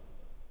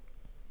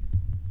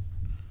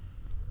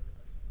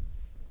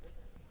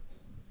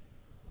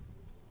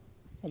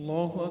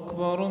 الله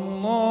أكبر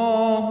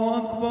الله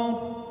أكبر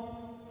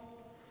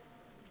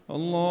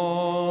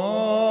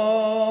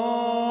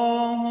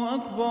الله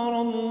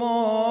أكبر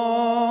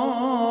الله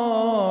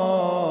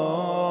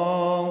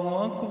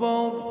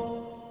أكبر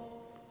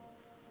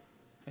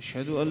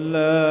أشهد أن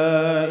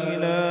لا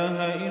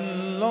إله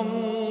إلا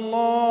الله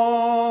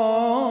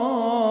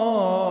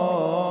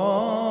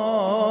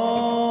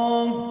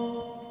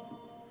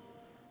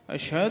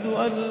أشهد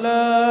أن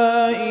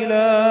لا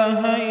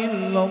إله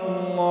إلا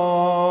الله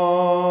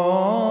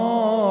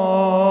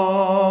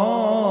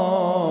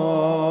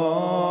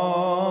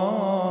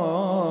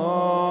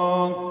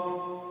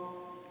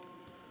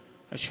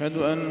أشهد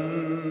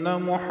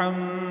أن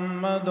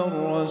محمدًا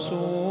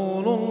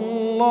رسول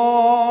الله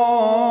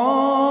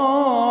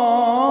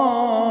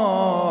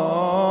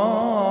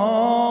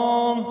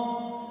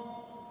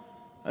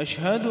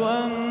أشهد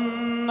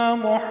أن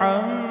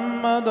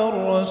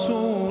محمدًا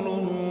رسول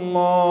الله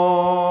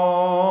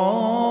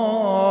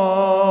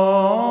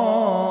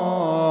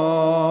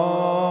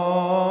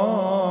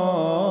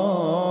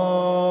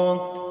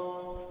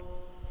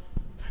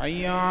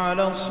حي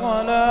على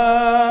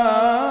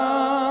الصلاة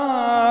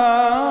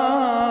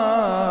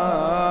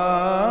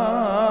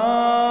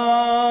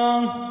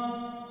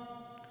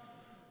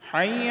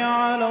حي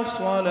على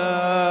الصلاة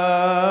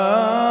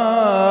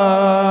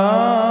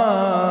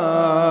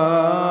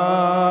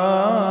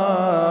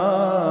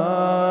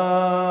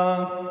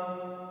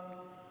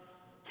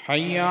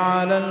حي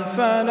على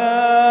الفلاح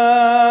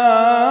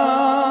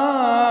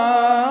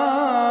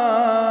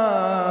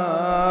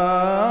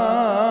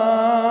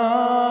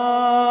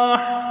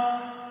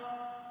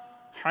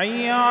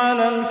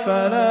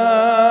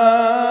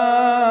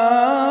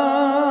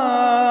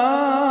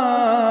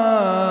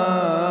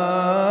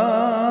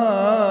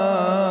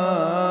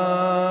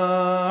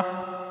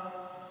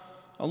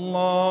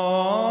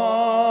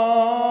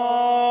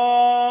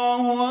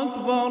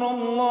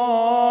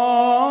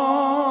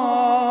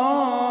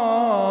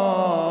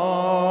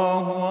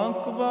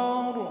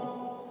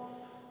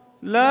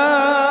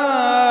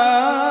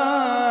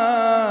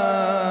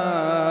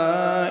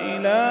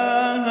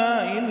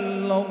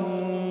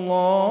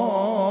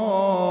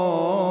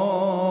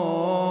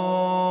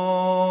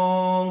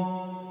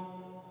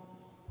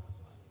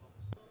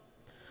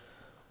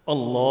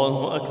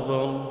الله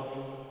أكبر.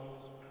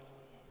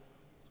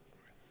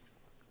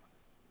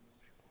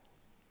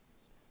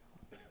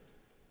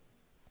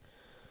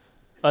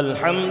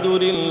 الحمد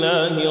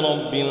لله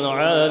رب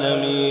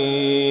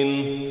العالمين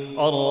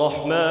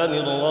الرحمن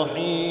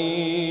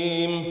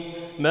الرحيم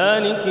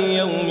مالك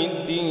يوم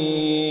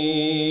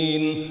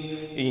الدين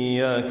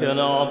إياك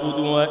نعبد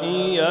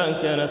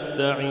وإياك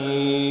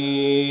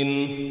نستعين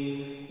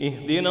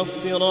اهدنا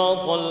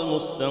الصراط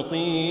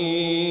المستقيم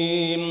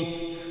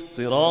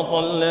صراط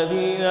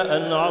الذين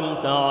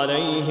أنعمت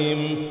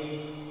عليهم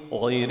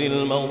غير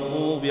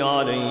المغضوب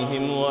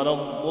عليهم ولا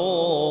الضالين.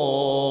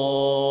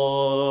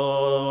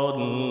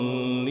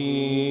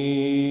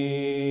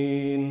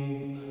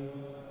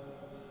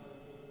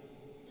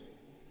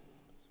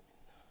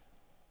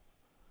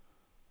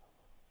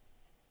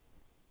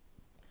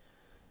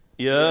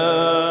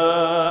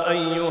 يا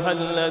أيها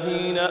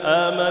الذين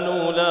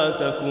آمنوا لا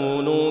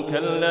تكونوا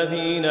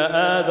كالذين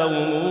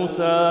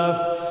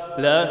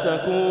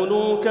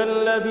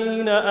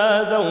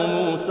آذوا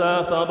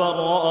موسى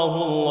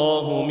فبرأه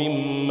الله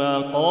مما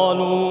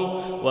قالوا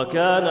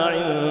وكان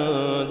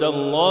عند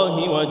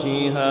الله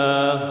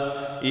وجيها.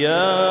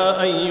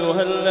 يا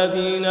أيها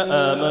الذين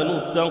آمنوا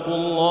اتقوا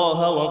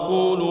الله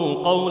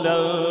وقولوا قولا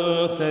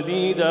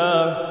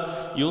سديدا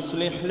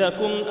يصلح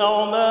لكم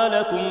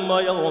أعمالكم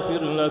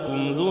ويغفر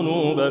لكم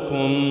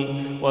ذنوبكم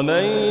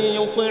ومن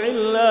يطع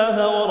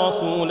الله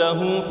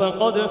ورسوله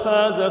فقد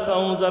فاز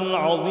فوزا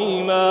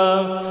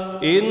عظيما.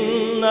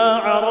 إنا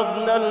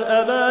عرضنا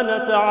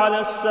الأمانة على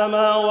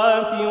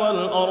السماوات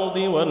والأرض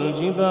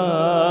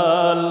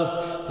والجبال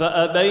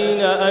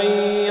فأبين أن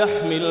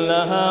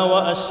يحملنها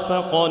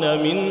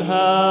وأشفقن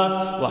منها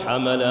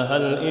وحملها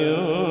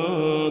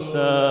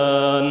الإنسان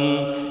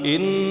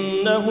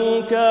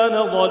إنه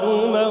كان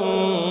ظلوما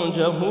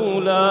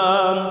جهولا.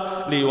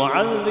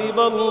 ليعذب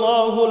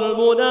الله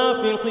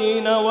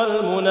المنافقين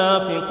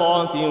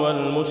والمنافقات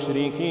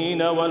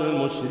والمشركين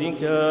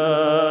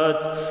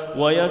والمشركات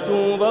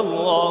ويتوب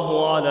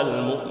الله على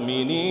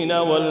المؤمنين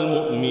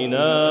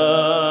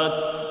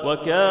والمؤمنات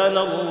وكان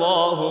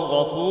الله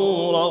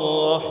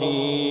غفورا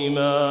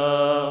رحيما.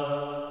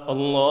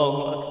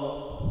 الله أكبر.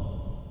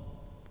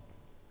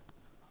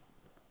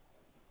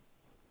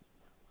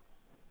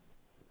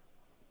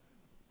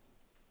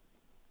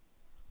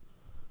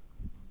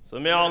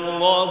 سمع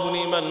الله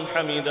لمن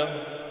حمده.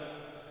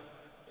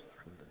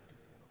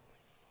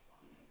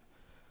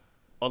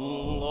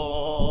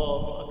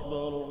 الله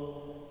أكبر.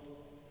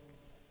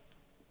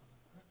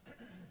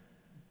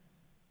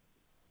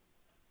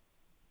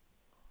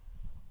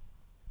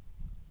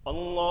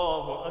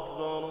 الله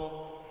أكبر.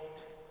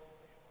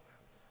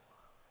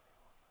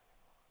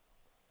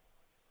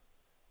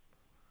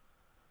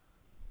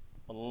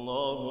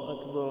 الله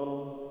أكبر.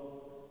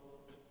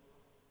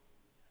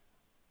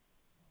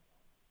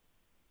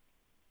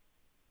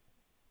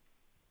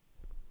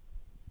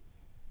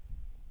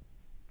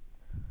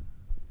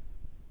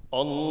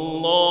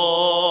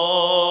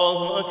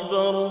 الله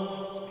أكبر.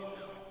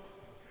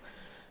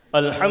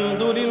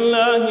 الحمد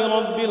لله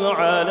رب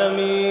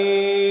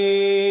العالمين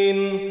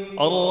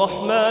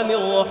الرحمن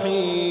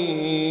الرحيم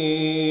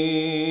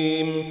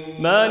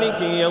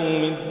مالك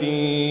يوم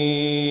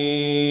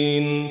الدين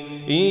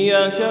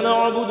إياك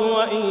نعبد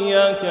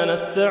وإياك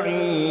نستعين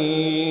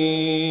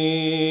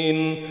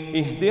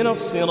اهدنا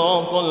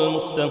الصراط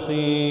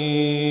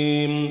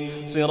المستقيم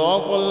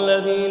صراط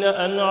الذين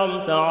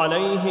أنعمت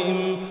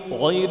عليهم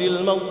غير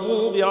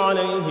المغضوب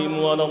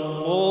عليهم ولا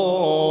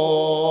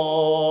الضالين.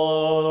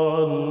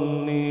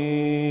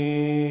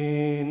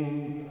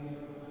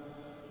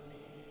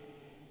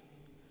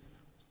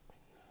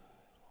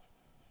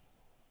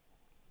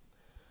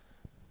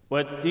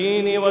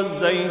 والتين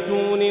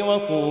والزيتون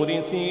وطور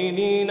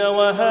سينين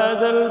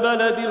وهذا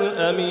البلد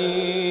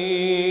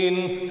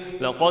الأمين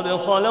لقد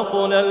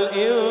خلقنا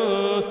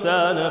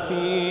الإنسان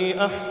في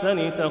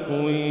أحسن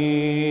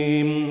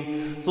تقويم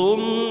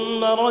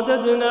ثم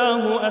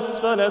رددناه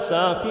أسفل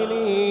سافلين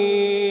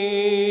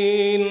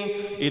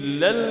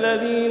إلا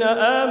الذين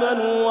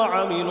آمنوا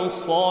وعملوا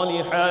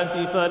الصالحات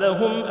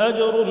فلهم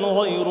أجر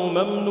غير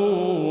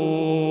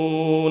ممنون.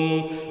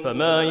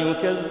 فما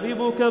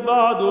يكذبك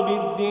بعد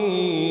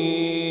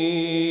بالدين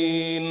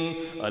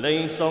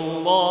أليس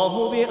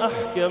الله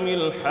بأحكم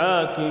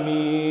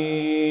الحاكمين.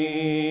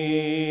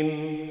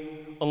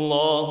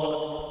 الله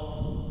أكبر.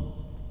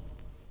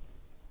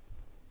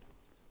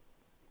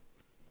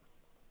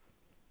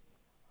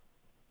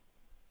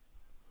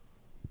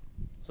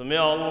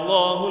 سمع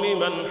الله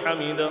لمن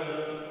حمده.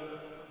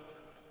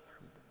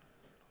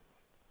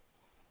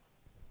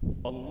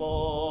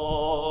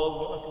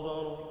 الله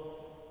أكبر.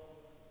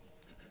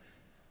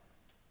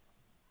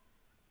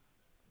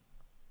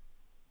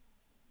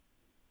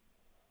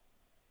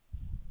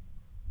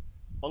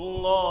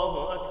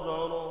 الله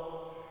أكبر.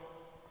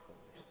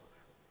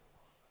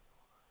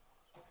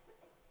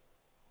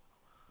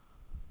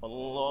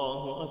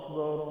 الله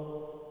أكبر.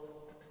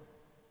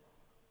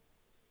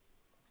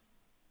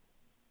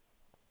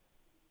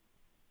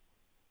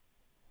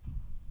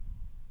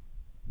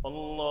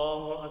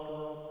 الله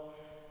أكبر.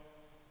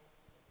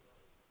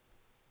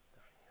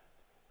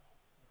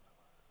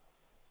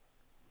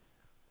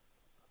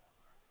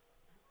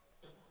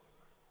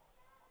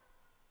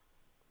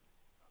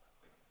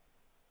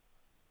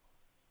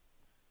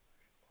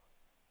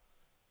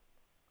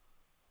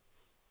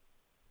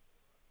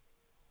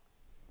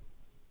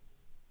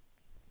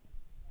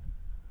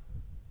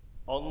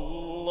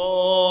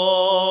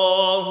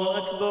 الله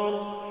أكبر.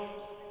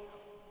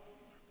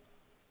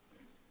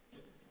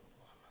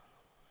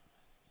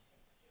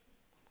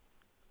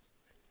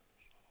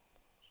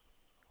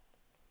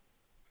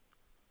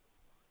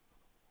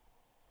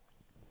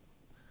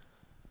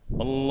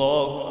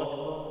 الله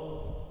أكبر.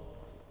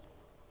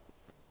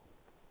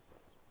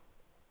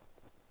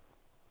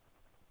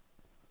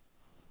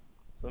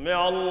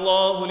 سمع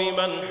الله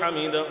لمن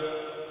حمده.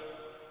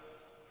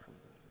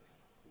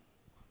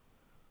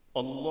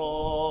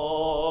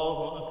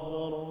 الله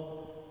أكبر.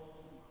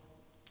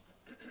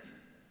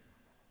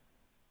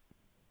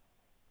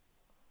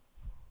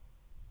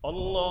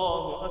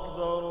 الله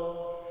أكبر.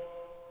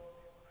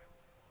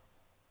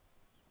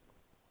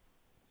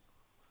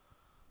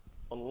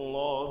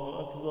 الله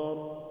أكبر.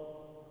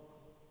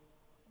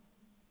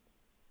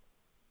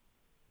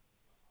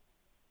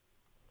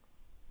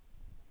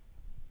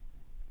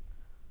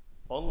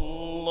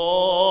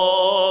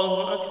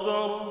 الله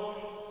أكبر.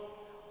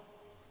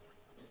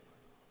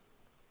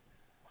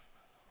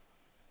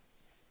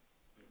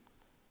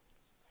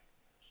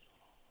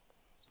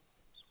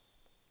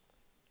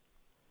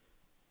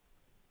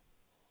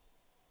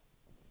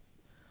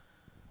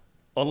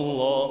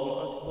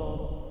 الله أكبر.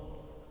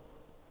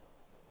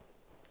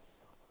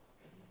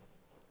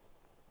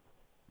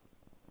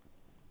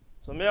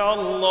 سمع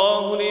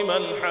الله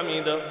لمن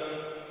حمده.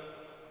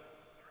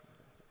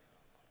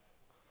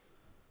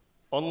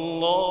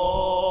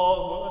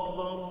 الله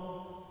أكبر.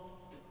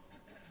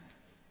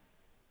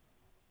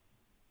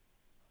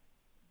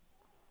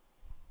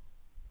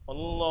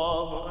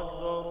 الله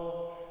أكبر.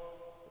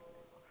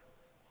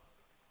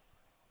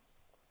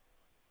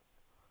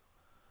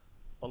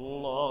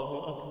 الله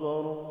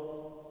أكبر.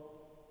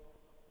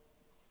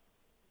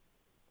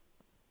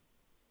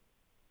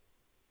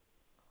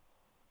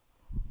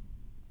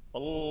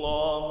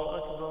 الله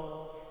أكبر.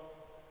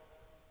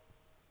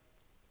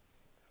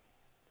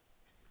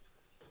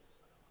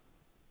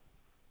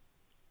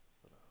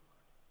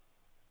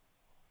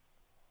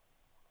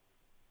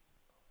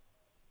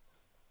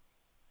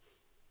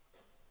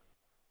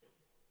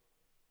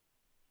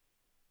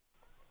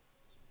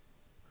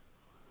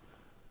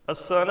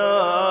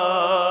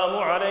 السلام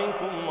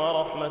عليكم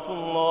ورحمة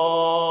الله.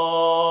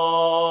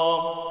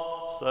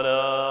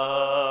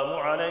 السلام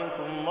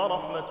عليكم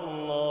ورحمة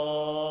الله.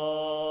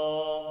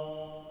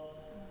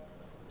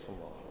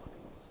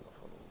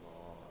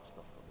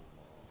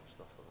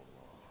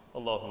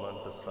 اللهم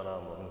أنت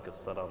السلام ومنك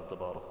السلام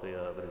تباركت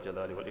يا ذا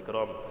الجلال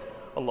والإكرام.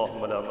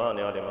 اللهم لا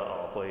مانع لما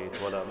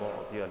أعطيت ولا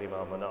معطي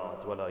لما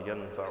منعت ولا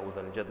ينفع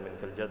ذا الجد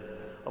منك الجد.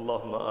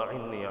 اللهم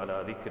أعني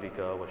على ذكرك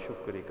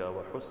وشكرك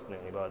وحسن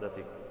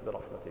عبادتك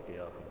برحمتك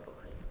يا أرحم الراحمين.